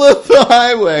middle of the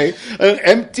highway, an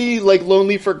empty, like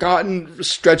lonely, forgotten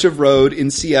stretch of road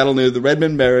in Seattle near the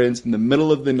Redmond Barrens in the middle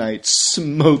of the night,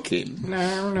 smoking. I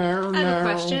have a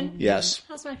question. Yes.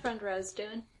 How's my friend Rose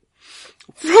doing?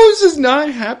 Rose is not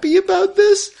happy about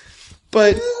this,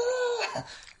 but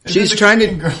she's trying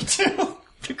Korean to... girl too.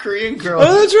 The Korean girl.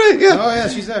 Oh, that's right, yeah. Oh yeah,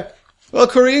 she's there. Well,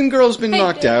 Korean girl's been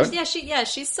knocked out. Yeah,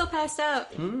 she's still passed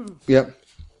out. Yep.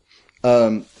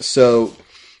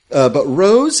 But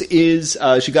Rose is,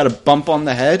 she got a bump on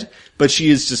the head, but she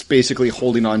is just basically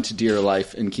holding on to dear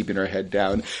life and keeping her head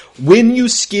down. When you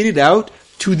skidded out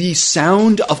to the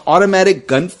sound of automatic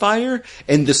gunfire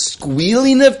and the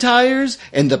squealing of tires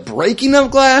and the breaking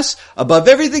of glass, above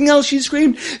everything else she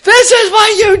screamed, "This is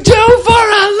what you do for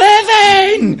a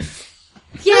living!"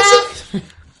 Yeah.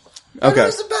 Okay.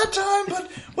 It's a bad time, but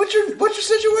what's your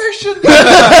situation?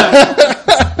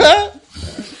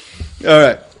 All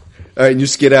right. And you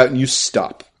skid out and you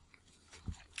stop.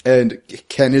 And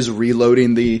Ken is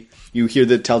reloading you hear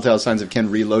the telltale signs of Ken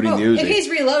reloading the If Uzi. he's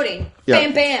reloading, Yeah.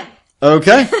 bam, bam.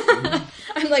 Okay.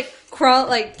 I'm like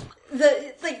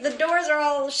the doors are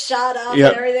all shot up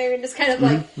Yep. and everything, and just kind of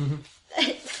like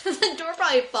the door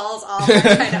probably falls off.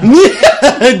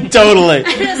 Kind of. Totally.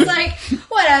 I'm just like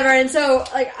whatever, and so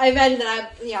like I imagine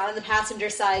that I'm on the passenger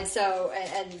side, so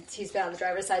and he's been on the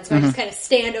driver's side, so I just kind of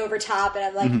stand over top and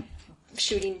I'm like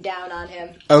shooting down on him,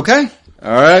 Okay.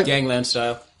 All right. Gangland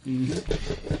style.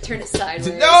 turn it sideways.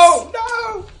 No.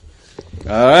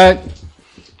 All right.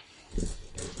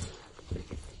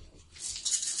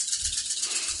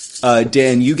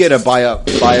 Dan, you get a bio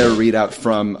readout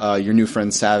from your new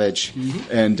friend Savage,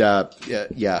 and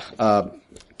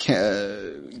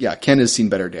Ken has seen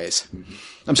better days.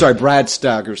 I'm sorry, Brad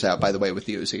staggers out. By the way, with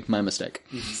the Uzi, my mistake.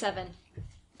 7.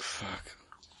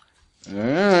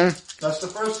 That's the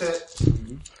first hit.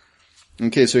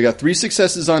 Okay, so we got 3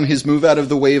 successes on his move out of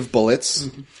the way of bullets,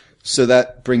 so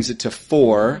that brings it to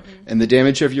 4, and the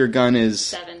damage of your gun is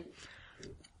 7.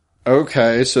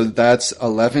 Okay, so that's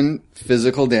 11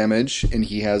 physical damage, and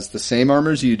he has the same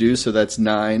armor as you do, so that's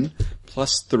 9,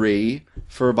 plus 3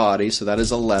 for a body, so that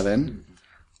is 11.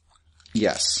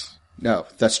 Yes. No,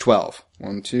 that's 12.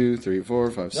 1, 2, 3,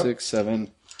 4, 5, 6,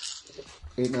 7,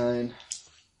 8, 9,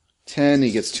 10.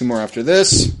 He gets 2 more after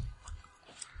this.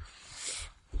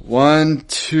 1,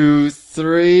 2,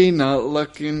 3. Not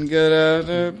looking good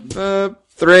at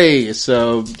 3.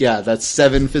 So, yeah, that's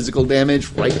 7 physical damage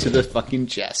right to the fucking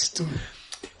chest. And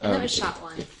that was shot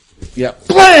 1. Yeah.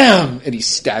 Blam! And he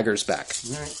staggers back.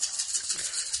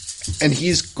 And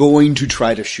he's going to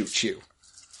try to shoot you.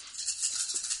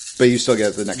 But you still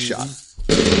get the next shot.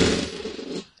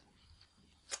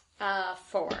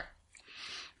 4.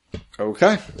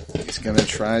 Okay. He's going to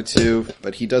try to,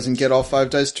 but he doesn't get all 5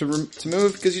 dice to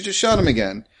move because you just shot him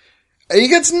again. And he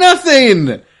gets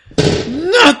nothing!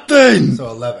 Nothing! So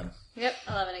 11. Yep,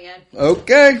 11 again.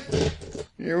 Okay.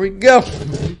 Here we go.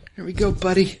 Here we go,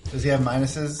 buddy. Does he have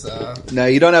minuses? No,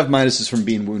 you don't have minuses from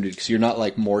being wounded because you're not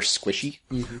like more squishy.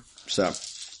 So,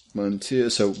 1, 2,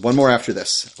 so 1 more after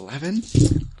this. 11.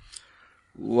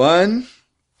 1,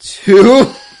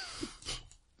 2.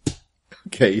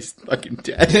 Okay, he's fucking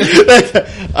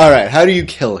dead. All right, how do you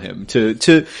kill him?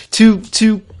 To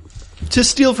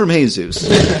steal from Jesus.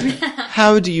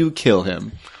 How do you kill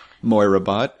him, Moira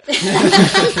Bot? The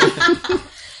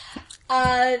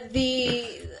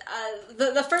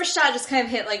first shot just kind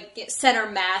of hit like center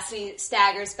mass, and he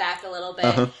staggers back a little bit.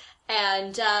 Uh-huh.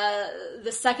 And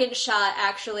the second shot,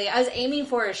 actually, I was aiming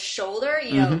for his shoulder,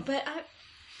 but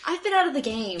I've been out of the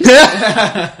game.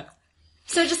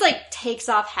 So it just like takes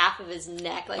off half of his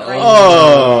neck, like right.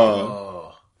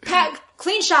 Oh,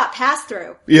 clean shot, pass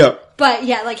through. yeah. But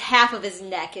yeah, like half of his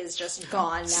neck is just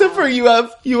gone now. Except for you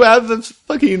have the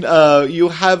fucking you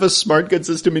have a smart gun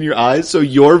system in your eyes, so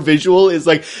your visual is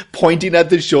like pointing at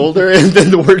the shoulder, and then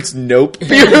the words "nope"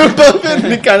 appear above it,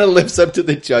 and it kind of lifts up to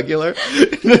the jugular,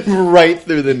 right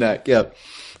through the neck. Yeah.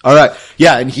 All right.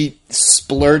 Yeah, and he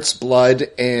splurts blood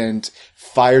and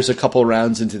fires a couple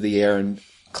rounds into the air and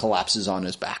collapses on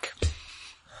his back.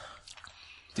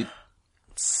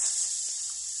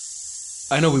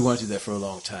 I know we wanted to do that for a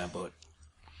long time, but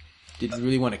did you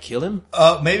really want to kill him?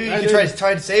 Maybe we can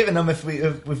try to saving him if we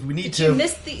need to. You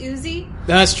missed the Uzi?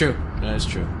 That's true. That's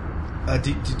true.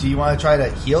 Do you want to try to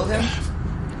heal him?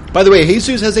 By the way,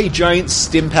 Jesus has a giant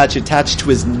stim patch attached to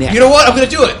his neck. You know what? I'm going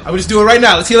to do it. I'm going to just do it right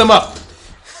now. Let's heal him up.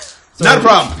 So Not a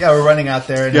problem. Yeah, we're running out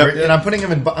there, and, Yep. and I'm putting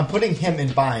him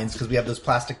in binds because we have those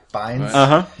plastic binds.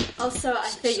 Also, I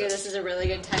figure this is a really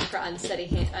good time for unsteady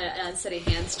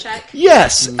hands check.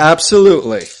 Yes,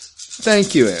 absolutely.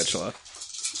 Thank you, Angela.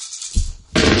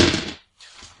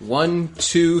 1,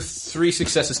 2, 3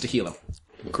 successes to heal him.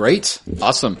 Great.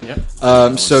 Awesome. Yep.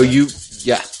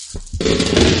 Yeah.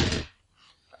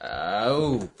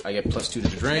 Oh, I get +2 to the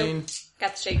drain.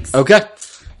 Got the shakes. Okay.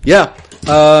 Yeah.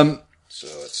 So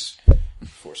it's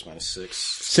force -6.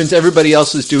 Since everybody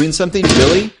else is doing something,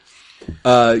 Billy,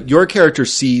 your character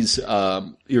sees,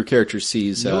 Nope,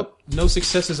 no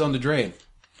successes on the drain.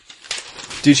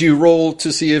 Did you roll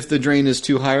to see if the drain is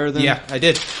too higher then? Yeah, I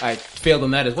did. I failed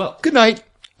on that as well. Good night.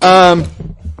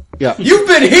 Yeah. You've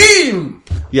been him!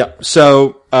 Yeah.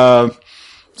 So,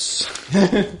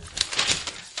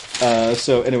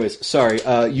 so anyways, sorry.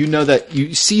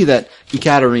 You see that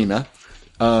Ekaterina,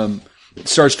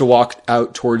 starts to walk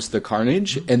out towards the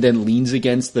carnage and then leans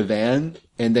against the van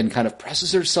and then kind of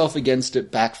presses herself against it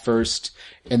back first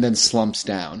and then slumps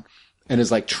down and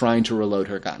is like trying to reload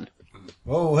her gun.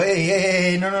 Oh,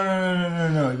 hey,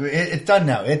 no. It's done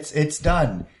now. It's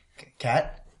done.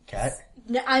 Cat.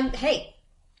 No, hey,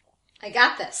 I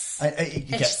got this. And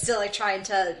Cat. she's still like trying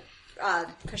to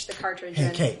push the cartridge in.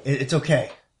 Okay, it's okay.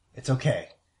 It's okay.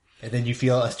 And then you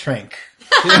feel a trank.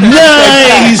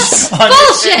 Nice!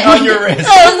 Bullshit! On your wrist.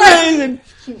 Amazing!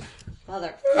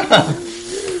 Mother.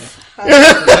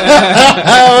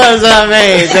 That was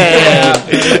amazing!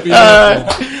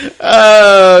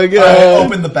 Oh, God. I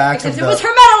opened the back Except of it the... was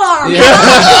her metal arm!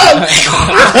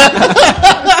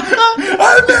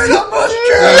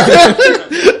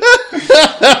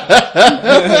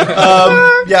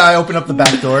 I open up the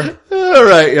back door. All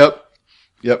right, yep.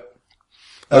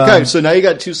 Okay, so now you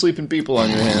got 2 sleeping people on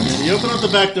your hands. You open up the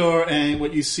back door, and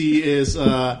what you see is,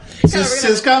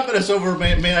 since confidence over,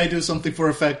 may I do something for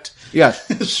effect? Yeah.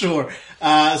 Sure.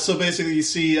 So basically you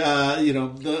see,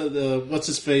 the what's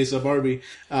his face, Barbie.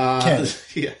 Ken.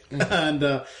 Yeah. And,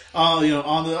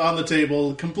 on the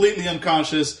table, completely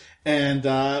unconscious, and,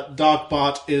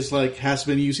 Docbot has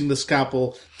been using the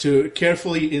scalpel to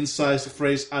carefully incise the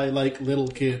phrase, "I like little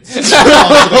kids," onto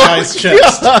the guy's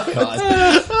chest.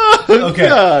 Okay.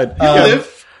 God.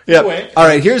 Anyway. All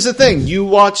right, here's the thing. You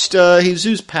watched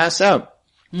Jesus pass out.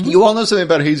 Mm-hmm. You all know something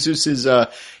about Jesus's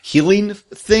healing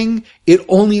thing. It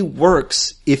only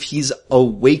works if he's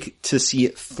awake to see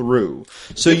it through.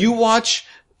 So you watch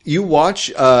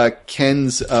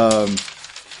Ken's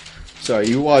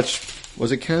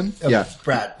was it Ken? Yeah.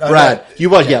 Brad. Brad.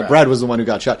 Brad was the one who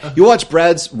got shot. You watch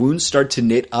Brad's wounds start to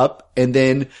knit up, and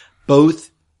then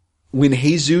when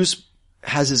Jesus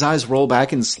has his eyes roll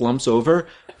back and slumps over,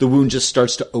 the wound just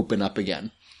starts to open up again.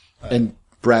 And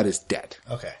Brad is dead.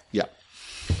 Okay. Yeah.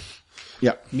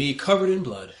 Yeah. Me covered in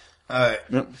blood. Alright.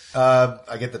 Yep.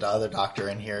 I get the other doctor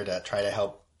in here to try to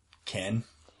help Ken.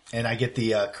 And I get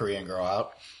the Korean girl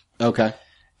out. Okay.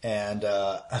 And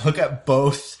I look at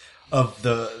both of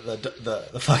the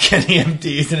fucking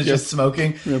EMTs and it's just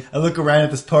smoking. Yep. I look around at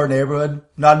this poor neighborhood,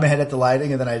 nod my head at the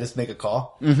lighting, and then I just make a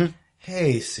call. Mm-hmm.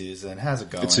 Hey, Susan, how's it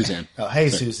going? It's Suzanne. Oh, hey,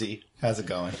 Susie, how's it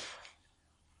going?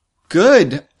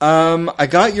 Good. I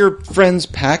got your friend's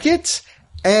packet,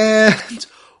 and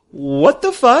what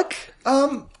the fuck?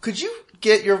 Could you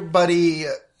get your buddy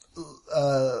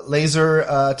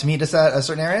Laser to meet us at a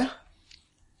certain area?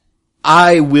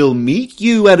 I will meet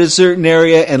you at a certain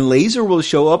area and Laser will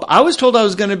show up. I was told I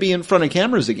was going to be in front of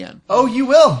cameras again. Oh, you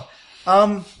will.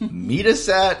 Meet us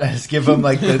at. I just give him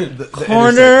like the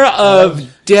Corner of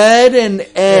Dead and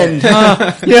End.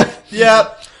 Huh?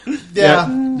 Yeah.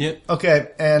 Yeah. Okay,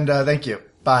 and thank you.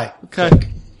 Bye. Okay.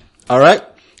 All right.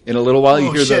 In a little while, you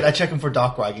Oh hear shit! the. I check him for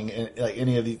dock wagging. Like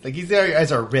any of these, like these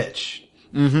guys are rich.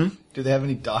 Mm-hmm. Do they have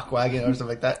any dock wagging or stuff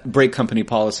like that? Break company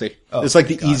policy. It's like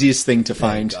the God. easiest thing to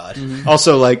find. God.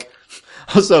 Also,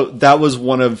 that was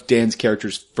one of Dan's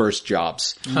character's first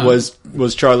jobs.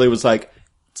 Was Charlie was like,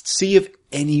 see if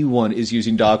anyone is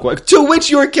using dogwag. To which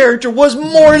your character was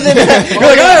more than that. You're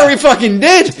like, I already fucking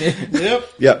did. Yep.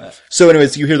 Yeah. So,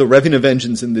 anyways, you hear the revving of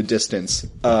engines in the distance.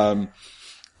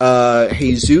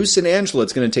 Jesus and Angela,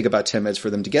 it's going to take about 10 minutes for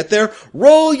them to get there.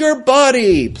 Roll your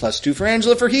body. +2 for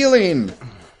Angela for healing.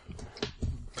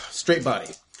 Straight body.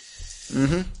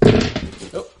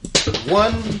 Mm-hmm. Oh,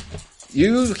 1.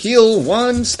 You heal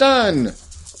 1 stun.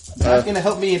 Not going to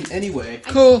help me in any way.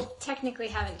 Cool. I technically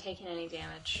haven't taken any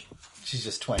damage. She's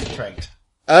just tranked.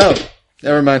 Oh,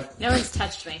 never mind. No one's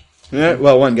touched me. Yeah,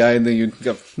 well, one guy, and then you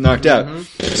got knocked out.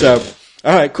 So,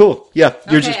 all right, cool. Yeah,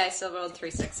 you're Okay, just I still rolled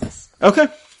 3 6s. okay.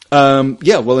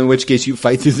 Yeah, well, in which case you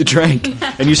fight through the trank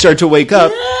and you start to wake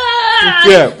up.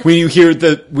 Yeah, when you hear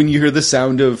the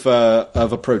sound of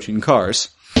approaching cars.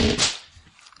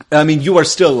 I mean, you are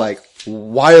still like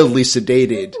wildly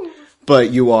sedated, but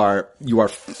you are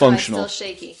functional. I'm still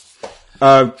shaky.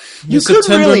 You couldn't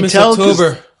September, really Miss tell 'cause-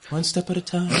 October. One step at a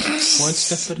time. One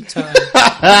step at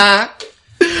a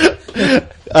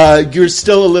time. you're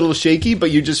still a little shaky, but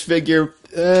you just figure,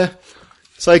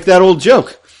 it's like that old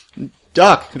joke.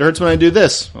 Doc, it hurts when I do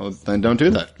this. Well, then don't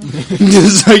do that.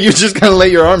 So you just kind of let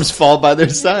your arms fall by their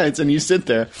sides and you sit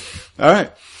there. All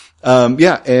right.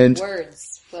 Yeah, and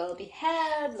Words will be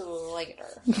had later.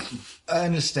 I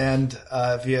understand.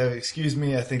 If you excuse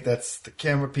me, I think that's the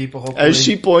camera people. Hopefully. as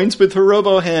she points with her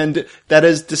robo hand that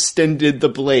has distended the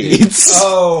blades.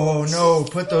 Oh no!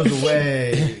 Put those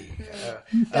away.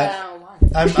 Down one.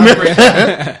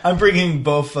 I'm bringing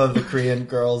both of the Korean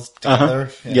girls together.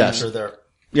 And Yes. I'm sure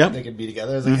Yep. they can be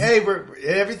together. It's like, hey,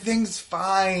 everything's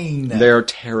fine. They're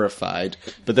terrified,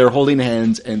 but they're holding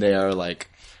hands and they are like,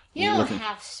 You don't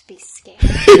have to be scared.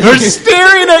 you're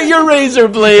staring at your razor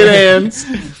blade hands.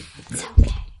 It's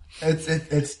okay.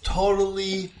 It's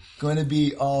totally going to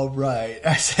be all right.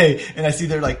 I say, and I see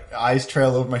their like eyes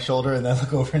trail over my shoulder, and then I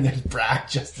look over and there's Brack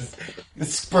just a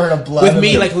spurt of blood. With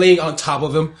me like laying on top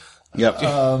of him. Yep.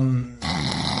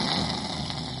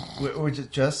 We're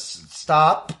just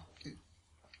stop.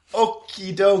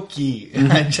 Okie dokie.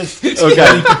 And I just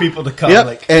waiting for people to come. Yep.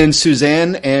 Like, And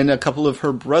Suzanne and a couple of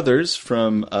her brothers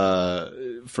from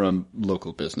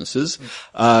local businesses,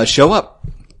 show up,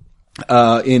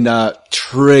 in,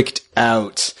 tricked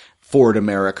out Ford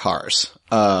America cars.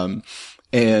 And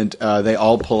they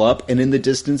all pull up, and in the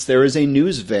distance there is a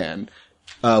news van,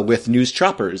 with news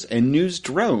choppers and news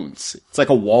drones. It's like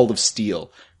a wall of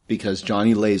steel because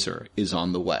Johnny Laser is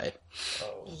on the way.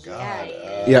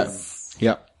 Yeah.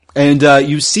 Yeah. And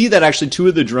you see that actually 2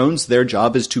 of the drones, their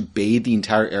job is to bathe the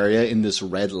entire area in this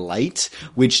red light,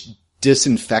 which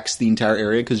disinfects the entire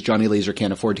area because Johnny Laser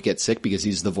can't afford to get sick because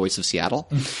he's the voice of Seattle.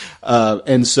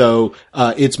 And so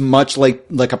it's much like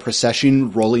a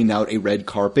procession rolling out a red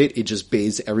carpet. It just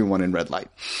bathes everyone in red light.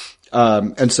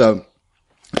 And so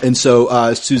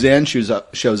Suzanne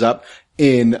shows up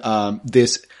in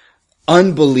this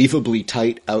unbelievably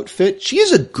tight outfit. She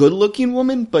is a good-looking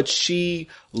woman, but she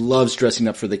loves dressing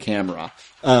up for the camera.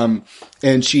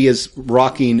 And she is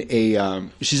rocking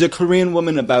she's a Korean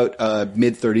woman about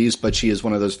mid-30s, but she is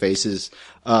one of those faces,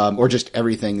 or just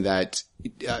everything that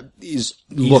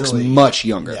looks much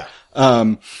younger.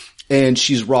 Yeah. And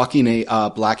she's rocking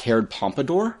a black-haired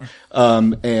pompadour.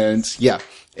 And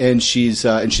she's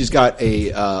got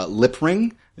a lip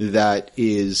ring that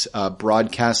is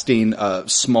broadcasting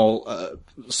small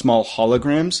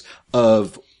holograms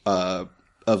of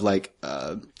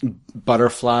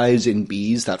butterflies and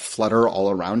bees that flutter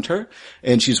all around her.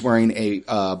 And she's wearing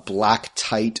a black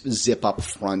tight zip up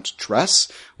front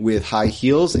dress with high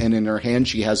heels, and in her hand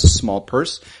she has a small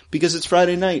purse because it's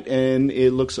Friday night and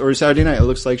or Saturday night. It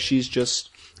looks like she's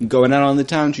just going out on the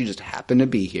town. She just happened to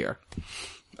be here.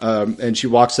 And she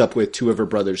walks up with 2 of her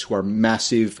brothers who are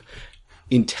massive,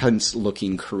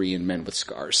 intense-looking Korean men with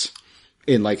scars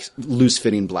in like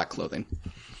loose-fitting black clothing.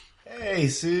 hey,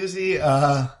 Susie,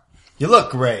 you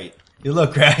look great. You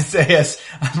look great. I say yes.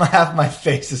 Half my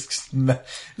face is,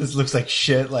 this looks like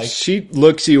shit. Like, She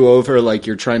looks you over like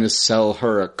you're trying to sell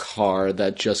her a car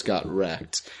that just got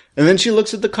wrecked. And then she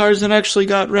looks at the cars that actually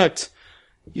got wrecked.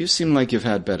 You seem like you've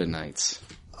had better nights.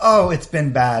 Oh, it's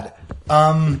been bad.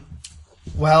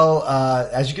 Well,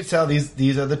 as you can tell,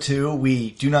 these are the two.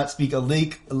 We do not speak a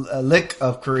lick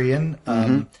of Korean.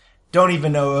 Don't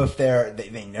even know if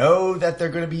they know that they're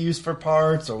going to be used for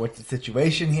parts or what's the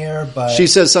situation here. But She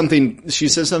says something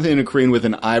in Korean with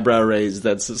an eyebrow raise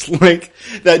that's just like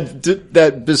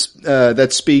that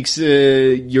speaks.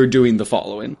 You're doing the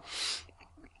following.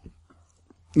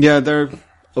 Yeah, they're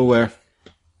aware.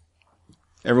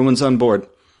 Everyone's on board.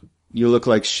 You look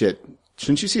like shit.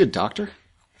 Shouldn't you see a doctor?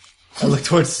 I look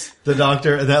towards the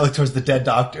doctor, and then I look towards the dead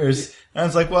doctors. And I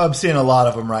was like, well, I'm seeing a lot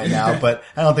of them right now, but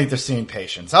I don't think they're seeing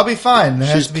patients. I'll be fine.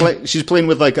 She's playing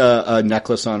with like a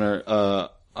necklace on her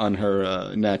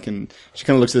neck, and she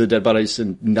kind of looks at the dead bodies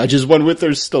and nudges one with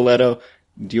her stiletto.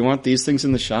 Do you want these things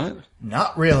in the shot?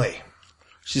 Not really.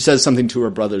 She says something to her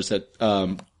brothers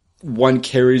that one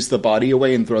carries the body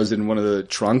away and throws it in one of the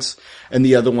trunks, and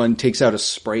the other one takes out a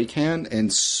spray can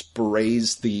and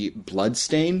sprays the blood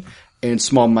stain, and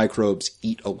small microbes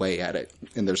eat away at it,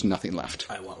 and there's nothing left.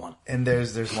 I want one. And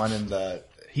there's one in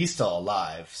he's still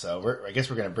alive, so I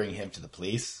guess we're going to bring him to the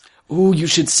police. Ooh, you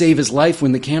should save his life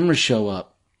when the cameras show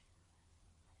up.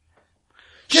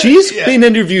 She's been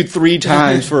interviewed 3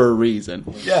 times for a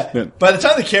reason. Yeah. By the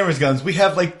time the camera's gone,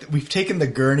 we've taken the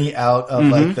gurney out of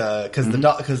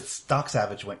because Doc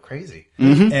Savage went crazy.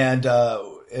 And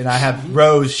I have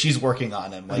Rose, she's working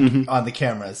on him, on the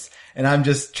cameras. And I'm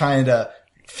just trying to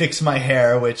fix my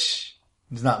hair, which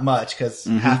is not much because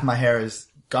half my hair is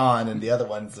gone and the other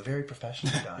one's a very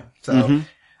professional done. So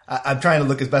I'm trying to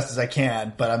look as best as I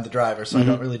can, but I'm the driver, so I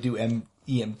don't really do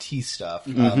EMT stuff.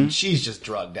 She's just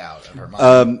drugged out of her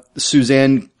mind.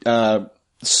 Suzanne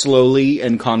slowly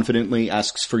and confidently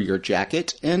asks for your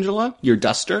jacket, Angela, your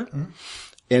duster.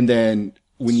 And then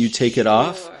when you take it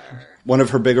off, one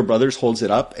of her bigger brothers holds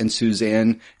it up, and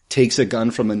Suzanne takes a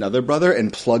gun from another brother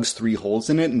and plugs 3 holes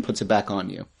in it and puts it back on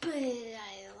you. But I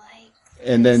like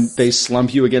And then they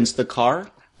slump you against the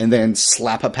car and then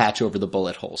slap a patch over the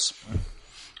bullet holes.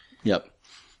 Yep.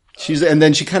 And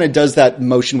then she kind of does that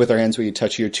motion with her hands where you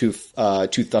touch your two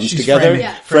thumbs She's together.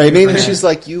 framing. And she's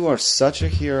like, you are such a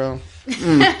hero.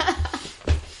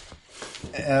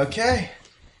 Okay.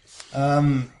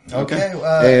 Okay.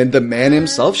 And the man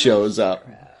himself shows up.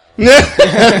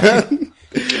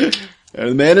 And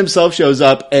the man himself shows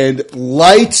up and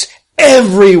lights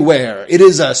everywhere. It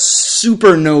is a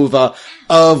supernova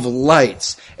of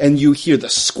lights. And you hear the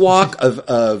squawk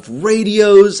of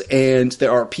radios, and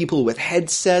there are people with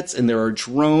headsets, and there are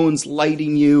drones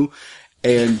lighting you.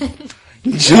 And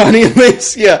Johnny and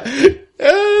Liz,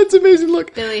 it's amazing.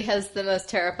 Look. Billy has the most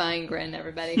terrifying grin,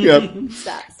 everybody. Yep.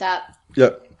 Stop.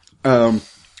 Yep.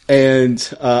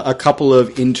 And a couple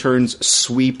of interns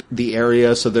sweep the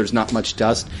area so there's not much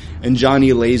dust. And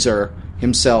Johnny Laser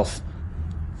himself,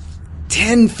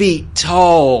 10 feet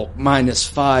tall,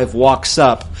 -5, walks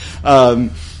up.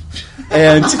 And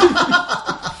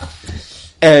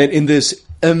in this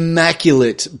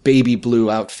immaculate baby blue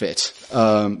outfit,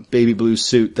 baby blue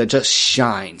suit that just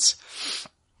shines.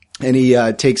 And he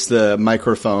takes the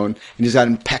microphone, and he's got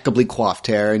impeccably coiffed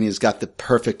hair, and he's got the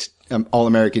perfect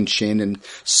all-American chin and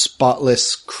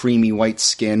spotless, creamy white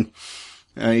skin.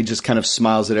 And he just kind of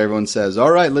smiles at everyone and says,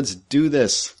 all right, let's do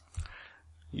this.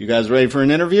 You guys ready for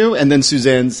an interview? And then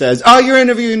Suzanne says, oh, you're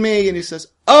interviewing me. And he says,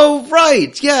 oh,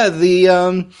 right. Yeah,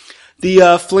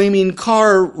 the flaming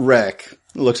car wreck.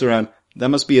 Looks around. That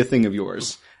must be a thing of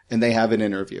yours. And they have an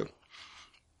interview.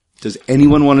 Does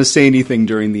anyone want to say anything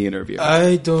during the interview?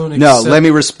 I don't. No, let me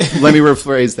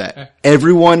rephrase that.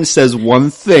 Everyone says one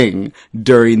thing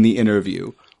during the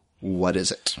interview. What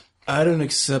is it? I don't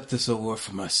accept this award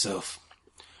for myself.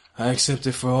 I accept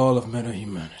it for all of meta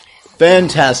humanity.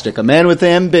 Fantastic. A man with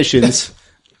ambitions.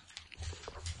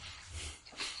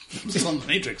 I'm still on the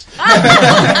Matrix.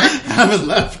 I haven't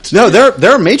left. No,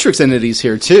 there are Matrix entities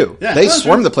here too. Yeah, they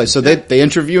swarm the place, so they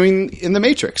interviewing in the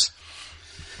Matrix.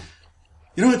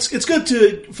 You know, it's good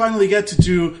to finally get to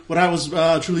do what I was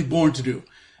truly born to do.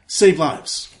 Save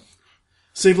lives.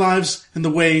 Save lives in the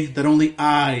way that only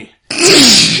I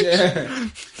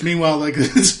can. Meanwhile, like,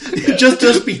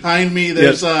 just behind me,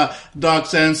 there's Doc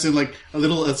Samson, like,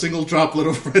 a single droplet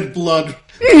of red blood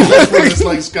from his,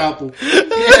 like, scalpel.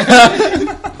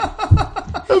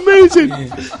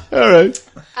 Amazing. All right.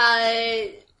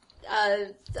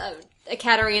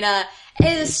 Katarina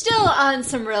is still on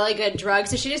some really good drugs,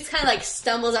 so she just kind of like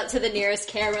stumbles up to the nearest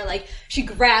camera, like she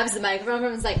grabs the microphone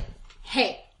and is like,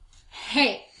 hey,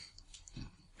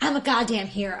 I'm a goddamn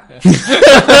hero.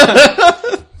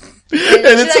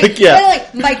 And it's like, yeah.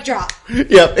 like, mic drop.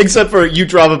 Yeah, except for you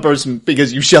drop a person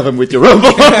because you shove him with your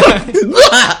robot.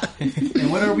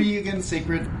 And what are we again?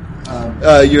 Sacred?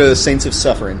 You're the Saints of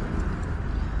Suffering.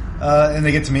 And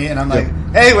they get to me, and I'm like,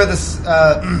 hey, we're the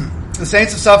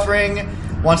Saints of Suffering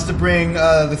wants to bring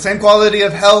the same quality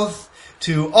of health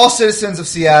to all citizens of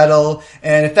Seattle,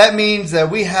 and if that means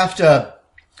that we have to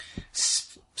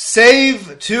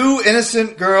save 2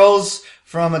 innocent girls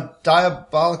from a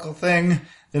diabolical thing,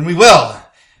 then we will.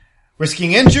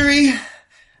 Risking injury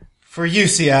for you,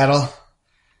 Seattle.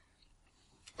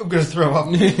 I'm gonna throw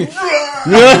up.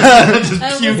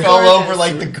 Just puke all over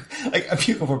like I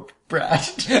puke over Brad.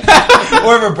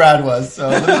 Wherever Brad was. So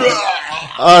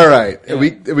All right,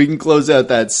 we can close out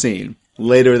that scene.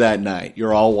 Later that night,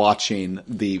 you're all watching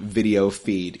the video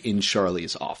feed in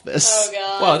Charlie's office. Oh,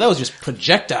 God. Wow, that was just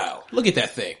projectile. Look at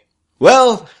that thing.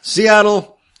 Well,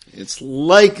 Seattle, it's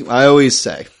like I always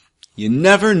say, you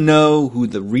never know who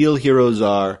the real heroes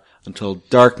are until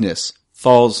darkness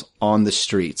falls on the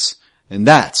streets. And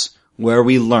that's where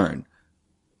we learn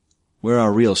where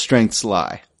our real strengths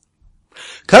lie.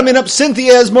 Coming up,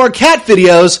 Cynthia has more cat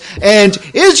videos, and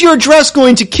is your dress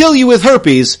going to kill you with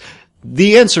herpes?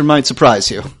 The answer might surprise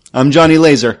you. I'm Johnny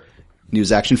Laser,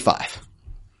 News Action 5.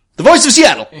 The voice of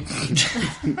Seattle!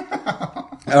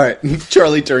 Alright,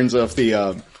 Charlie turns off the,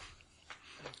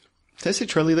 did I say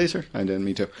Charlie Laser? I didn't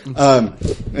mean to.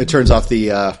 It turns off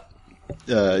the,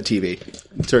 TV.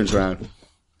 It turns around.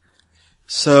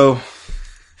 So,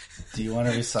 do you want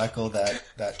to recycle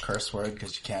that curse word?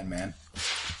 Because you can, man.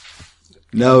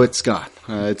 No, it's gone.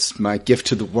 It's my gift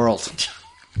to the world.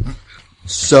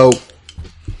 So,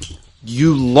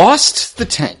 you lost the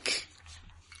tank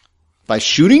by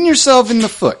shooting yourself in the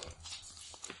foot.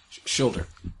 Shoulder.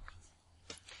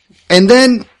 And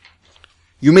then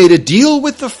you made a deal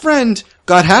with a friend,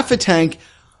 got half a tank,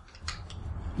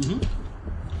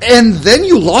 and then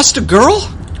you lost a girl?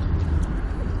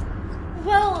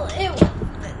 Well,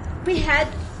 we had...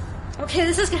 Okay,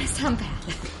 this is going to sound bad.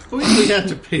 We had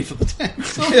to pay for the tank.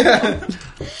 So. Yep, that's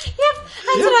what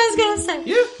I was going to say.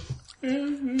 Yeah.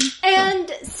 Mm-hmm.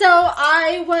 And so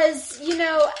I was,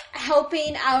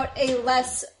 helping out a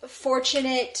less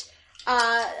fortunate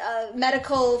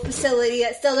medical facility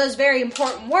that still does very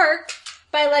important work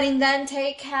by letting them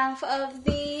take half of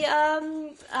the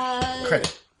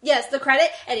Credit. Yes, the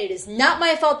credit. And it is not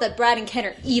my fault that Brad and Ken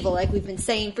are evil, like we've been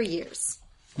saying for years.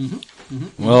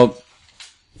 Well,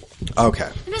 okay.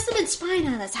 They must have been spying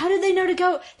on us. How did they know to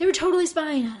go? They were totally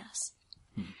spying on us.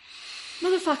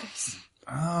 Motherfuckers.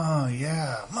 Oh,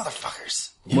 yeah.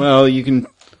 Motherfuckers. Well, you can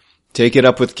take it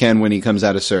up with Ken when he comes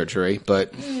out of surgery,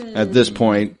 but at this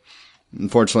point,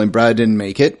 unfortunately, Brad didn't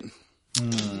make it.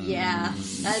 Yeah,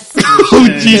 that's... Oh,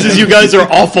 Jesus, you guys are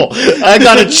awful. I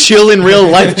got a chill in real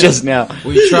life just now.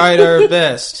 We tried our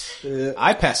best.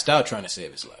 I passed out trying to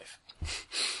save his life.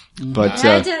 But,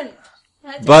 I didn't.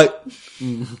 But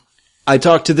I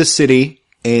talked to the city,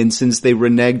 and since they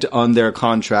reneged on their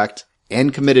contract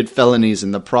and committed felonies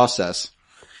in the process,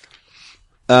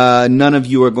 none of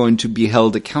you are going to be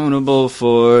held accountable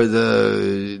for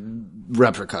the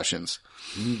repercussions.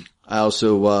 I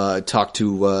also talked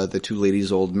to the two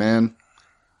ladies' old man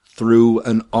through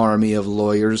an army of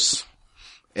lawyers,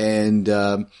 and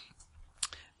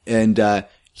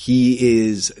he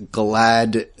is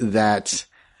glad that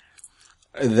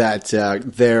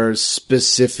their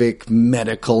specific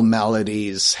medical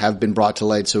maladies have been brought to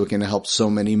light so it can help so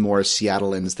many more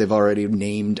Seattleans. They've already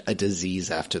named a disease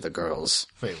after the girls.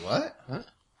 Wait, what? Huh?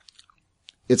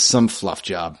 It's some fluff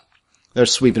job. They're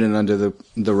sweeping it under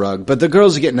the rug, but the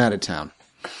girls are getting out of town.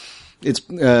 It's,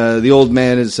 the old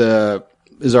man is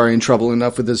already in trouble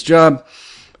enough with his job.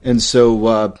 And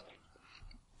so,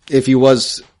 if he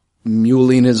was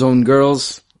muling his own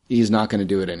girls, he's not going to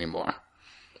do it anymore.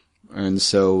 And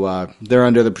so, they're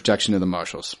under the protection of the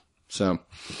marshals. So,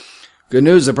 good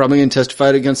news, they're probably going to testify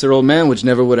against their old man, which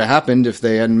never would have happened if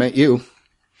they hadn't met you.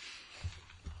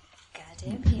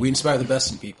 Goddamn people. We inspire the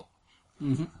best in people.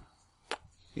 Mm-hmm.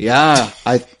 Yeah,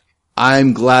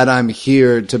 I'm glad I'm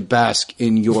here to bask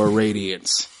in your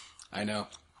radiance. I know.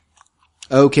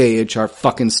 Okay, HR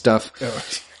fucking stuff. Oh.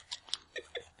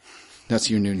 That's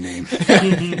your new name.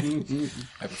 I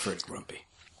prefer it grumpy.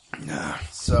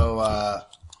 So,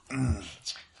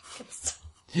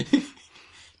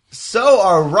 so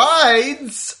our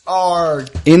rides are...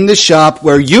 In the shop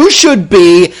where you should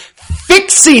be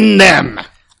fixing them.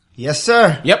 Yes,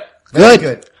 sir. Yep. Very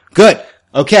Good. Good.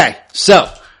 Okay, so,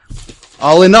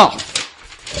 all in all.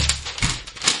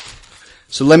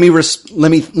 So let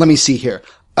me see here.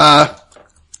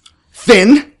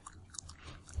 Finn,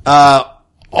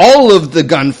 all of the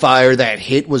gunfire that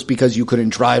hit was because you couldn't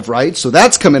drive right, so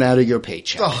that's coming out of your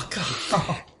paycheck. Oh,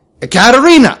 God.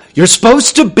 Katerina, you're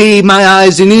supposed to be my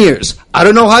eyes and ears. I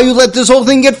don't know how you let this whole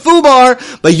thing get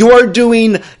FUBAR, but you are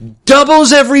doing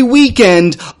doubles every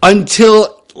weekend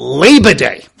until Labor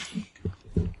Day.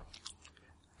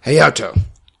 Hey, Otto.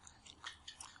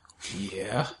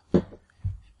 Yeah.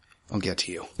 I'll get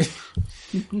to you.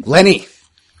 Lenny,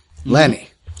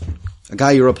 a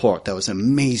guy you report, that was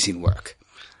amazing work.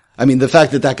 I mean, the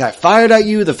fact that guy fired at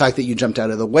you, the fact that you jumped out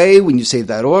of the way when you saved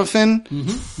that orphan,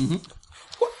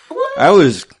 I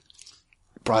was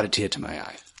brought a tear to my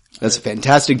eye. That's a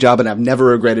fantastic job, and I've never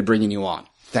regretted bringing you on.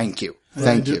 Thank you.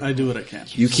 Thank you. I do what I can.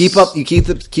 You keep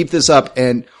this up,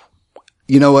 and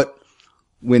you know what?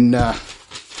 When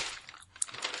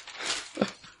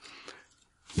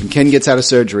Ken gets out of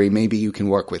surgery, maybe you can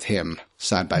work with him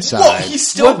side by side. Whoa, he's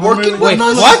still working with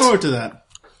us? Look forward to that.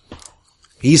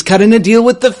 He's cutting a deal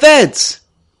with the feds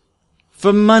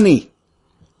for money.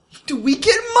 Do we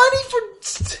get money for...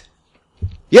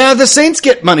 Yeah, the Saints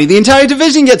get money. The entire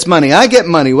division gets money. I get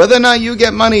money. Whether or not you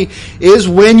get money is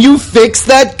when you fix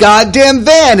that goddamn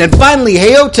van. And finally,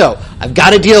 hey, Otto, I've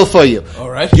got a deal for you. All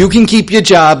right. You can keep your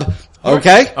job,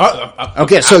 okay?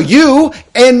 Okay, so you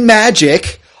and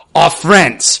Magic are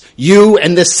friends. You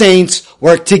and the Saints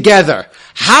work together.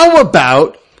 How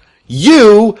about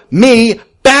you, me,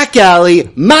 back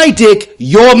alley, my dick,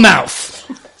 your mouth?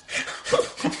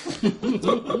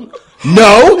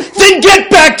 No? Then get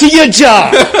back to your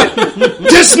job!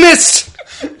 Dismissed!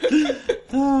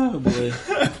 Oh, boy.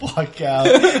 Walk out.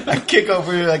 I kick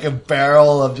over like a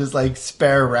barrel of just like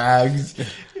spare rags.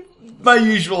 My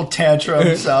usual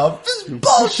tantrum self. This is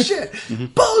bullshit.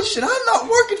 Bullshit. I'm not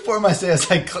working for him, I say as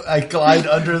I glide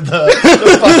under the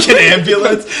fucking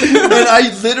ambulance. And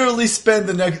I literally spend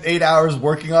the next 8 hours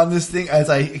working on this thing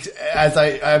as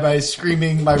I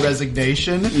screaming my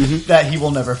resignation that he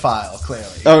will never file,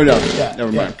 clearly. Oh, no. Yeah,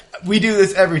 Never mind. We do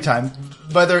this every time.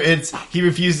 Whether it's he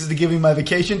refuses to give me my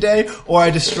vacation day or I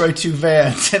destroy 2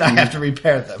 vans and I have to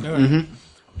repair them.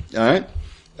 All right.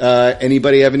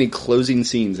 Anybody have any closing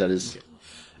scenes? That is,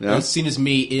 no? The scene is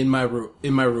me in my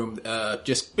room,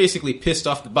 just basically pissed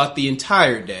off about the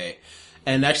entire day,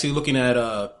 and actually looking at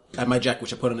my jacket,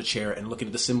 which I put on a chair, and looking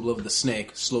at the symbol of the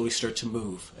snake slowly start to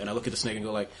move, and I look at the snake and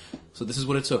go like, "So this is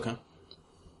what it took, huh?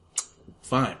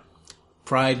 Fine,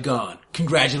 pride gone.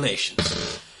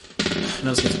 Congratulations."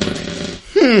 Now let's get to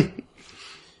work.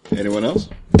 Anyone else?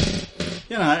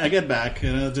 I get back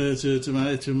to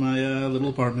my little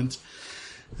apartment.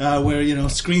 Where,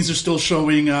 screens are still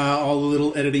showing all the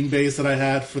little editing bays that I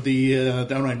had for the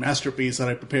downright masterpiece that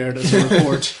I prepared as a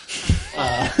report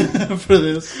for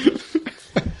this.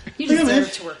 You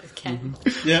deserve to work with Ken.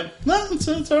 Yeah. No, it's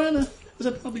all right.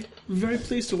 I'll be very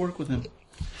pleased to work with him.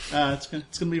 It's going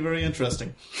to be very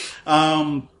interesting.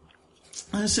 I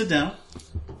sit down,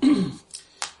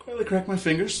 quietly crack my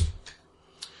fingers,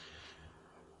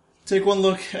 take one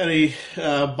look at a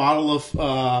bottle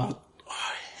of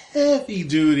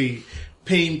heavy-duty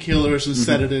painkillers and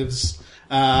sedatives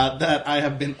that I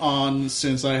have been on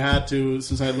since I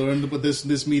learned that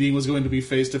this meeting was going to be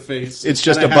face-to-face. It's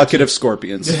just a bucket of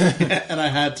scorpions. And I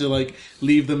had to,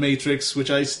 leave the Matrix,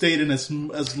 which I stayed in as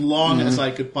long as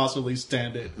I could possibly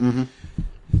stand it. And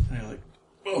I'm like,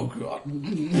 oh, God.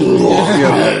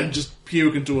 And just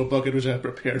puke into a bucket which I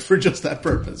prepared for just that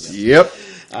purpose. Yep.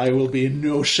 I will be in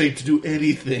no shape to do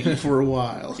anything for a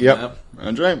while. Yep.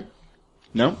 That's right.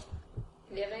 No?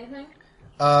 Do you have anything?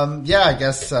 Yeah, I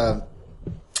guess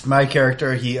my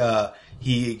character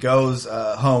he goes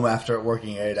home after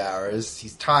working 8 hours.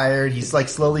 He's tired. He's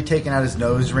slowly taking out his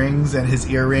nose rings and his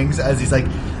earrings as he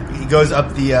goes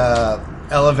up the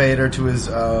elevator to his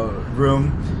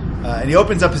room, and he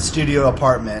opens up his studio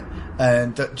apartment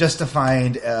and just to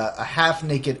find a half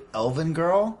naked elven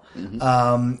girl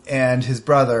and his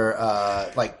brother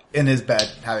in his bed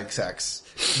having sex.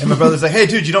 And my brother's like, "Hey,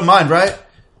 dude, you don't mind, right?"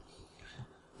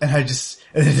 And it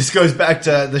just goes back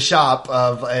to the shop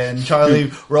and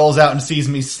Charlie rolls out and sees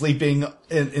me sleeping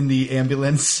in the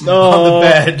ambulance on the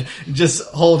bed, just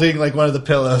holding one of the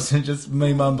pillows and just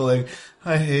me mumbling,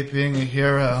 "I hate being a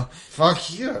hero.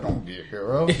 Fuck you, I don't want to be a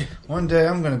hero. One day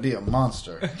I'm going to be a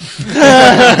monster."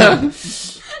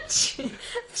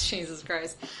 Jesus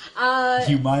Christ.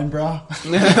 You mind, bro?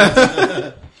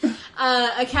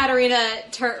 Katerina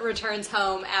returns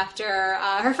home after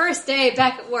her first day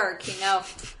back at work.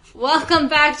 Welcome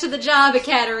back to the job,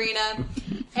 Katerina.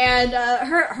 And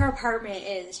her apartment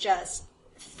is just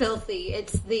filthy.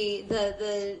 It's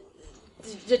the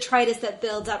detritus that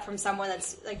builds up from someone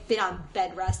that's like been on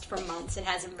bed rest for months and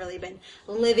hasn't really been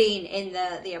living in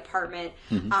the apartment.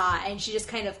 And she just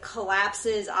kind of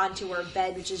collapses onto her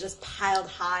bed, which is just piled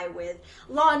high with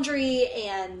laundry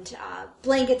and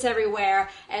blankets everywhere.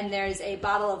 And there's a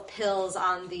bottle of pills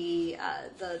on the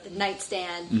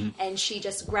nightstand, and she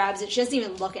just grabs it. She doesn't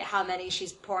even look at how many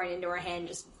she's pouring into her hand,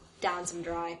 just downs them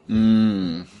dry.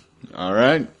 All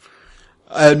right.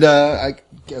 And I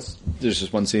guess there's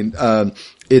just one scene.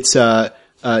 It's a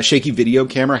shaky video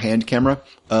camera, hand camera,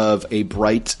 of a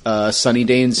bright sunny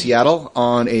day in Seattle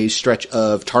on a stretch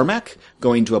of tarmac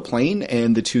going to a plane,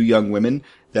 and the two young women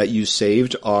that you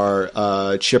saved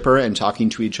are chipper and talking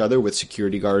to each other with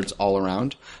security guards all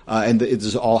around. And this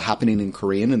is all happening in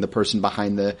Korean, and the person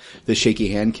behind the shaky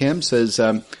hand cam says,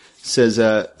 so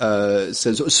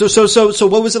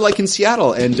what was it like in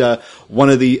Seattle? And one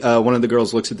of the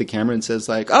girls looks at the camera and says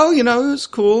like, oh, it was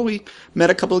cool. We met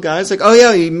a couple of guys. Like, oh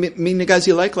yeah, you mean the guys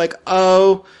you like? Like,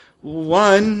 oh,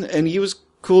 one, and he was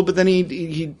cool, but then he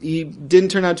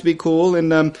didn't turn out to be cool.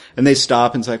 And they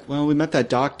stop and it's like, well, we met that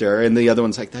doctor. And the other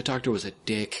one's like, that doctor was a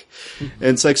dick. And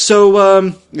it's like, so,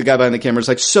 the guy behind the camera is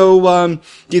like, so,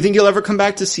 do you think you'll ever come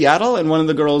back to Seattle? And one of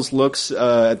the girls looks,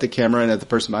 at the camera and at the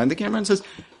person behind the camera and says,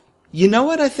 you know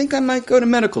what? I think I might go to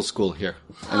medical school here.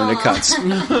 And then it cuts.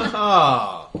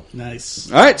 Nice.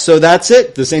 All right, so that's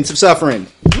it. The Saints of Suffering.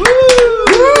 Woo!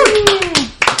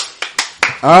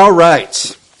 All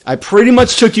right. I pretty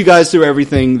much took you guys through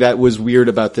everything that was weird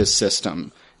about this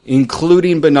system,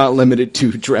 including but not limited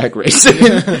to drag racing.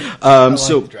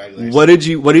 So drag racing. What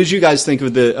did you guys think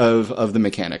of the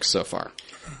mechanics so far?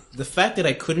 The fact that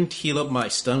I couldn't heal up my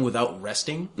stun without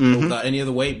resting, or without any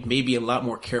other way, made me a lot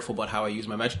more careful about how I use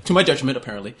my magic, to my detriment,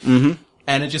 apparently. And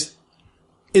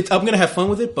I'm gonna have fun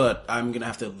with it, but I'm gonna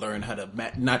have to learn how to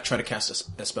not try to cast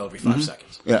a spell every 5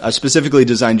 seconds. Yeah, I specifically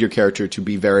designed your character to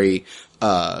be very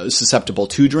susceptible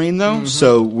to drain, though.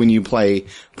 So when you play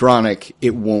Gronic,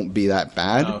 it won't be that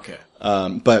bad. Okay.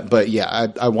 But yeah,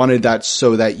 I wanted that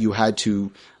so that you had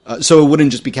to, so it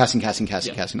wouldn't just be casting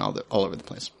all over the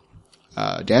place.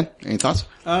 Dan, any thoughts?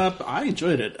 I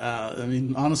enjoyed it. I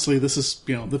mean, honestly, this is,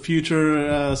 the future,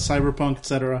 cyberpunk,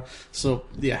 etc. So,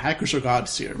 yeah, hackers are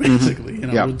gods here, basically.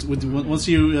 Yeah. Once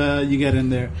you get in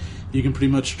there, you can pretty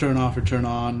much turn off or turn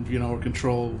on, or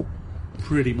control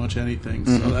pretty much anything.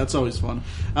 So that's always fun.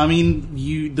 I mean,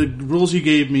 the rules you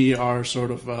gave me are sort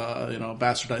of,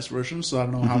 bastardized versions, so I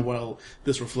don't know how well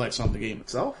this reflects on the game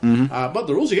itself. But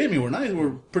the rules you gave me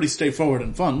were pretty straightforward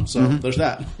and fun, so there's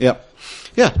that. Yep.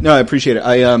 Yeah, no, I appreciate it.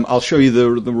 I'll show you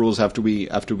the rules after we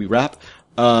wrap.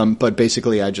 But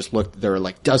basically I just looked, there are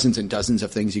like dozens and dozens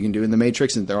of things you can do in the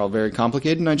Matrix, and they're all very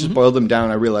complicated, and I just boiled them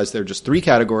down. I realized there are just 3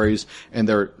 categories, and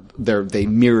they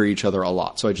mirror each other a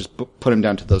lot. So I just put them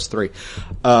down to those 3.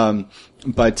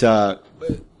 But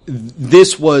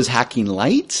this was hacking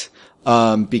light.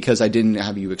 Because I didn't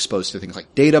have you exposed to things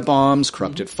like data bombs,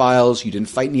 corrupted files. You didn't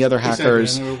fight any other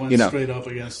hackers. Exactly. I never went straight up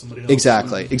against somebody else.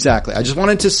 Exactly. I just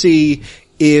wanted to see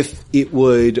if it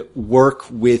would work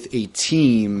with a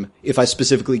team if I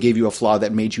specifically gave you a flaw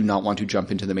that made you not want to jump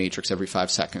into the Matrix every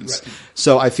 5 seconds. Right.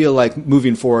 So I feel like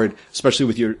moving forward, especially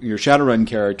with your Shadowrun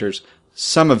characters,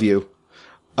 some of you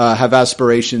have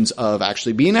aspirations of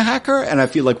actually being a hacker, and I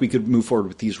feel like we could move forward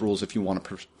with these rules if you want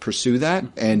to pursue that.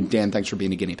 And Dan, thanks for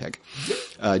being a guinea pig.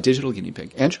 Digital guinea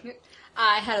pig. Ange?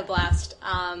 I had a blast.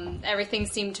 Everything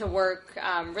seemed to work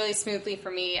really smoothly for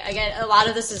me. Again, a lot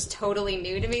of this is totally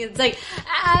new to me. It's like,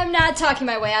 I'm not talking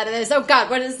my way out of this. Oh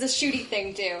God, what does this shooty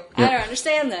thing do? Yep. I don't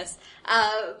understand this.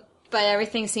 But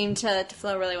everything seemed to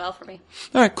flow really well for me.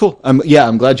 All right, cool. Yeah,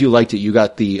 I'm glad you liked it. You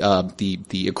got the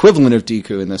equivalent of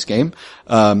Deku in this game.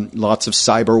 Lots of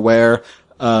cyberware.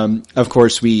 Of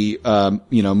course, we,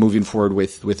 moving forward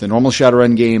with the normal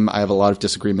Shadowrun game, I have a lot of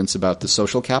disagreements about the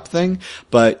social cap thing.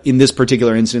 But in this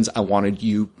particular instance, I wanted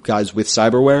you guys with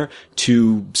cyberware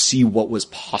to see what was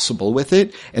possible with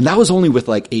it. And that was only with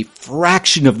like a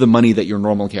fraction of the money that your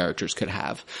normal characters could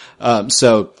have.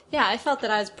 Yeah, I felt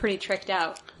that I was pretty tricked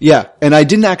out. Yeah, and I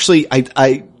didn't actually,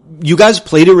 you guys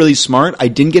played it really smart. I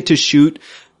didn't get to shoot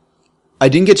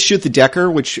the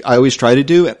Decker, which I always try to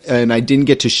do, and I didn't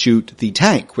get to shoot the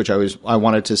tank, which I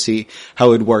wanted to see how it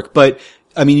would work. But,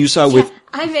 I mean, you saw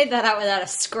I made that out without a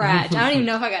scratch. I don't even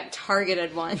know if I got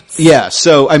targeted once. Yeah,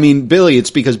 so, I mean,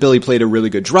 it's because Billy played a really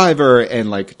good driver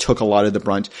and, like, took a lot of the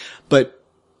brunt. But,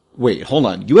 wait, hold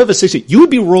on. You have a 60. You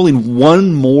would be rolling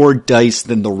 1 more dice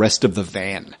than the rest of the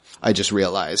van, I just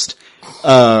realized.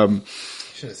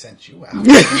 Should have sent you out.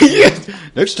 Yeah.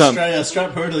 Next time.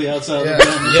 Strap her to the outside of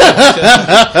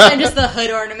the And just the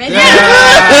hood ornament.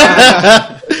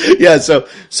 Yeah, so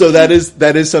that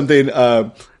is something,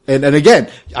 and again,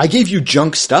 I gave you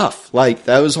junk stuff. Like,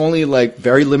 that was only like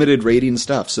very limited rating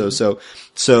stuff. So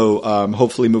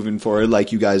hopefully moving forward,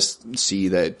 like, you guys see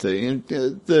that the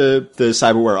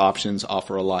cyberware options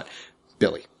offer a lot.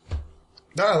 Billy.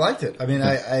 No, I liked it. I mean,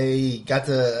 I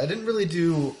didn't really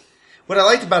do, what I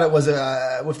liked about it was,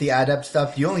 with the adept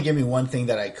stuff, you only gave me one thing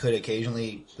that I could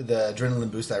occasionally, the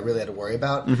adrenaline boost that I really had to worry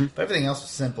about. But everything else was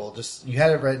simple. Just, you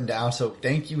had it written down. So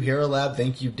thank you, Hero Lab.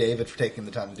 Thank you, David, for taking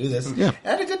the time to do this. Yeah. I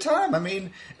had a good time. I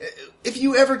mean, if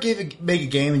you ever make a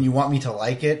game and you want me to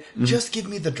like it, just give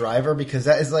me the driver, because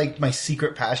that is like my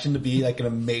secret passion, to be like an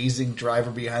amazing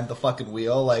driver behind the fucking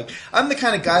wheel. Like, I'm the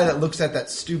kind of guy that looks at that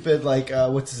stupid, like,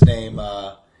 what's his name?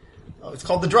 It's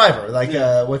called The Driver. Like,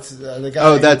 what's the guy?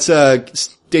 Oh, that's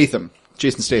Statham.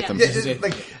 Jason Statham. Yeah,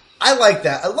 like, I like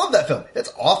that. I love that film.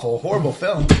 It's awful, horrible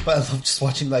film, but I love just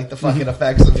watching like the fucking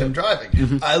effects of him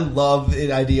driving. I love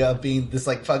the idea of being this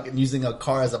like fucking using a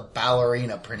car as a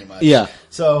ballerina, pretty much. Yeah.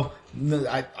 So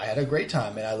I had a great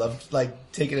time, and I loved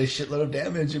like taking a shitload of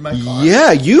damage in my car. Yeah,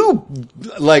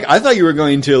 I thought you were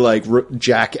going to like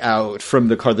jack out from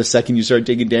the car the second you started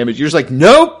taking damage. You're just like,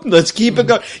 nope, let's keep it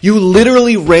going. You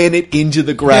literally ran it into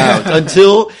the ground and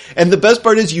the best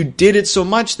part is you did it so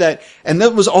much that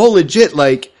was all legit,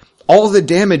 like, all the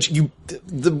damage,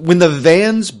 when the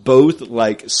vans both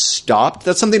like stopped,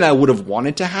 that's something I would have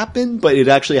wanted to happen, but it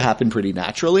actually happened pretty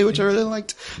naturally, which I really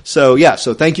liked. So yeah,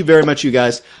 so thank you very much, you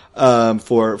guys,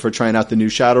 for trying out the new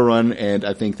Shadowrun, and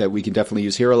I think that we can definitely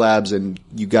use Hero Labs, and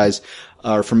you guys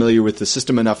are familiar with the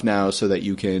system enough now so that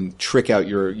you can trick out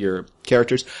your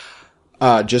characters.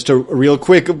 Just a real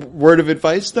quick word of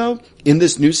advice though, in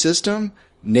this new system,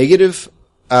 negative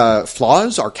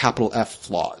flaws are capital F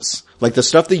flaws. Like, the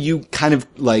stuff that you kind of,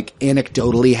 like,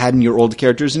 anecdotally had in your old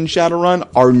characters in Shadowrun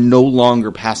are no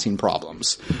longer passing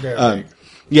problems.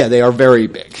 Yeah, they are very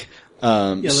big.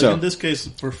 Like in this case,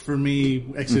 for me,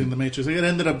 exiting the Matrix, it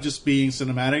ended up just being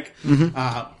cinematic.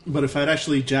 But if I'd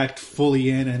actually jacked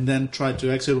fully in and then tried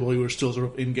to exit while we were still sort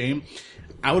of in-game,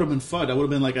 I would have been fucked. I would have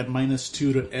been like at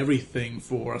 -2 to everything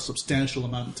for a substantial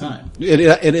amount of time.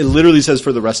 It literally says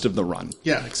for the rest of the run.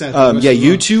 Yeah, exactly.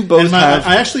 You two both have...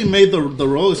 I actually made the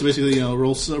roll. It's basically,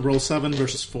 roll 7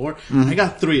 versus 4. I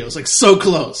got 3. I was like so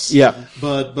close. Yeah.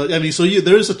 But I mean, so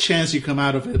there is a chance you come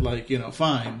out of it like,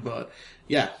 fine. But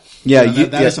yeah. Yeah,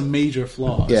 that is a major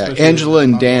flaw. Yeah, Angela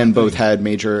and Dan both had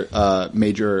major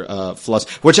flaws,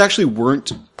 which actually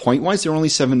weren't point-wise. They were only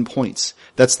 7 points.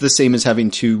 That's the same as having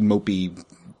 2 mopey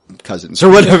cousins or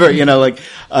whatever,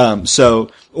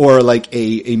 or like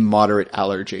a moderate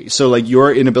allergy. So like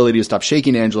your inability to stop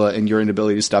shaking, Angela, and your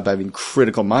inability to stop having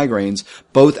critical migraines,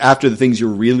 both after the things you're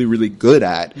really, really good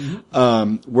at,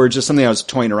 were just something I was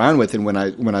toying around with. And when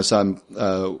I saw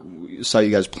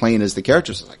you guys playing as the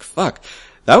characters, I was like, fuck.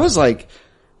 That was like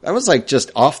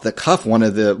just off the cuff one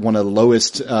of the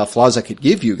lowest flaws I could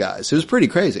give you guys. It was pretty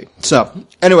crazy. So,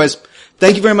 anyways,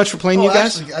 thank you very much for playing, you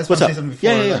guys. Actually, I was going to say something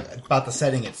before about the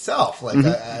setting itself. Like,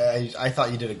 I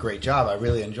thought you did a great job. I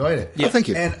really enjoyed it. Yeah, thank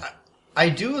you. And I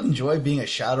do enjoy being a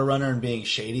Shadowrunner and being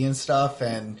shady and stuff,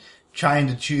 and trying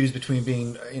to choose between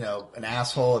being, an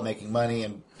asshole and making money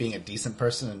and being a decent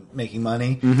person and making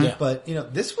money. But,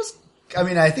 this was... I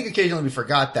mean, I think occasionally we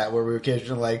forgot that, where we were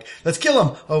occasionally like, let's kill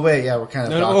him. Oh wait, yeah, we're kind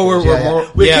of doctors.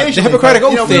 The Hippocratic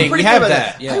Oath thing. We have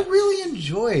that. I really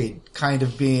enjoyed kind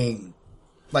of being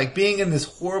in this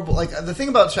horrible, like, the thing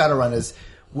about Shadowrun is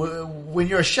when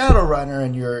you're a Shadowrunner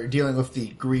and you're dealing with the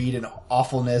greed and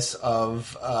awfulness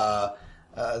of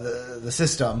the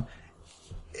system,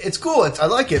 it's cool. I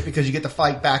like it because you get to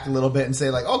fight back a little bit and say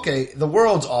like, okay, the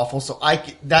world's awful, so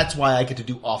that's why I get to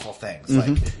do awful things.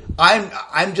 Like,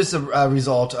 I'm just a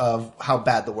result of how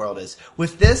bad the world is.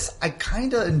 With this, I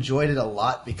kind of enjoyed it a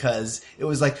lot because it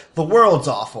was like, the world's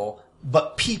awful,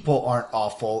 but people aren't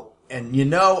awful. And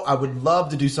I would love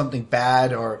to do something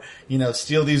bad or,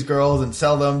 steal these girls and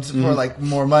sell them for like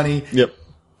more money. Yep.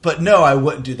 But no, I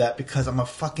wouldn't do that because I'm a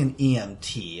fucking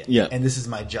EMT. Yeah. And this is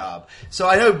my job. So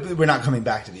I know we're not coming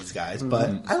back to these guys,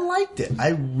 but I liked it.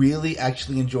 I really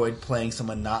actually enjoyed playing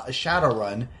someone not a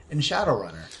Shadowrun in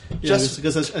Shadowrunner. Yeah, just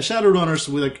because a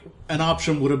Shadowrunner, like, an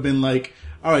option would have been like,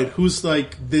 all right, who's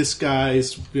like this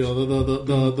guy's,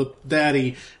 the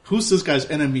daddy? Who's this guy's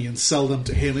enemy, and sell them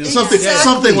to him?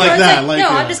 Something like that. Like,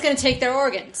 I'm just going to take their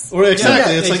organs. Or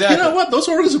exactly, it's like, you know what? Those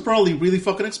organs are probably really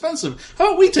fucking expensive. How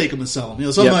about we take them and sell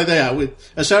them? Something like that.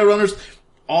 As Shadowrunners,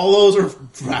 all those are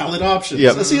valid options.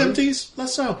 Yep. The CMTs,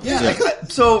 less so. Yeah.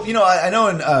 So, I know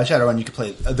in Shadowrun you can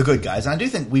play the good guys, and I do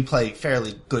think we play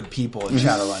fairly good people in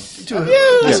Shadowrun.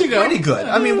 Yes, you go. Pretty good.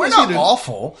 I mean, we're Yes, you not do.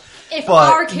 awful. If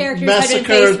but our characters had been massacre-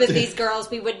 faced with these girls,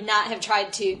 we would not have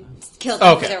tried to kill them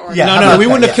for Okay. their organs. Yeah, No, how no, about we that?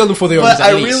 wouldn't have Yeah. killed them for the But organs. I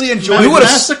at least. really enjoyed We would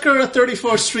have. Massacre at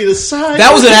 34th Street aside.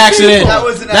 That was an accident. That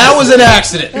was an That was an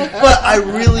accident. But I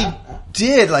really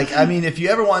did. Like, I mean, if you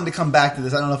ever wanted to come back to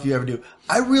this, I don't know if you ever do.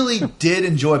 I really did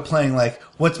enjoy playing, like,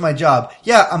 what's my job?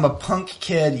 Yeah, I'm a punk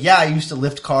kid. Yeah, I used to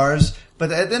lift cars.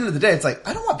 But at the end of the day, it's like,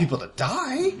 I don't want people to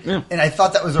die. Yeah. And I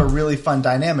thought that was a really fun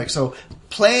dynamic. So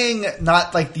playing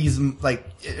not like these, like,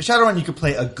 Shadowrun, you could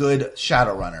play a good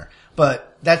Shadowrunner.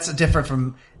 But that's different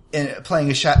from playing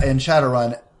in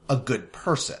Shadowrun a good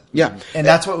person. Yeah. And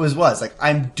that's what it was. Like,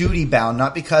 I'm duty bound,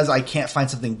 not because I can't find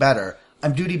something better.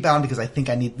 I'm duty bound because I think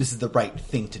this is the right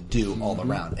thing to do all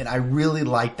around. And I really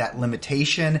like that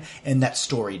limitation and that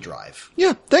story drive.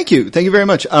 Yeah, thank you. Thank you very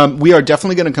much. We are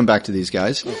definitely going to come back to these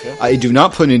guys. Okay. I do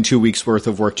not put in 2 weeks worth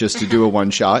of work just to do a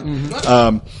one shot.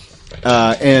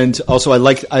 And also I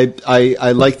like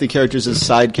the characters as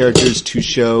side characters to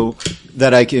show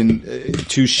that I can,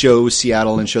 to show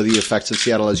Seattle and show the effects of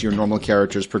Seattle as your normal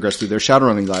characters progress through their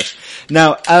Shadowrunning lives.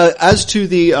 Now, as to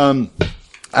the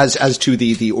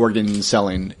organ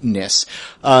sellingness,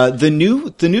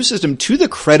 the new system, to the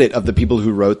credit of the people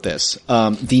who wrote this,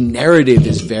 the narrative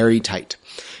is very tight.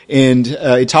 And,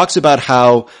 it talks about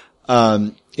how,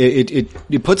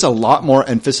 it puts a lot more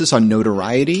emphasis on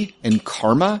notoriety and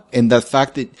karma, and the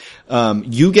fact that,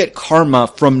 you get karma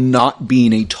from not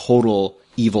being a total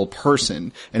evil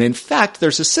person. And in fact,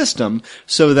 there's a system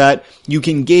so that you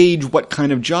can gauge what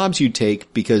kind of jobs you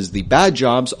take, because the bad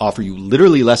jobs offer you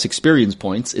literally less experience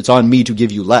points. It's on me to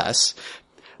give you less,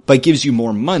 but gives you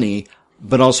more money,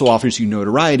 but also offers you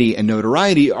notoriety, and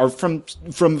notoriety are from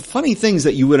funny things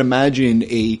that you would imagine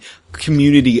a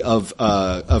community of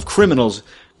criminals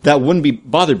that wouldn't be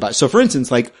bothered by. So for instance,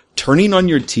 like turning on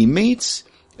your teammates,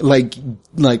 like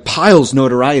piles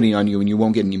notoriety on you, and you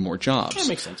won't get any more jobs. That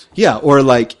makes sense. Yeah,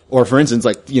 or for instance,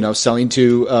 selling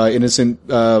to innocent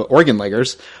organ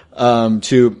leggers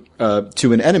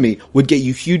to an enemy would get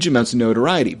you huge amounts of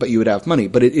notoriety, but you would have money.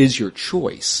 But it is your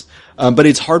choice. But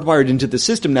it's hardwired into the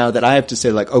system now that I have to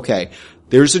say, like, okay,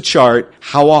 there's a chart.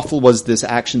 How awful was this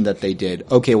action that they did?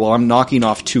 Okay, well, I'm knocking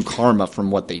off 2 karma from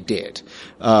what they did.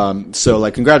 So,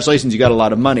 like, congratulations, you got a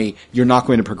lot of money. You're not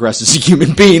going to progress as a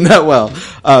human being that well.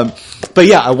 But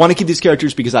yeah, I want to keep these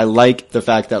characters because I like the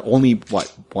fact that only,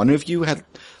 one of you had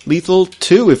lethal?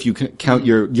 2 if you count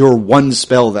your one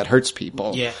spell that hurts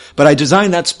people. Yeah. But I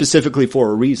designed that specifically for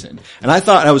a reason. And I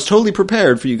thought I was totally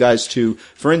prepared for you guys to,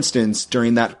 for instance,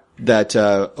 during that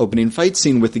opening fight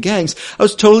scene with the gangs, I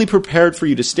was totally prepared for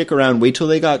you to stick around, wait till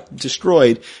they got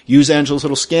destroyed, use Angela's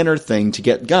little scanner thing to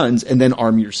get guns, and then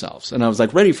arm yourselves. And I was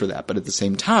like ready for that. But at the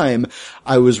same time,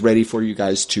 I was ready for you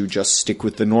guys to just stick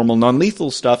with the normal non-lethal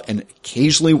stuff, and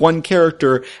occasionally one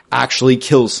character actually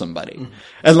kills somebody. Mm-hmm.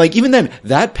 And like even then,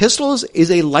 that pistol is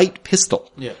a light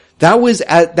pistol. Yeah. That was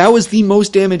the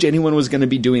most damage anyone was going to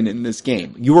be doing in this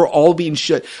game. You were all being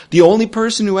shot. The only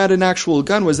person who had an actual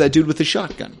gun was that dude with the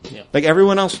shotgun. Yeah. Like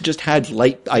everyone else just had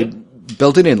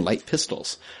built it in light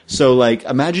pistols. So like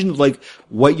imagine like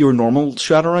what your normal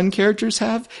Shadowrun characters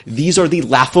have. These are the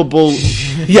laughable.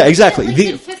 Yeah, exactly. Like,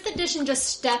 did 5th edition just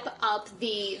step up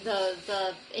the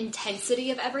intensity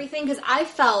of everything? Because I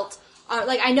felt.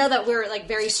 I know that we're like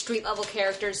very street level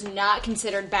characters, not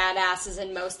considered badasses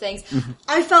in most things. Mm-hmm.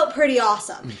 I felt pretty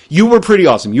awesome. You were pretty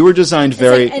awesome. You were designed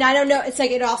very... and I don't know, it's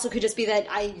like it also could just be that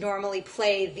I normally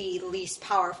play the least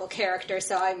powerful character,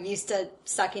 so I'm used to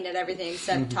sucking at everything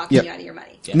instead of talking you out of your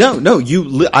money. Yeah. No,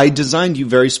 I designed you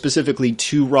very specifically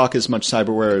to rock as much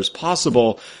cyberware as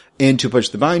possible, and to push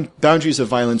the boundaries of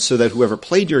violence so that whoever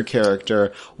played your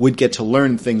character would get to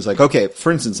learn things like, okay,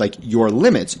 for instance, like your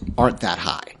limits aren't that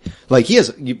high. Like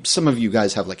some of you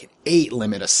guys have like an 8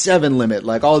 limit, a 7 limit,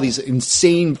 like all these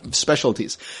insane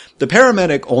specialties. The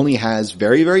paramedic only has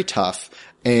very, very tough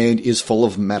and is full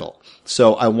of metal.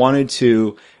 So I wanted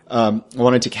to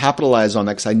capitalize on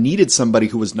that because I needed somebody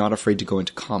who was not afraid to go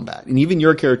into combat. And even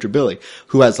your character, Billy,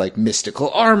 who has like mystical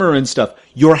armor and stuff,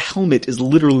 your helmet is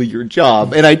literally your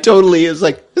job. And I totally is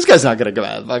like, this guy's not going to go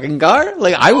out of the fucking car.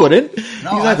 Like, I wouldn't.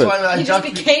 No, exactly. that's why He just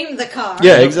became the car.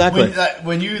 Yeah, exactly.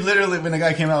 When the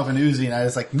guy came out with an Uzi and I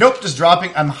was like, nope, just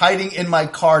dropping, I'm hiding in my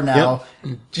car now.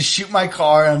 Yep. Just shoot my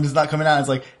car and I'm just not coming out. It's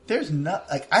like, there's not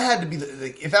like I had to be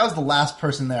like if I was the last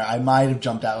person there, I might have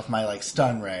jumped out with my like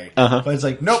stun ray. But it's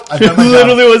like nope, I've done my job.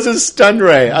 Literally was a stun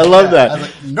ray. I love that. I was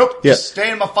like nope, just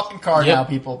stay in my fucking car now,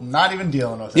 people. Not even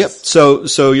dealing with Yep.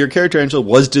 this. So your character Angela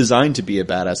was designed to be a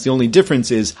badass. The only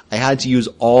difference is I had to use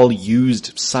all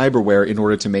used cyberware in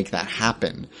order to make that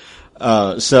happen.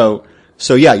 So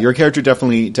yeah, your character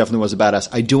definitely was a badass.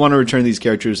 I do want to return these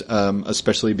characters,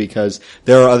 especially because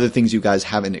there are other things you guys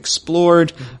haven't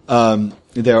explored.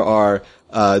 There are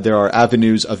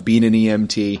avenues of being an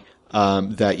EMT,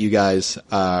 that you guys,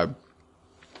 there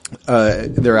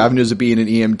are avenues of being an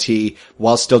EMT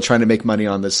while still trying to make money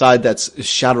on the side. That's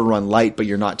Shadowrun light, but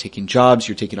you're not taking jobs,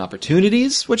 you're taking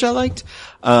opportunities, which I liked.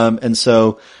 And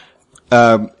also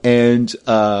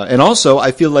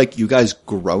I feel like you guys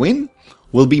growing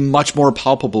will be much more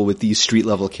palpable with these street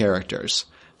level characters.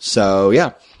 So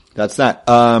yeah, that's that.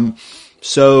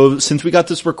 So since we got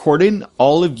this recording,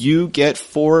 all of you get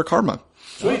 4 karma.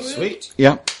 Sweet.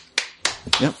 Yeah.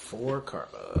 4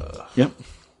 karma. Yep.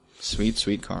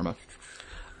 Sweet karma.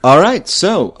 All right.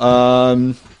 So,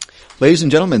 ladies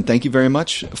and gentlemen, thank you very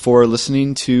much for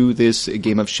listening to this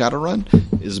game of Shadowrun.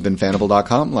 This has been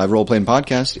Fandible.com, live role-playing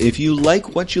podcast. If you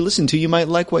like what you listen to, you might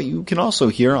like what you can also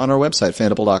hear on our website,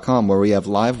 Fandible.com, where we have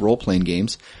live role-playing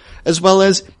games, as well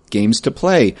as games to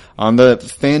play on the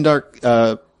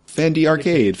Fandicade,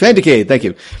 thank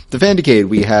you. The Fandicade,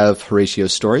 we have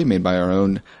Horatio's Story, made by our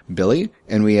own Billy,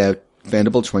 and we have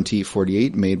Fandible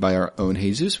 2048, made by our own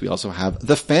Jesus. We also have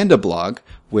the Fandablog,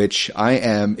 which I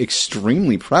am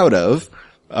extremely proud of,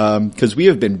 because we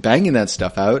have been banging that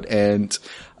stuff out, and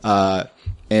I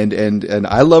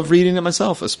love reading it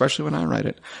myself, especially when I write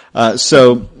it.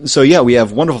 So yeah, we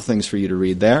have wonderful things for you to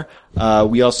read there.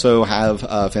 We also have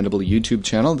a Fandible YouTube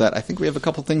channel that I think we have a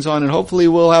couple things on, and hopefully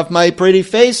we'll have my pretty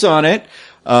face on it.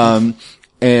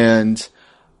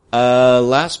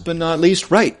 Last but not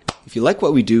least, right. If you like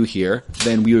what we do here,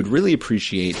 then we would really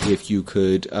appreciate if you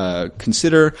could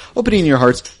consider opening your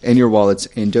hearts and your wallets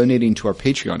and donating to our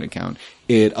Patreon account.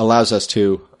 It allows us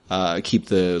to keep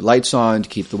the lights on, to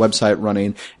keep the website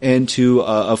running, and to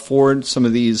afford some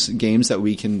of these games that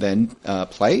we can then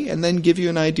play and then give you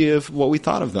an idea of what we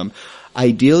thought of them.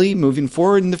 Ideally, moving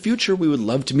forward in the future, we would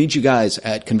love to meet you guys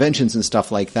at conventions and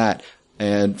stuff like that.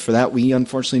 And for that, we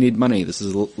unfortunately need money. This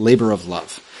is a labor of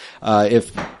love.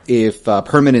 If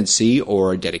permanency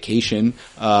or dedication,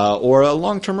 or a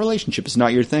long-term relationship is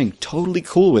not your thing, totally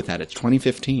cool with that. It's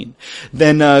 2015.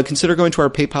 Then, consider going to our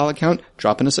PayPal account,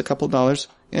 dropping us a couple dollars,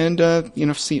 and,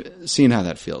 seeing how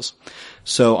that feels.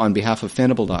 So on behalf of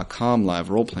Fandible.com live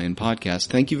role-playing podcast,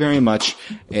 thank you very much,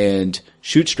 and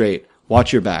shoot straight,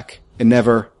 watch your back, and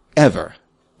never, ever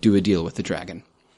do a deal with the dragon.